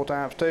a couple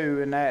times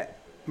too. In that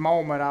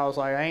moment, I was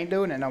like, I ain't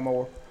doing it no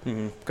more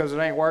because it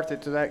ain't worth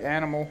it to that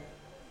animal,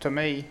 to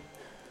me,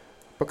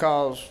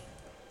 because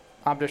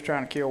I'm just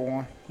trying to kill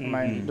one. I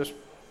mean, just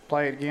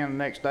play it again the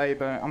next day.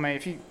 But I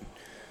mean,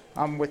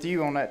 I'm with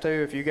you on that too.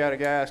 If you got a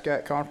guy that's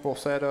got comfortable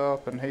set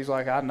up and he's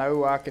like, I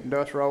know I can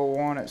dust roll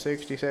one at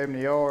 60,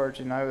 70 yards,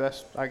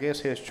 that's, I guess,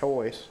 his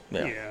choice.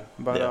 Yeah.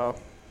 But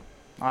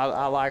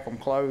I like them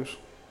close.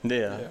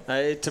 Yeah.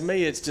 To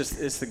me,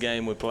 it's the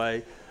game we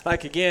play.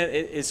 Like, again,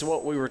 it's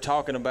what we were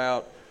talking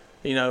about,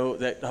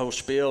 that whole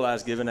spiel I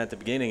was giving at the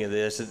beginning of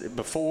this.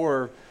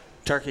 Before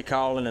turkey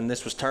calling and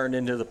this was turned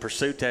into the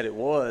pursuit that it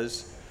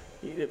was,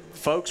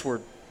 folks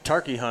were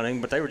turkey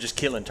hunting, but they were just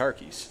killing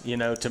turkeys.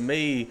 To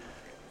me,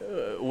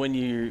 when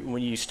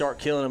you start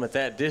killing them at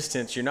that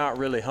distance, you're not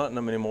really hunting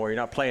them anymore. You're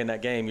not playing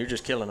that game. You're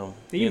just killing them.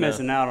 You're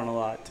missing out on a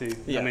lot too.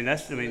 Yeah. I mean,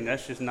 that's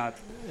just not.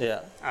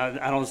 Yeah.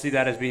 I don't see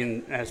that as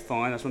being as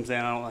fun. That's what I'm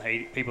saying. I don't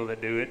hate people that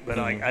do it, but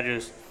I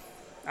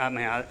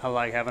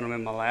like having them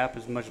in my lap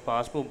as much as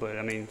possible. But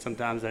I mean,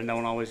 sometimes they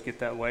don't always get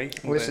that way.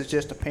 Well, this is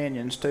just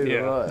opinions too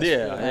Yeah. of us.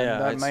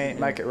 Yeah. That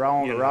make it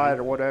wrong or right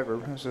or whatever.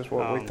 This is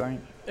what we think.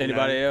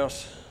 Anybody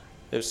else?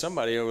 There's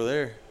somebody over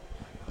there.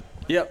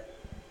 Yep.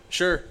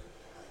 Sure.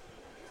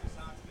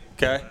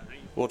 Okay.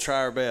 We'll try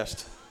our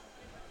best.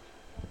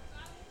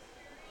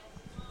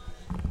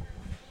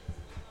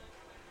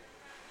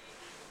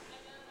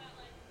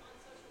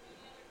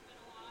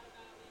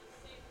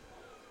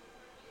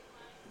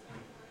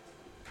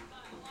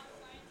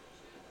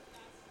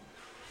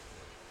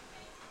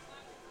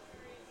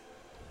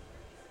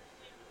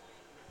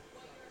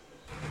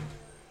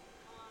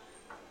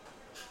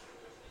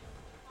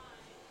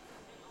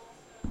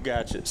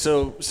 Gotcha.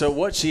 So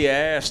what she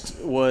asked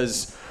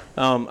was,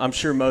 I'm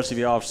sure most of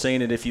y'all have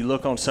seen it. If you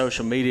look on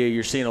social media,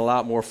 you're seeing a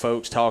lot more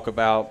folks talk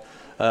about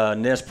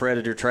nest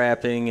predator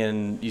trapping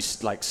and you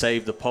like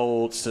save the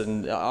poults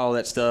and all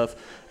that stuff.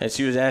 And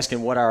she was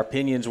asking what our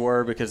opinions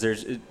were because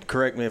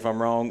correct me if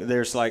I'm wrong,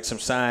 there's like some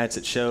science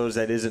that shows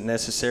that isn't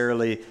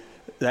necessarily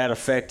that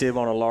effective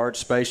on a large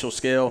spatial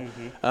scale.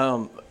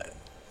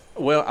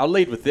 Well, I'll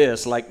lead with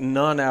this. Like,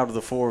 none out of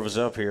the four of us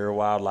up here are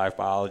wildlife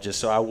biologists,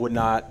 so I would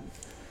not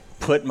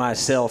put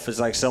myself as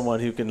like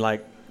someone who can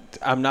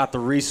I'm not the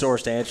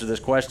resource to answer this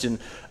question.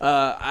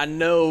 I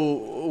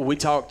know we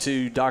talked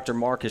to Dr.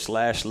 Marcus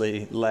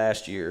Lashley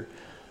last year,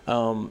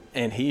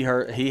 and he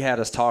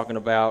had us talking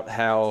about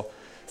how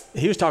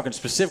he was talking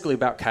specifically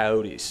about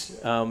coyotes,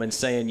 and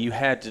saying you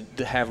had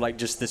to have like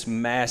just this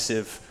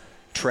massive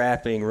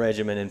trapping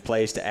regimen in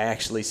place to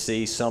actually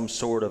see some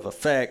sort of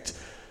effect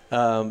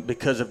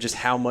because of just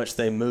how much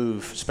they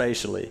move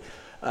spatially.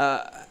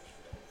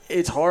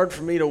 It's hard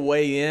for me to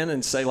weigh in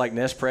and say like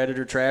nest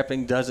predator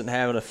trapping doesn't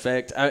have an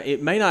effect. It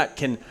may not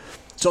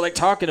so like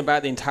talking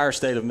about the entire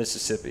state of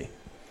Mississippi,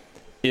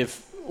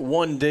 if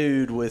one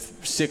dude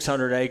with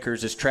 600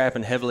 acres is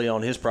trapping heavily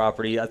on his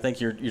property, I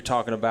think you're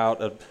talking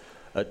about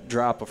a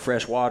drop of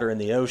fresh water in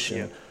the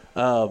ocean.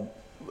 Yeah.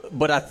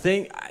 But I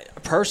think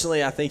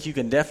you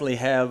can definitely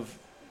have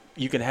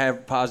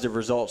positive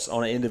results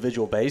on an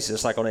individual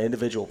basis, like on an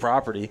individual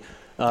property.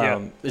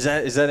 Is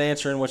that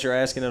answering what you're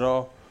asking at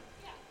all?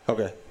 Yeah.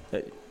 Okay.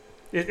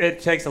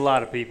 It takes a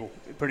lot of people,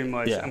 pretty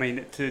much. Yeah. I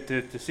mean,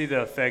 to see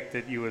the effect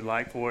that you would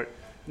like for it,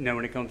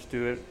 when it comes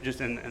to it,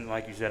 just and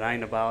like you said, I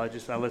ain't a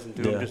biologist. I listen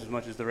to them just as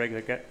much as the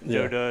regular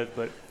Joe does.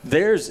 But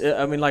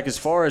as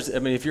far as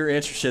if you're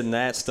interested in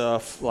that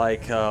stuff,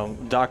 like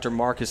Dr.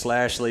 Marcus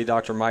Lashley,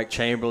 Dr. Mike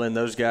Chamberlain,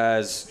 those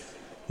guys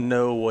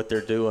know what they're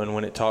doing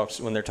when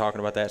they're talking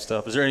about that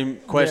stuff. Is there any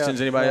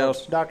questions? Anybody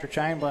else? Dr.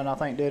 Chamberlain, I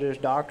think, did his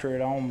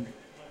doctorate on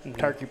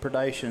turkey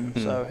predation,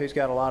 so he's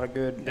got a lot of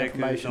good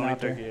information out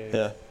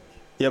there.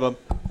 Yeah, bub.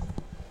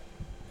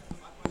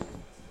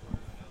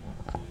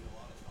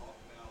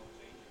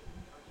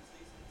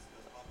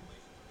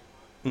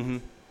 Mm-hmm.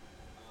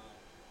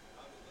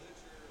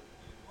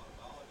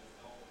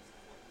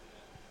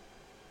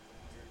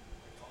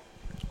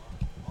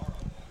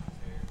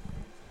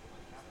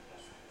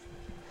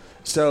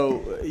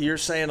 So you're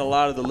saying a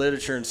lot of the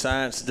literature and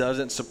science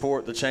doesn't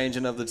support the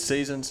changing of the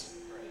seasons?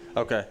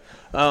 Okay.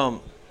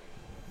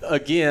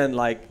 Again,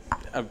 like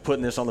I'm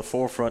putting this on the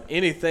forefront,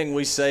 anything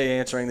we say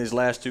answering these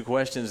last two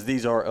questions,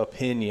 these are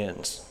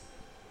opinions.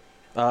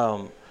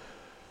 That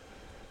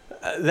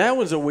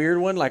was a weird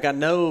one. Like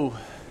I'm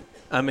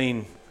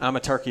a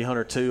turkey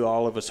hunter too.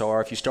 All of us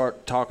are. If you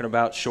start talking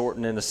about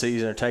shortening the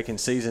season or taking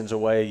seasons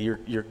away,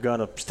 you're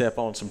gonna step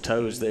on some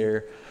toes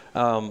there.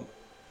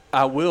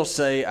 I will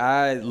say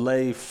I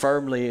lay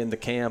firmly in the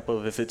camp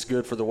of if it's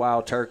good for the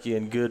wild turkey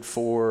and good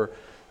for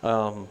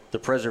the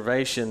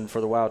preservation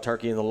for the wild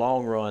turkey in the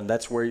long run,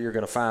 that's where you're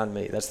going to find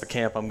me. That's the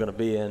camp I'm going to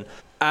be in.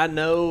 I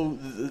know,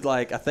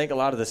 I think a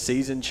lot of the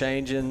season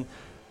changing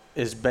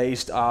is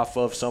based off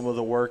of some of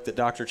the work that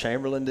Dr.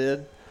 Chamberlain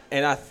did.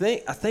 And I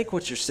think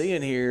what you're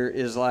seeing here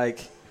is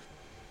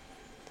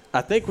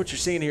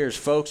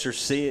folks are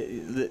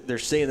seeing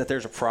that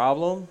there's a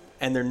problem,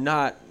 and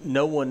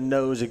no one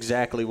knows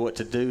exactly what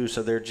to do,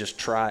 so they're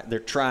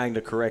trying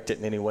to correct it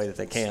in any way that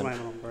they can.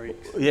 Slamming on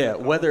brakes. Yeah,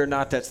 whether or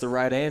not that's the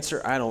right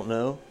answer, I don't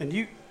know. And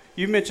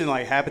you mentioned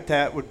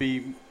habitat would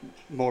be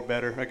more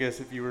better, I guess,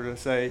 if you were to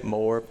say.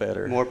 More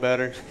better.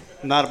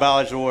 I'm not a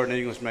biology or an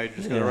English major,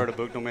 just because I wrote a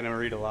book, don't mean I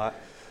read a lot.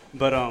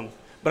 But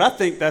I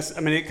think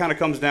it kind of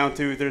comes down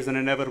to there's an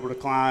inevitable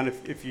decline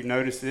if you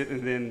notice it,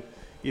 and then,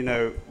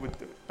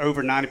 with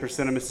over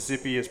 90% of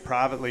Mississippi is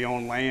privately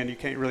owned land, you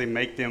can't really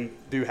make them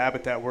do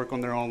habitat work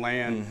on their own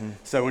land. Mm-hmm.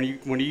 So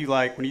when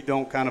you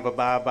don't kind of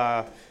abide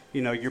by,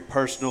 your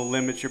personal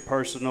limits, your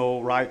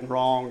personal right and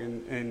wrong,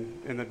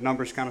 and the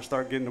numbers kind of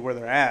start getting to where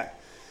they're at,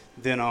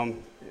 then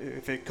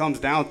if it comes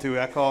down to it,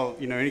 I call,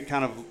 any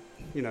kind of,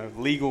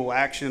 legal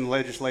action,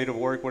 legislative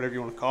work, whatever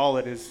you want to call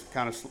it, is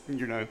kind of,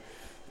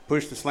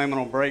 push the slamming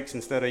on brakes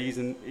instead of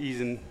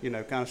easing,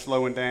 kind of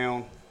slowing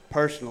down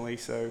personally.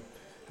 So,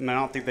 I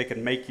don't think they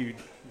can make you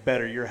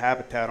better your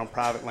habitat on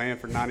private land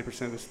for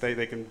 90% of the state.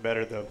 They can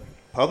better the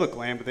public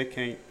land, but they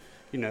can't,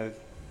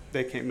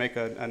 they can't make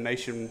a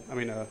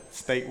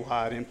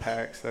statewide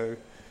impact. So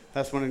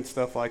that's when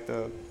stuff like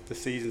the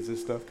seasons and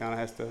stuff kind of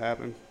has to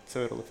happen, so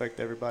it'll affect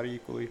everybody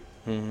equally.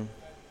 Mm-hmm.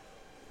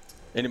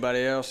 Anybody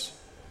else?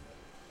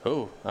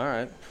 Oh, all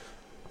right.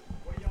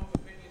 What are y'all's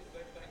opinions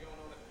of everything going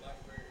on at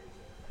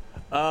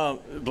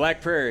Black Prairie?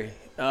 Black Prairie.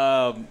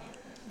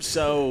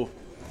 So,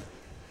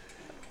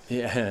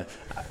 yeah,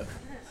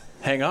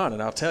 hang on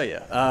and I'll tell you.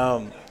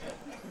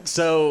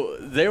 So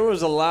there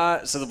was a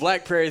lot. So the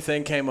Black Prairie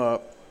thing came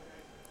up,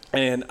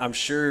 and I'm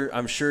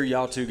sure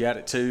y'all two got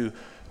it too.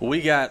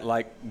 We got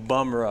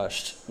bum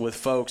rushed with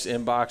folks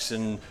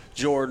inboxing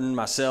Jordan,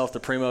 myself, the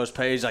Primos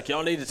page,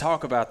 y'all need to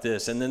talk about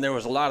this. And then there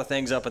was a lot of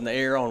things up in the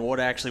air on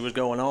what actually was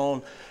going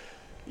on.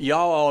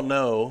 Y'all all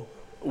know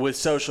with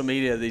social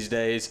media these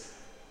days,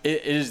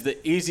 it is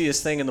the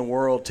easiest thing in the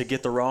world to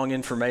get the wrong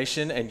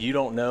information, and you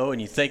don't know, and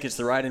you think it's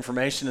the right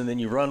information, and then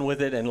you run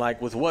with it. And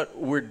with what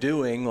we're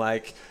doing,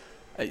 we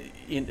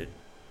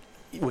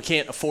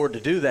can't afford to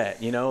do that,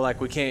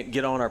 we can't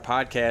get on our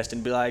podcast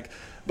and be like,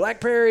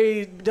 Black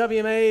Prairie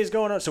WMA is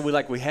going on. So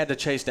we had to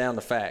chase down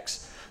the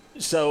facts.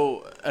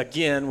 So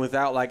again,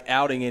 without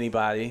outing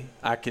anybody,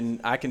 I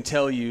can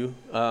tell you,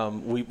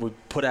 we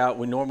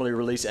normally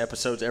release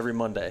episodes every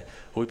Monday.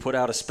 We put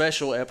out a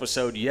special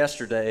episode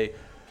yesterday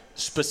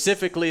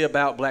specifically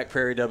about Black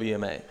Prairie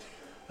WMA,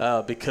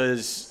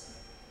 because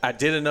I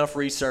did enough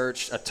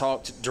research. I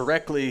talked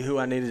directly who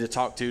I needed to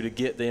talk to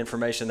get the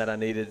information that I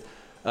needed,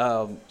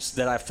 so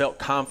that I felt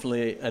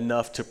confidently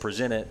enough to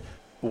present it.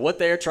 What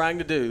they're trying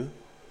to do,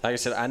 like I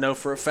said, I know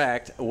for a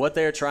fact, what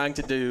they're trying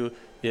to do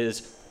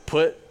is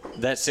put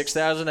that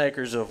 6,000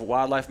 acres of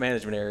wildlife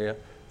management area,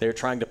 they're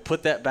trying to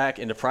put that back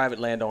into private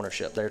land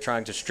ownership. They're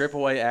trying to strip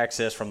away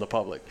access from the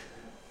public.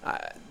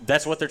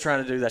 That's what they're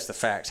trying to do. That's the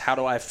facts. How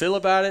do I feel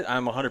about it?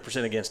 I'm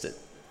 100% against it.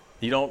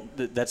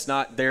 That's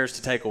not theirs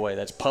to take away.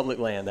 That's public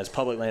land. That's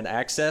public land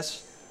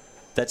access.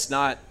 That's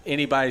not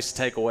anybody's to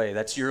take away.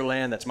 That's your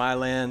land. That's my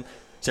land.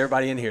 It's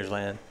everybody in here's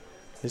land.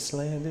 This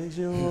land is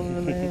your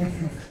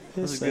land.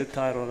 That's a good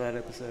title of that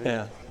episode.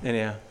 Yeah,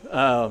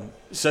 anyhow.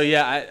 So,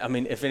 yeah, I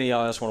mean, if any of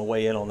y'all else want to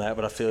weigh in on that,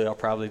 but I feel y'all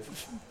probably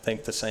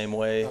think the same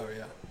way. Oh,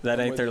 yeah. That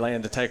ain't their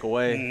land to take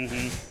away.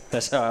 Mm-hmm.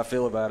 That's how I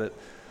feel about it.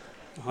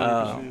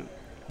 100%.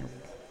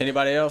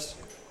 Anybody else?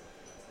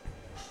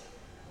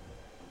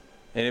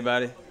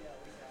 Anybody?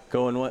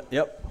 Going what?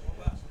 Yep.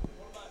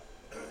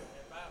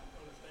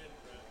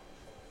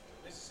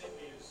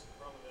 Mississippi is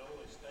probably the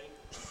only state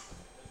that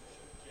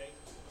shoot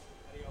jakes.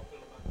 How do y'all feel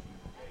about shooting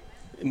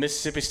jakes?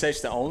 Mississippi State's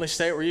the only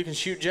state where you can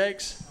shoot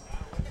jakes?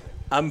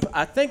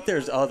 I think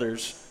there's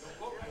others.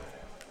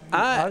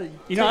 I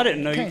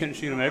didn't know you couldn't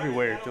shoot them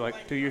everywhere until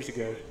 2 years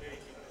ago.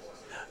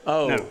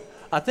 Oh. No.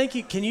 I think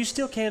you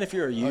still can if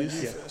you're a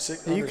youth.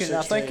 You can.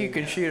 I think you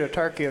can shoot a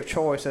turkey of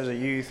choice as a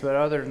youth, but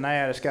other than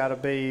that, it's got to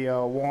be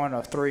one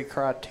of three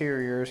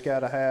criteria. It's got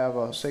to have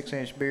a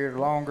 6-inch beard,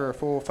 longer, a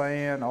full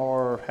fan,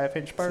 or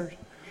half-inch spurs,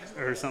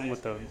 or something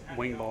with the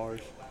wing bars.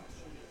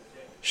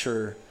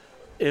 Sure.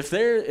 If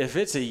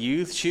it's a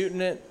youth shooting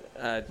it,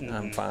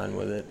 I'm fine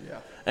with it. Yeah.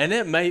 And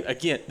it may,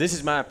 again, this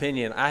is my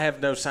opinion. I have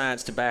no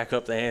science to back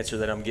up the answer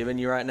that I'm giving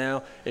you right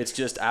now. It's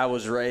just I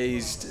was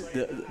raised.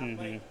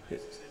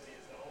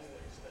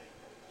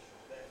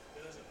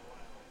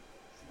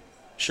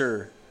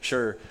 Sure.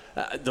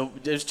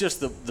 It's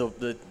just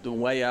the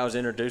way I was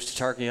introduced to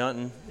turkey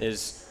hunting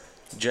is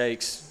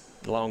jakes,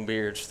 long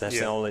beards. That's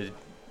the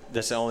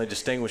only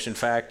distinguishing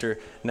factor.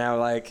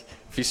 Now, if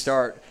you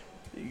start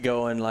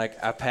going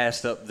I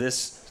passed up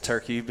this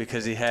turkey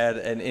because he had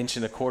 1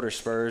 1/4 inch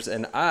spurs,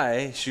 and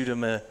I shoot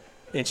him 1.5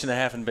 inches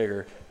and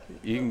bigger.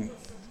 You can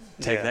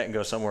take that and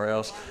go somewhere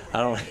else. I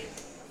don't.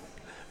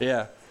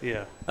 Yeah.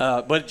 Yeah.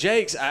 But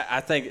Jake's, I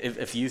think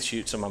if you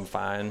shoot some, I'm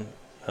fine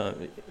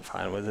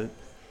with it.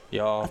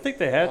 Y'all. I think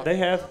they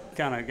have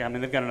kind of. I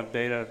mean, they've got enough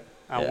data.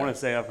 I Yeah. want to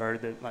say I've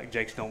heard that like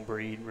Jakes don't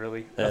breed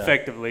really Yeah.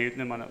 effectively.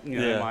 They might,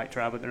 Yeah. they might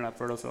try, but they're not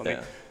fertile. So I mean,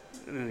 Yeah.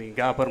 and then you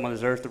got to put them on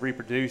this earth to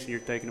reproduce, and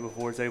you're taking it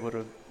before it's able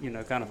to,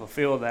 kind of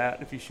fulfill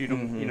that. If you shoot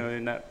them,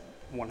 in that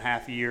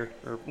 1.5 year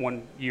or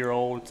 1 year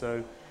old,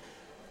 so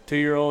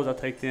 2-year-olds, I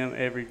take them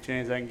every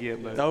chance I can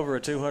get. But Over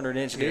a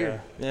 200-inch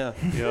deer. Yeah.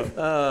 Yep.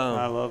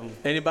 I love them.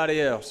 Anybody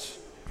else?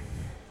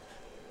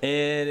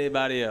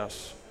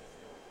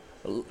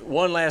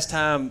 One last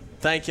time,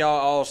 thank y'all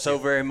all so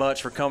very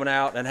much for coming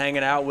out and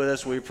hanging out with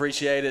us. We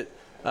appreciate it.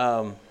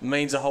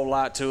 Means a whole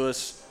lot to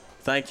us.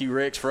 Thank you,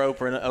 Ricks, for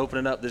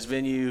opening up this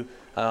venue,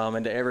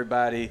 and to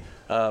everybody,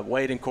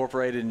 Wade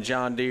Incorporated and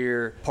John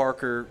Deere,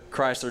 Parker,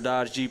 Chrysler,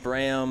 Dodge, Jeep,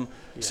 Ram,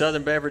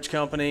 Southern Beverage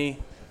Company,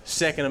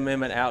 Second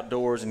Amendment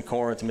Outdoors in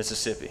Corinth,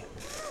 Mississippi.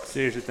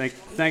 Seriously,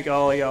 thank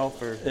all of y'all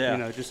for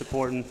just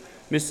supporting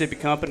Mississippi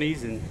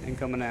companies and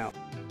coming out.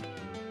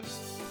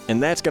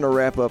 And that's going to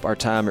wrap up our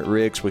time at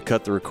Rick's. We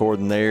cut the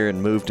recording there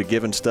and moved to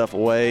giving stuff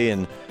away.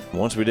 And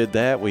once we did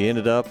that, we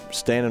ended up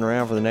standing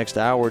around for the next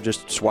hour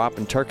just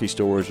swapping turkey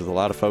stories with a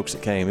lot of folks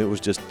that came. It was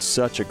just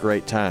such a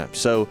great time.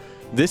 So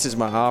this is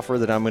my offer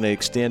that I'm going to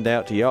extend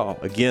out to y'all.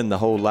 Again, the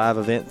whole live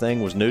event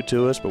thing was new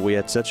to us, but we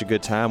had such a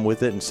good time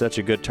with it and such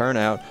a good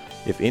turnout.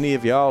 If any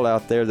of y'all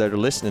out there that are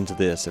listening to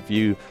this, if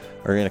you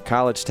are in a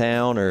college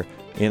town or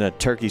in a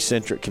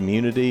turkey-centric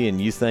community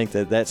and you think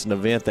that that's an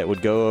event that would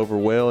go over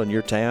well in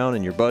your town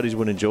and your buddies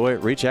would enjoy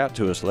it, reach out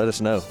to us. Let us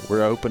know.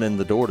 We're opening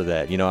the door to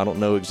that. I don't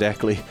know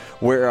exactly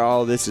where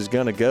all this is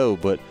going to go,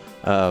 but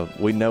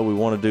we know we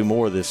want to do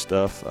more of this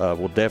stuff.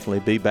 We'll definitely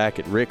be back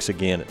at Rick's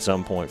again at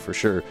some point for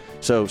sure.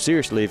 So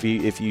seriously,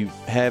 if you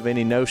have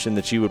any notion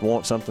that you would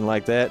want something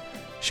like that,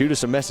 shoot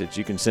us a message.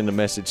 You can send a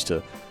message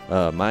to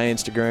my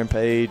Instagram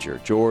page or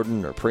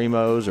Jordan or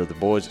Primo's or the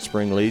boys at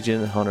Spring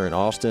Legion, Hunter and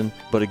Austin.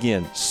 But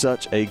again,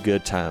 such a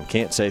good time.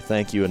 Can't say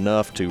thank you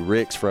enough to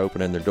Rick's for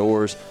opening their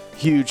doors.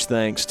 Huge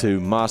thanks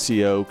to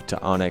Mossy Oak,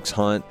 to Onyx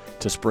Hunt,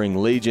 to Spring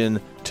Legion,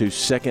 to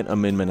Second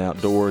Amendment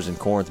Outdoors in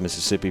Corinth,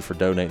 Mississippi for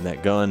donating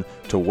that gun,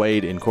 to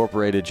Wade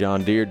Incorporated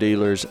John Deere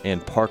dealers,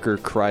 and Parker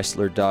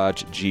Chrysler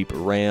Dodge Jeep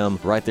Ram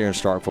right there in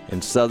Starkville,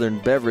 and Southern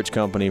Beverage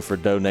Company for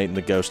donating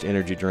the Ghost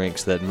energy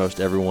drinks that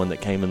most everyone that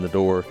came in the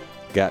door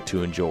got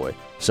to enjoy.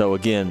 So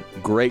again,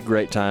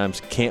 great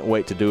times. Can't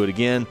wait to do it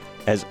again.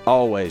 As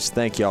always,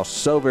 thank y'all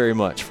so very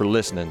much for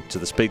listening to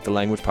the Speak the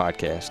Language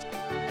podcast.